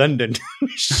eliminating the redundant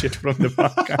shit from the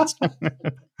podcast.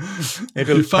 It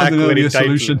will pack very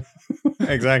tightly.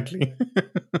 Exactly.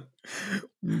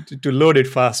 to load it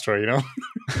faster,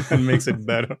 and makes it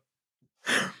better.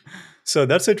 So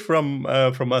that's it from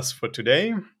us for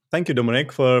today. Thank you,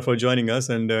 Dominic, for joining us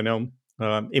and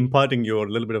imparting your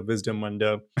little bit of wisdom and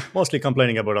mostly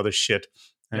complaining about other shit.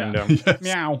 And yes.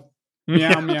 Meow.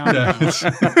 Meow, meow, meow.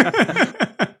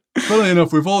 Funnily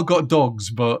enough, we've all got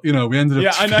dogs, but, we ended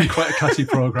up being quite a catty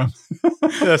program.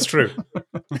 That's true.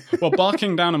 Well,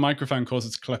 barking down a microphone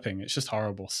causes clipping. It's just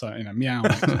horrible. So, meow.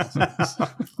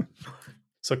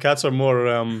 So cats are more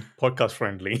podcast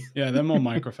friendly. Yeah, they're more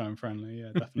microphone friendly.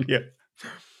 Yeah, definitely. Yeah.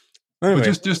 Anyway.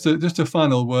 But just a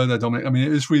final word there, Dominic. I mean,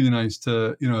 it is really nice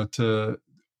to to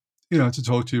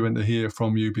talk to you and to hear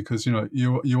from you, because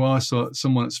you are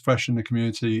someone that's fresh in the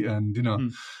community, and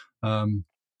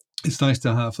it's nice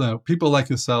to have people like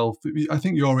yourself. I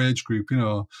think your age group,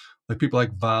 like people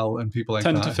like Val and people like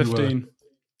 10 that. 10 to 15.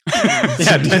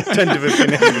 Yeah, 10 to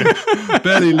 15.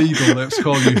 Barely legal, let's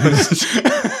call you.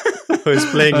 Who's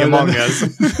playing Among Us?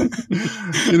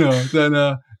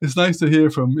 Then it's nice to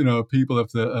hear from people of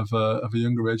a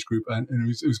younger age group and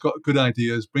who's got good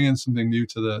ideas, bringing something new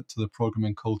to the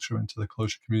programming culture and to the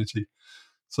Clojure community.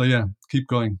 So yeah, keep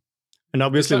going. And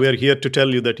obviously, we're here to tell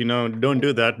you that don't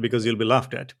do that because you'll be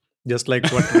laughed at, just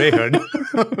like what Ray heard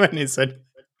when he said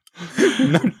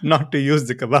not to use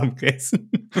the kebab case.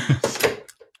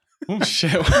 Oh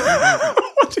shit!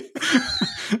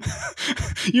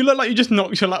 You look like you just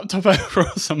knocked your laptop over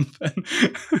or something.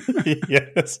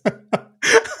 Yes.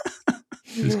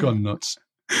 He's gone nuts.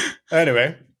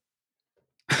 Anyway.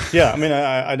 Yeah, I mean,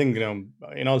 I think,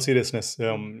 in all seriousness,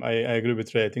 I agree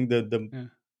with Ray. I think the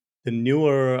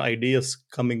newer ideas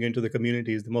coming into the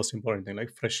community is the most important thing,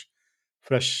 like fresh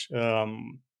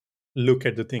look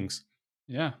at the things.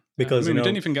 Yeah. Because, we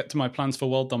didn't even get to my plans for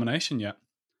world domination yet.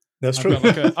 That's true.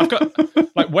 I've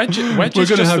got Wedge is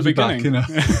just the beginning. Back,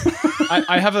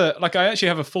 I actually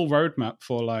have a full roadmap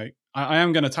for I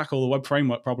am going to tackle the web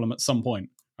framework problem at some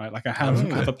point, right? Like I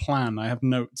have a plan, I have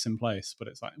notes in place, but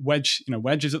it's like Wedge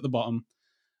is at the bottom,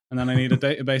 and then I need a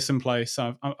database in place.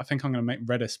 So I think I'm going to make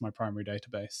Redis my primary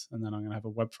database, and then I'm going to have a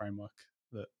web framework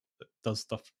that does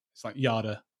stuff. It's like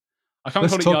Yada. I can't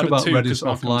Let's call it talk Yada about 2, Redis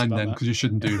offline then, because you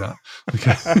shouldn't do that.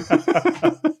 Okay.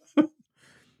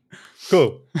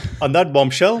 Cool. On that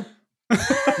bombshell,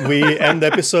 we end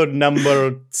episode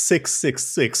number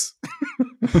 666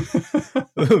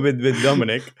 with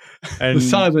Dominic. And the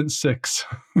silent 6.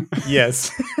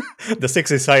 Yes. The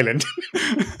 6 is silent.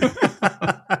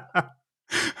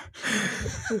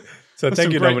 So That's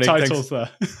thank you, great Dominic. Titles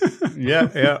thanks.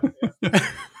 there. Yeah.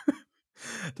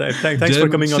 Thanks for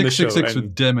coming on the show. 666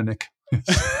 with Dominic.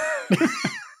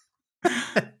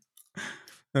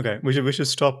 Okay, we should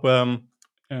stop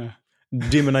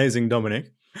demonizing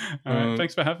Dominic. All right,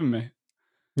 thanks for having me.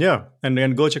 Yeah,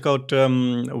 and go check out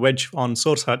Wedge on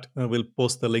SourceHut. We'll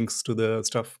post the links to the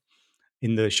stuff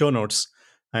in the show notes,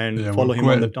 and follow him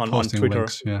on Twitter.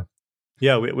 Links,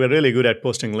 yeah, we're really good at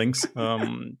posting links.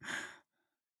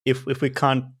 If we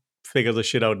can't figure the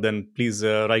shit out, then please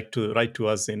write to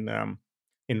us in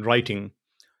writing.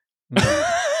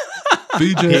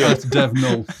 BJ at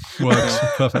DevNull works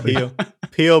perfectly.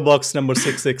 PO Box number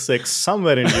 666,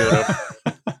 somewhere in Europe.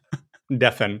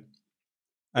 Defen.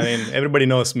 I mean, everybody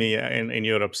knows me in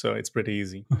Europe, so it's pretty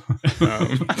easy.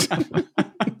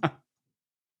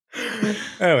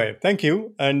 Anyway, thank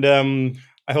you. And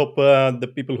I hope the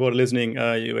people who are listening,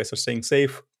 you guys are staying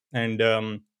safe. And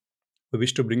we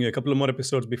wish to bring you a couple of more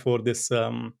episodes before this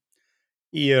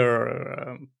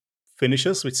year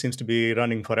finishes, which seems to be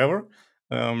running forever.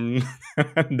 And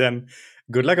then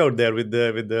good luck out there with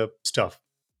the stuff.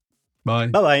 Bye.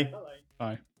 Bye-bye.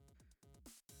 Bye.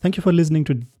 Thank you for listening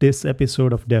to this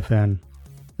episode of Defan.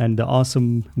 And the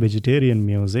awesome vegetarian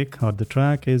music or the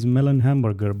track is Melon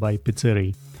Hamburger by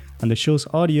Pizzeri. And the show's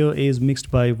audio is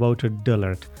mixed by Wouter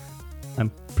Dullert.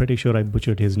 I'm pretty sure I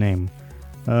butchered his name.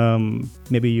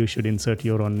 Maybe you should insert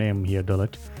your own name here,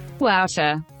 Dullert.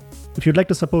 Wouter. If you'd like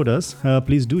to support us,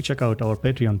 please do check out our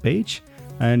Patreon page,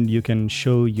 and you can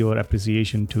show your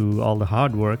appreciation to all the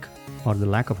hard work or the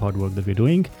lack of hard work that we're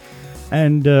doing.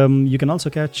 And you can also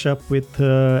catch up with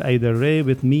either Ray,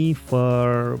 with me,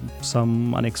 for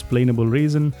some unexplainable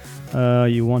reason.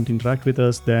 You want to interact with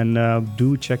us, then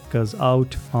do check us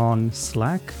out on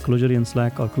Slack, Clojurian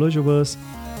Slack or Clojureverse,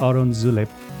 or on Zulip,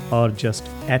 or just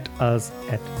at us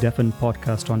at Defan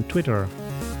Podcast on Twitter.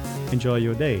 Enjoy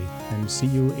your day and see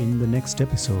you in the next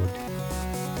episode.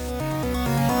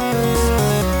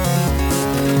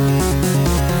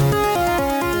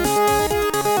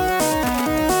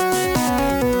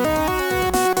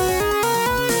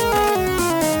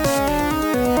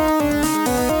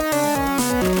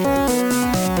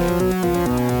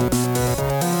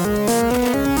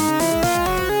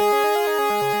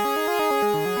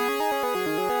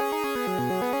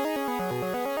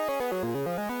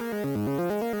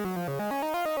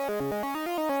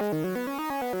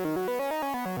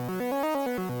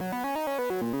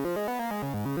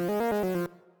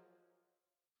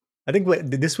 I think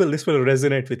this will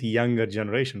resonate with the younger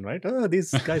generation, right? Oh,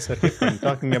 these guys are different,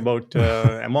 talking about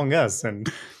Among Us,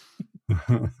 and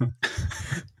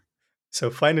so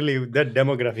finally that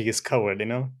demographic is covered.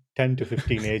 10 to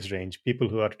 15 age range, people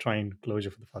who are trying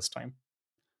Clojure for the first time.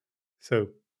 So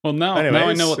well, now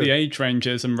I know what the age range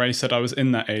is, and Ray said I was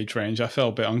in that age range. I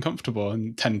felt a bit uncomfortable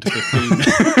in 10 to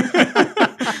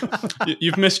 15.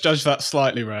 You've misjudged that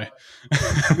slightly, Ray.